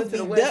 Them little He hoes went to be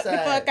the west duck the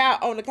side. fuck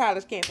out on the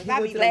college campus. He I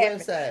went be to the laughing.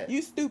 west side.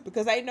 You stupid,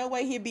 because ain't no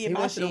way he'd be in He my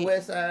went to shit. the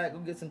west side, go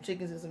get some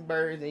chickens and some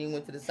birds, and he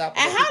went to the south.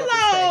 And to pick up his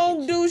how long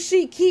package. do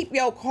she keep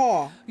your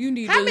car? You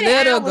need How to many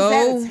let her hours go.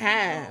 at a Gone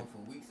time?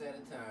 for weeks at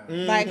a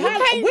time. Like, Mhm. how,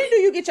 when do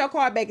you get your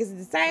car back? Is it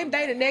the same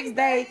day, the next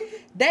day,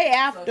 day Suck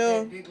after?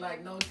 that dick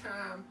like no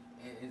time,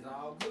 and it's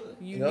all good.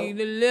 You Yup. need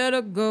to let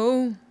her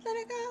go. Let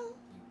it go.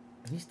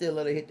 He still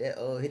let her hit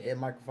that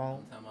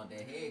microphone. I'm talking about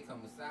that head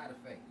come with side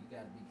effect. You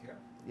gotta be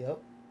careful. Yep,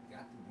 Got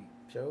to be.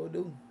 sure do.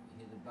 You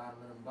hit the bottom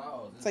of them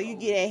balls. it's So you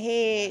over. get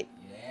ahead,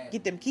 Your ass-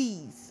 get them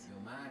keys.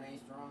 Your mind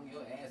ain't strong.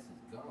 Your ass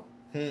is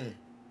gone.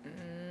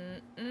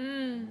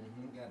 Mm-mm.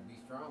 Gotta be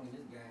strong in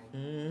this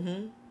game.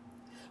 Mm-hmm.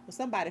 Well,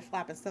 somebody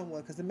flopping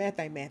somewhere because the math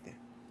ain't mathing.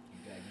 You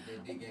gotta get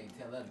that dick and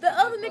tell her. to The put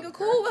other that nigga fuck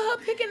cool curve. with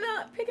her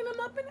picking him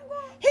up in the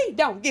car. He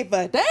don't give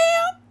a damn.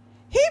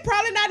 He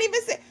probably not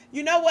even say.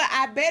 You know what?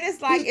 I bet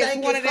it's like He it's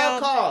think one it's of her them.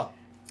 car.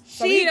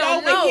 So She he go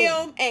don't with know.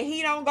 him and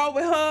he don't go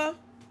with her.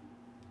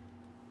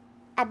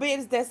 I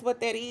bet that's what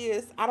that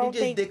is. I He don't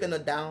just think. dicking her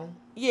down.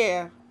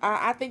 Yeah,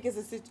 I think it's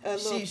a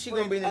little. She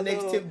gonna be in the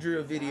next tip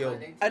drill video.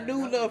 A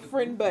new little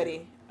friend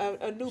buddy.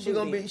 A new. She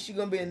gonna booty.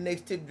 be in the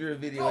next tip drill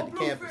video Go at the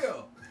campus.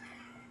 Bluefield.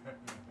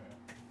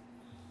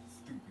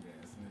 Stupid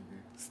ass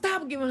nigga.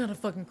 Stop giving her the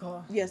fucking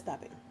car. Yeah,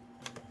 stop it.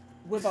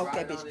 Revoke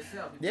Ride that on bitch.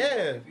 himself if Yeah.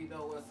 If he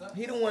know what's up.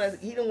 He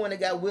the one that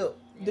got whipped.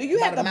 Do you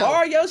By have the to mouth.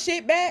 borrow your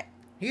shit back?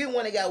 He the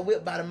one that got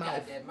whipped by the Got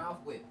mouth. that mouth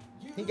whip.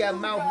 He got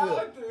mouth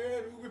whip.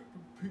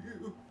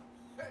 whip.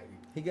 Hey,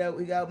 He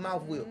got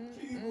mouth whipped.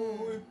 she gon'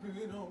 whip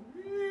it on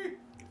me.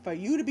 For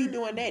you to be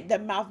doing that, the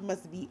mouth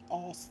must be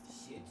awesome.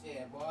 Shit,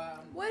 yeah, boy. I'm-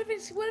 What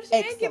if she ain't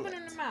Excellent. giving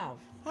him the mouth?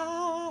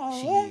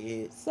 Oh,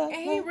 Shit. so And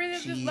he really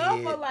just Shit.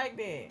 love her like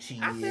that.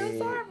 I feel Shit.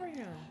 sorry for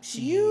him.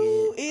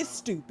 You is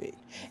stupid.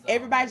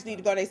 Everybody just need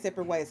to go their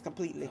separate ways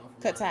completely. Come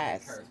from Cut under that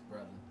ties. curse,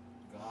 brother.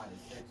 God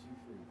has set you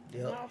free.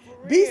 Yep. No,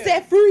 for Be real.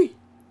 set free.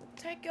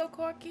 Take your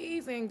car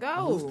keys and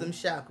go. Loose them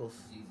shackles.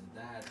 Jesus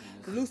died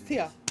through Loose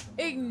situation.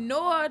 tail.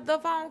 Ignore the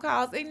phone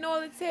calls.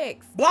 Ignore the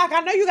text. Block,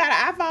 I know you got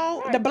an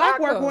iPhone. Right, The block block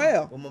work her.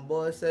 well. What my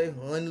boy say?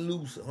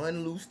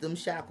 Unloose them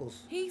shackles.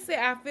 He said,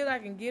 I feel I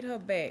can get her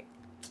back.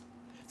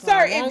 So Sir,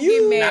 I if won't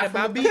you get mad Not from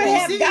about the could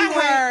have BBC, got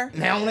you her, ain't.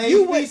 Now on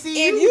you would, HBCU.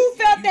 if you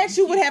felt that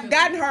you would have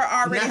gotten her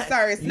already,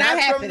 sir. It's not from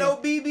happening. no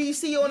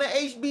BBC on the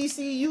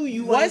HBCU.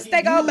 You Once ain't-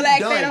 they go you black,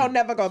 done. they don't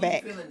never go Keep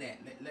back. feeling that.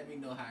 Let me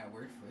know how it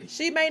works for you.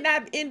 She may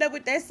not end up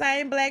with that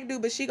same black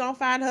dude, but she gonna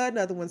find her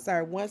another one,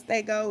 sir. Once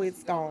they go,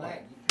 it's gone.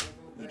 Black,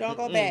 You you don't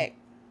go Mm-mm. back.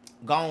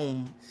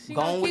 Gone. She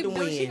Gone gonna with keep the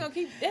doing. She wind. gonna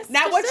keep. That's, Now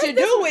that's- what that's you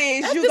do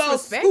is that's you go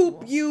disrespectful.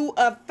 scoop you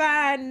a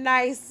fine,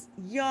 nice,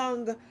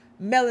 young,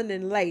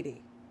 melanin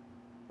lady.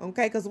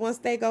 Okay, because once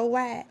they go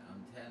wide,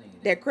 I'm telling you.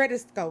 their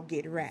credit score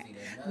get right. See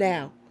that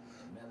Now,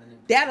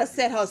 melanin- that'll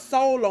set her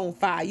soul on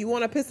fire. You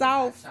want to piss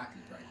Hot off? chocolate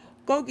right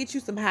Go get you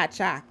some hot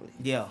chocolate.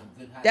 Yeah. there. Some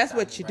good hot That's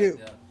what chocolate you right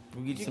do. there.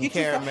 We get You some get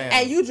you some, caramel.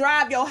 and you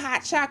drive your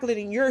hot chocolate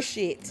in your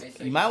shit. Make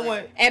sure You might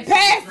want- And make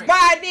sure you pass drink.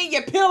 by and then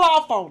you peel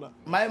off on her.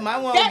 might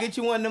want to That- get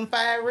you one of them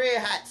 5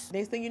 red hots.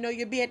 Next thing you know,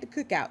 you'll be at the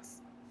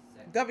cookouts.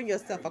 Govern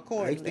yourself Next thing you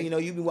accordingly. know,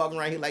 you be walking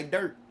around here like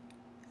dirt.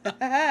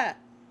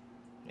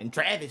 And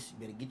Travis,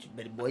 you better get you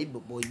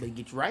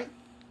right.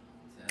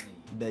 I'm telling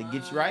you. You better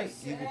get you right.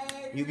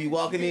 You be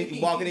walking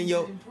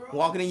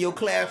in your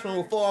classroom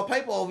with foil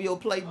paper over your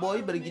plate, boy.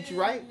 You better get you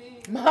right.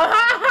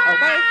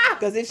 Okay?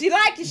 Because if she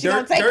like you, she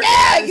gonna take Dirk, care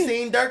I of done you.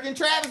 seen Dirk and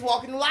Travis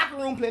walk in the locker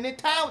room playing their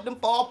time with them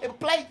foil paper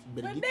plates.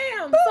 Better But get-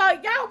 damn, so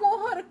y'all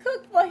want her to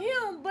cook for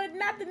him, but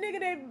not the nigga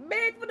that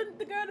begged for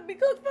the girl to be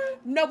cooked for?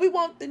 No, we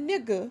want the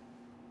nigga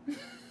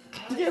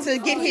to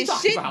get his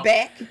shit about?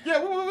 back.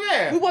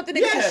 Yeah. We want the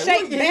nigga to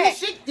shake back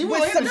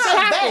with some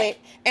chocolate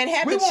and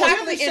have the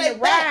chocolate in the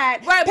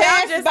ride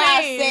passed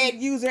by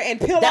said user and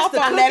peel off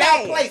on that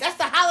ass. Plate. That's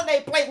the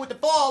holiday plate with the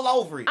foil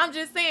over it. I'm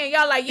just saying,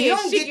 y'all like, yeah, you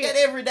don't get that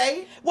every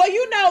day. Well,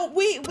 you know,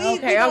 we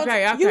okay.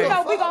 You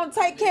know, we gonna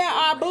take care of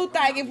our boo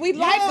thing. If we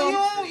like him,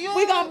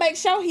 we gonna make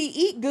sure he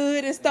eat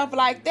good and stuff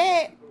like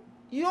that.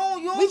 You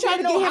don't we trying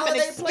to get him an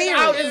experience.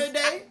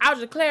 I was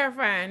just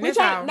clarifying.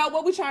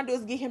 What we trying to do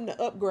is get him to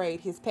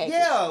upgrade his package.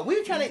 Yeah,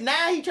 we trying to.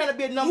 Now he trying to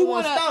be a number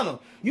one stunner.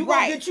 You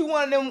gonna get you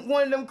one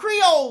of them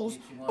Creoles,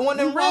 one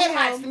of them Red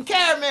Hots, them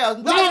caramels.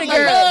 We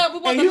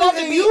want the love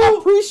to be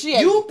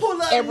appreciated. You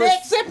pull up and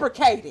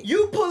reciprocated.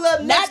 You pull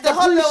up next to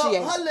her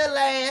little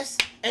ass,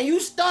 and you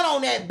stun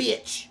on that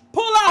bitch.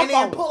 Pull off and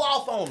then pull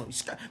off on him.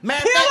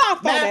 Matter of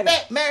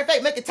fact,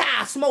 make a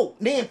tire smoke,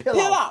 then peel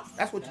off.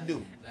 That's what you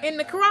do. In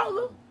the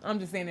Corolla? I'm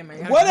just saying that,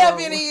 man. Whatever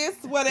it is.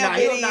 He gonna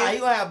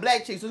have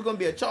black chicks, so it's gonna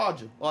be a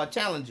Charger or a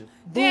Challenger.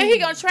 Then he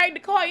gonna trade the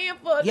car in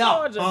for a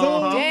Charger.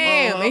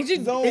 Damn.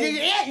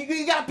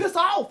 You gotta piss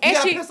off. And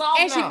she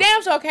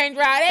damn sure can't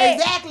drive that.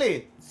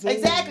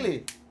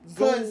 Exactly.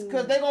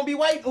 Cause they gonna be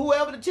waiting.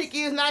 Whoever the chick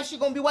is now, she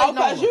gonna be waiting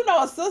on her. Cause you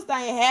know a sister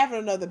ain't having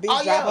another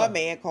bitch drive her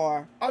man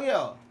car. Oh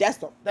yeah.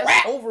 That's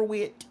over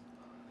with.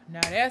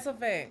 Now that's a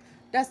fact.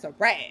 That's a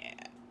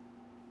wrap.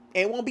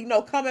 It won't be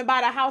no coming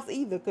by the house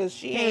either, cause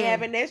she ain't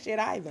having that shit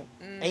either.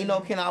 Ain't no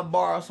can I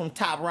borrow some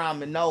top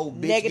ramen? No,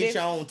 bitch, Negative. get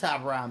your own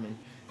top ramen.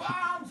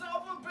 Bombs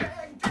over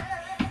Baghdad.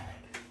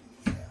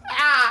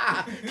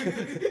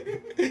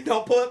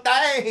 Don't put a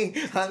thing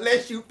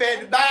unless you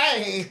fed the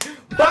bang.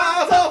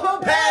 Bombs over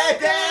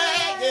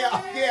Baghdad.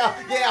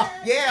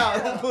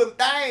 Yeah. Don't put a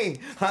thing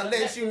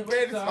unless you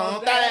ready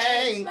for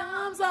thing.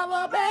 Bombs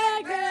over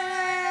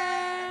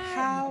Baghdad.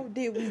 How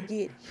did we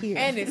get here?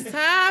 And it's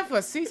time for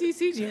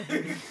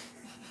CTTPodcast.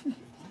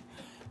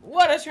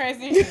 What a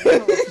transition.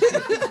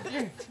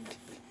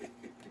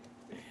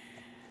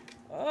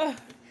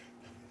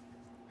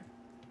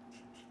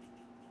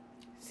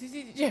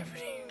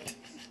 CTTPodcast.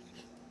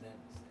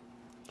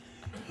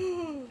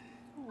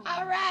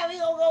 All right, we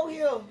gonna go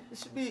here.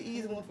 This should be an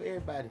easy one for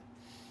everybody.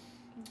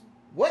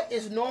 What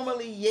is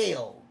normally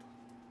yelled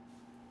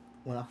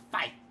when a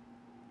fight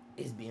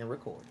is being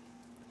recorded?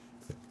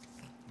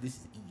 This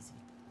is easy.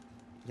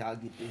 Y'all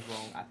get this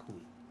wrong, I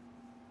quit.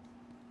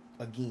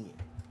 Again.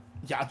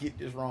 Y'all get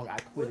this wrong, I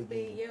quit again.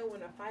 Being yelled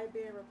when a fight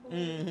being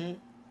recorded? Mm-hmm.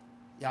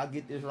 Y'all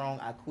get this wrong,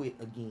 I quit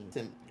again. I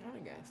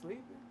ain't got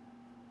sleeping.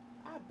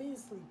 I've been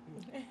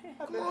sleeping.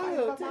 Come on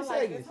here, 10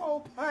 seconds. This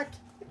whole podcast.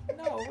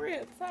 No,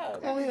 real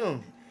talk. Come on here.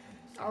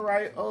 All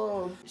right,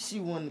 she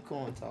won the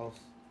coin toss.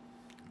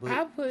 But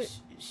I put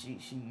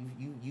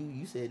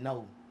you said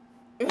no.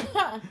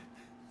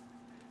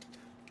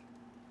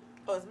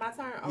 Oh, it's my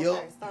turn? Okay,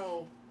 yep.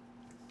 So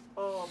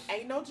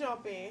ain't no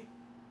jumping.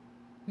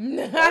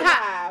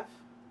 Live.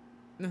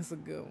 That's a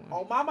good one.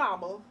 On my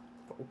mama.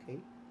 Okay.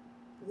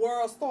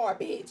 World star,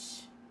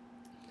 bitch.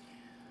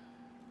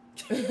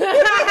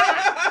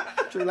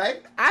 Tru Lady?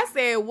 I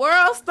said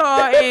world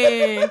star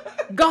and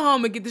go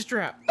home and get the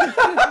strap. Y'all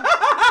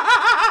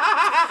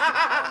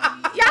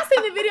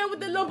seen the video with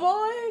the little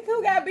boy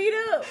who got beat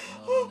up?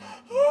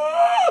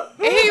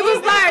 And he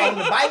was like on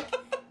the bike?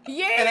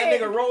 Yeah. And that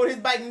nigga rode his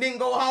bike and didn't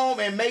go home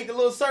and made the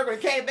little circle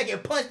and came back and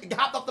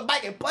hopped off the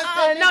bike and punched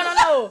that nigga.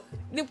 No.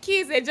 Them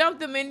kids that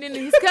jumped him and then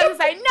his cousin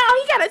said, no,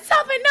 he gotta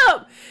toughen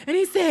up. And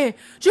he said,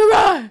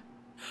 Gerard,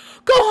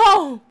 go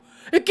home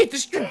and get the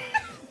strap.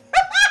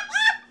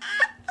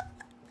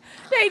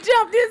 They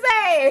jumped his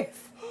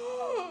ass.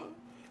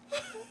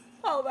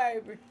 Oh,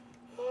 baby.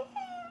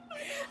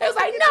 It was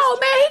like, no,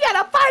 man, he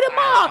gotta fight him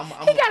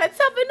off. He gotta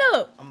toughen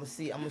up. I'm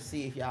gonna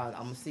see if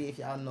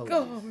y'all know.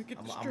 Go this. home and get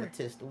the I'm strap. gonna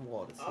test the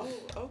waters. Oh,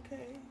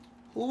 okay.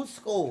 Who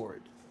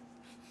scored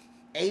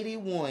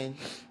 81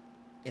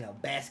 in a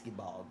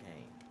basketball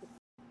game?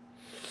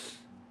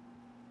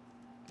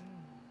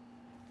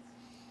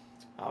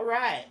 All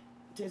right,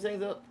 10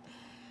 seconds up.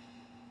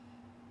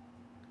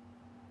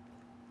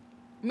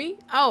 Me?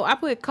 Oh, I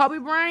put Kobe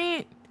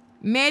Bryant,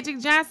 Magic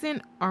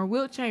Johnson, or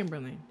Wilt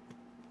Chamberlain.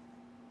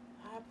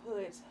 I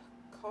put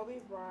Kobe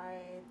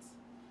Bryant,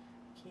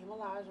 Hakeem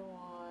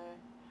Olajuwon,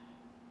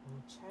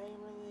 Wilt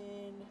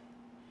Chamberlain,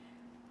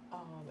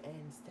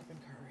 and Stephen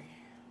Curry.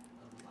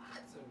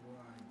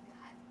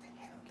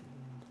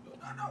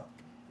 No.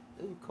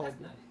 It was Kobe.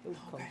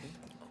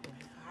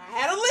 I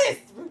had a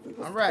list.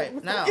 All right,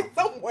 now.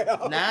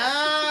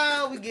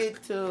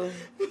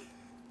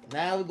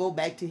 Now we go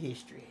back to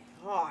history.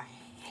 Oh,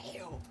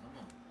 hell.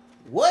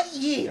 What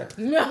year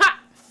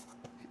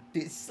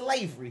did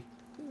slavery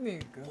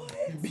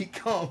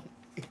become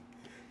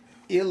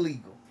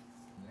illegal?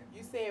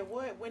 You said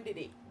what? When did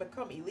it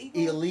become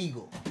illegal?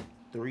 Illegal.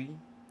 3,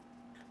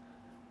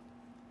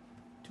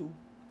 2,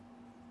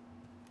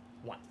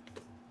 1.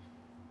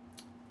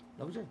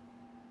 No, Jay.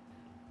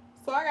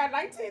 So I got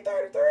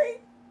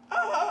 1933.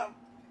 Hell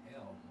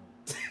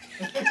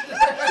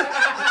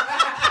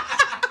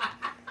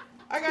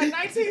I got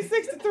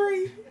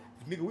 1963.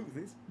 Nigga, we was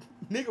this.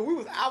 Nigga,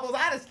 I was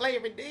out of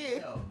slavery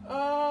then.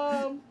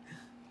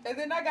 And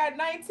then I got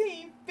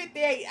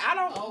 1958. I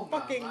don't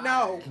fucking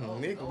know.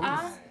 Nigga,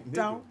 I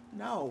don't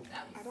know.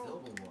 That was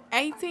Civil War.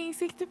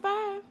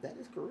 1865. That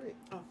is correct.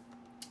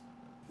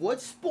 What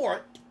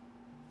sport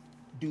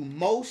do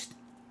most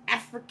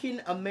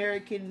African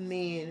American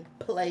men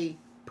play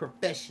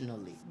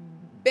professionally?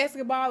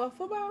 Basketball or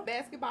football?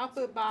 Basketball,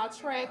 football,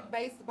 track,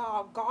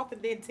 baseball, golf,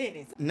 and then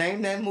tennis.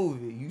 Name that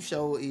movie. You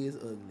sure is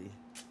ugly.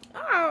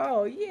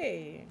 Oh,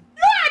 yeah.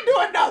 I do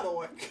another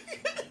one.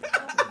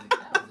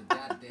 That was a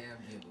goddamn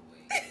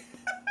giveaway.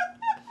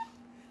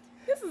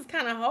 This is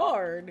kind of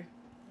hard.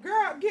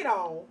 Girl, get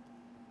on.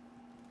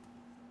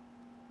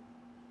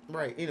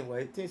 Right,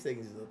 anyway, 10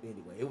 seconds is up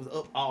anyway. It was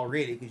up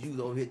already because you was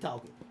over here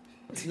talking.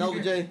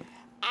 Nova J?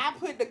 I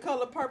put The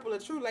Color Purple, a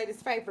Tru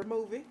Lady's favorite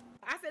movie.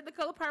 I said The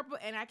Color Purple,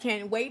 and I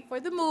can't wait for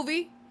the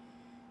movie.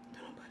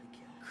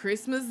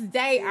 Christmas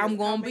Day. I'm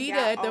going to be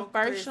there at the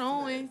first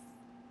showing.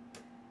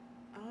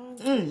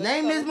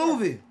 Name this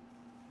movie.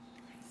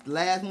 It's the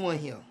last one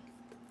here.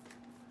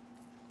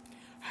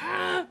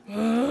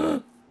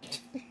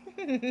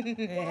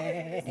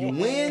 You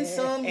win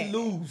some, you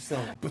lose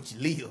some, but you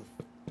live.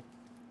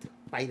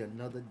 Fight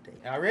another day.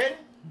 All ready?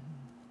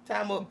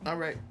 Time up. All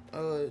right.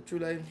 Tru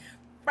Lady.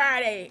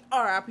 Friday,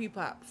 R.I.P.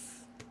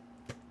 Pops.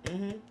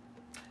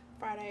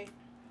 Friday,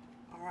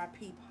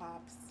 R.I.P.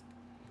 Pops.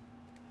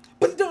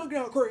 Put the dog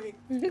down, Craig.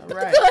 All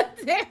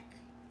right.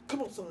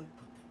 Come on, son.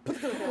 Put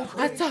the dog down,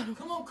 Craig. I told him.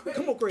 Come on, Craig.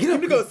 Come on, Craig. Get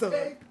up, Give me the gun, Craig.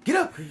 son. Get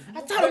up, Craig.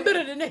 I told him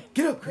better than that.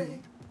 Get up,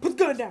 Craig. Put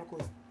the gun down,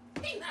 Craig.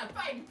 He's not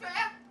fighting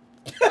fair.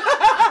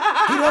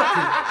 Get up,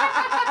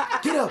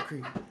 Craig. Get up,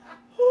 Craig.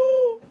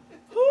 Oh,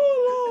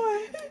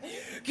 Lord.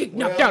 Get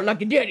knocked out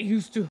like your daddy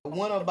used to.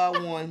 One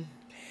about one.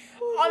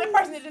 Only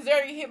person that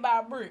deserves to get hit by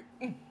a brick.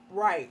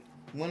 Right.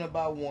 One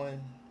about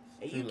one.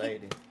 Hey, Tru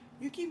Lady.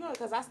 You keep going,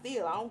 because I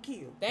don't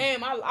kill.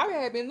 Damn, I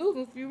had been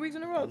losing a few weeks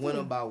in a row. One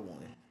too. about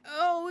one.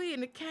 Oh, we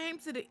came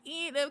to the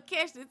end of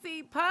Catch the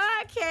Tea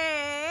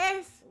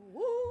podcast.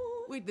 Woo.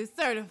 With the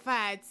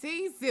certified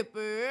tea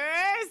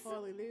sippers.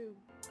 Hallelujah.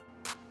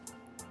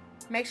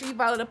 Make sure you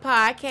follow the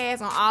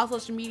podcast on all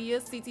social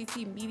media,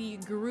 CTT Media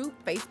Group,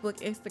 Facebook,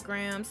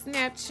 Instagram,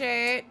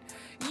 Snapchat,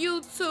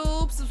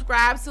 YouTube.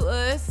 Subscribe to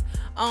us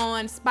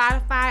on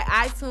Spotify,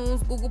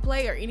 iTunes, Google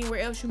Play, or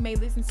anywhere else you may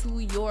listen to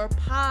your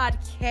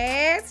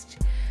podcast.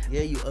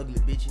 Yeah, you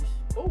ugly bitches.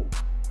 Oh.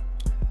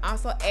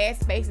 Also, ad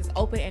space is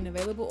open and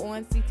available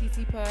on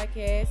CTT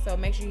Podcast, so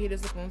make sure you hit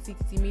us up on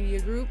CTT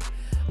Media Group.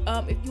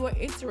 If you are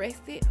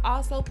interested,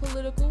 also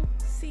political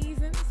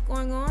seasons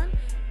going on,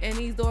 and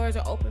these doors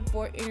are open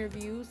for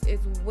interviews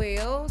as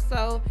well.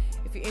 So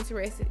if you're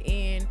interested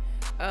in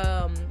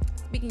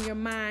speaking your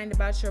mind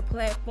about your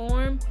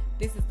platform,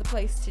 this is the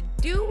place to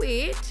do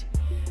it.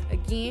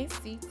 Again,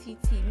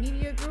 CTT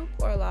Media Group,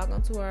 or log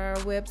on to our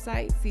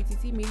website,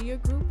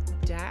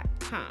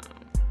 cttmediagroup.com.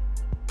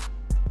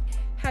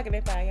 How can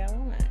they find y'all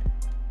online?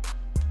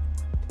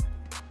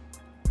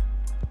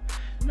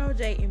 No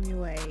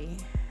JMUA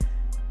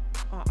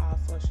on all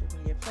social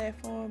media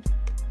platforms.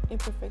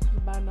 Imperfections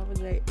by Nova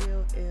J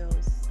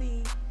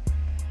LLC.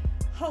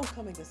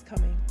 Homecoming is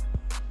coming.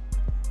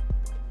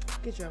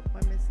 Get your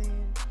appointments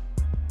in,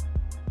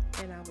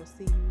 and I will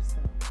see you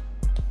soon.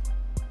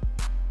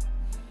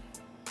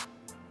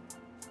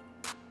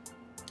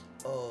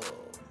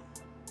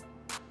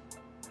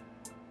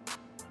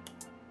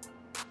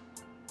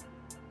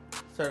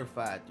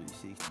 Certified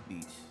 360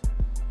 beats.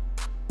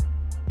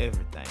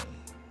 Everything.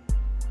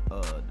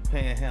 The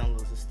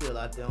panhandlers are still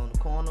out there on the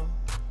corner,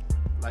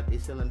 like they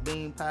selling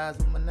bean pies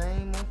with my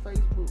name on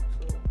Facebook. So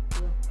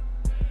yeah,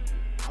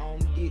 I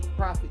don't get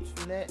profits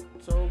from that.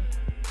 So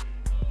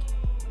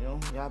y'all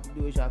can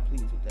do as y'all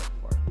please with that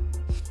part.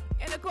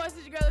 And of course,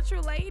 it's your girl, the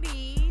Tru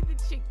Lady, the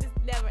chick that's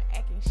never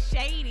acting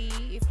shady.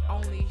 It's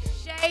only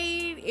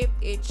shade if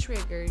it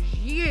triggers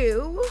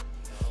you.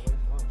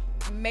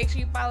 Make sure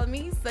you follow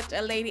me, Such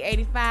a Lady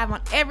 85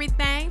 on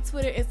everything: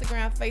 Twitter,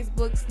 Instagram,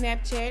 Facebook,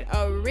 Snapchat,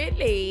 or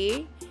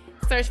really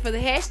search for the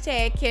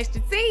hashtag Catch the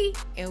Tea,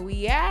 and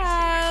we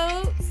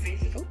out.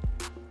 Ooh.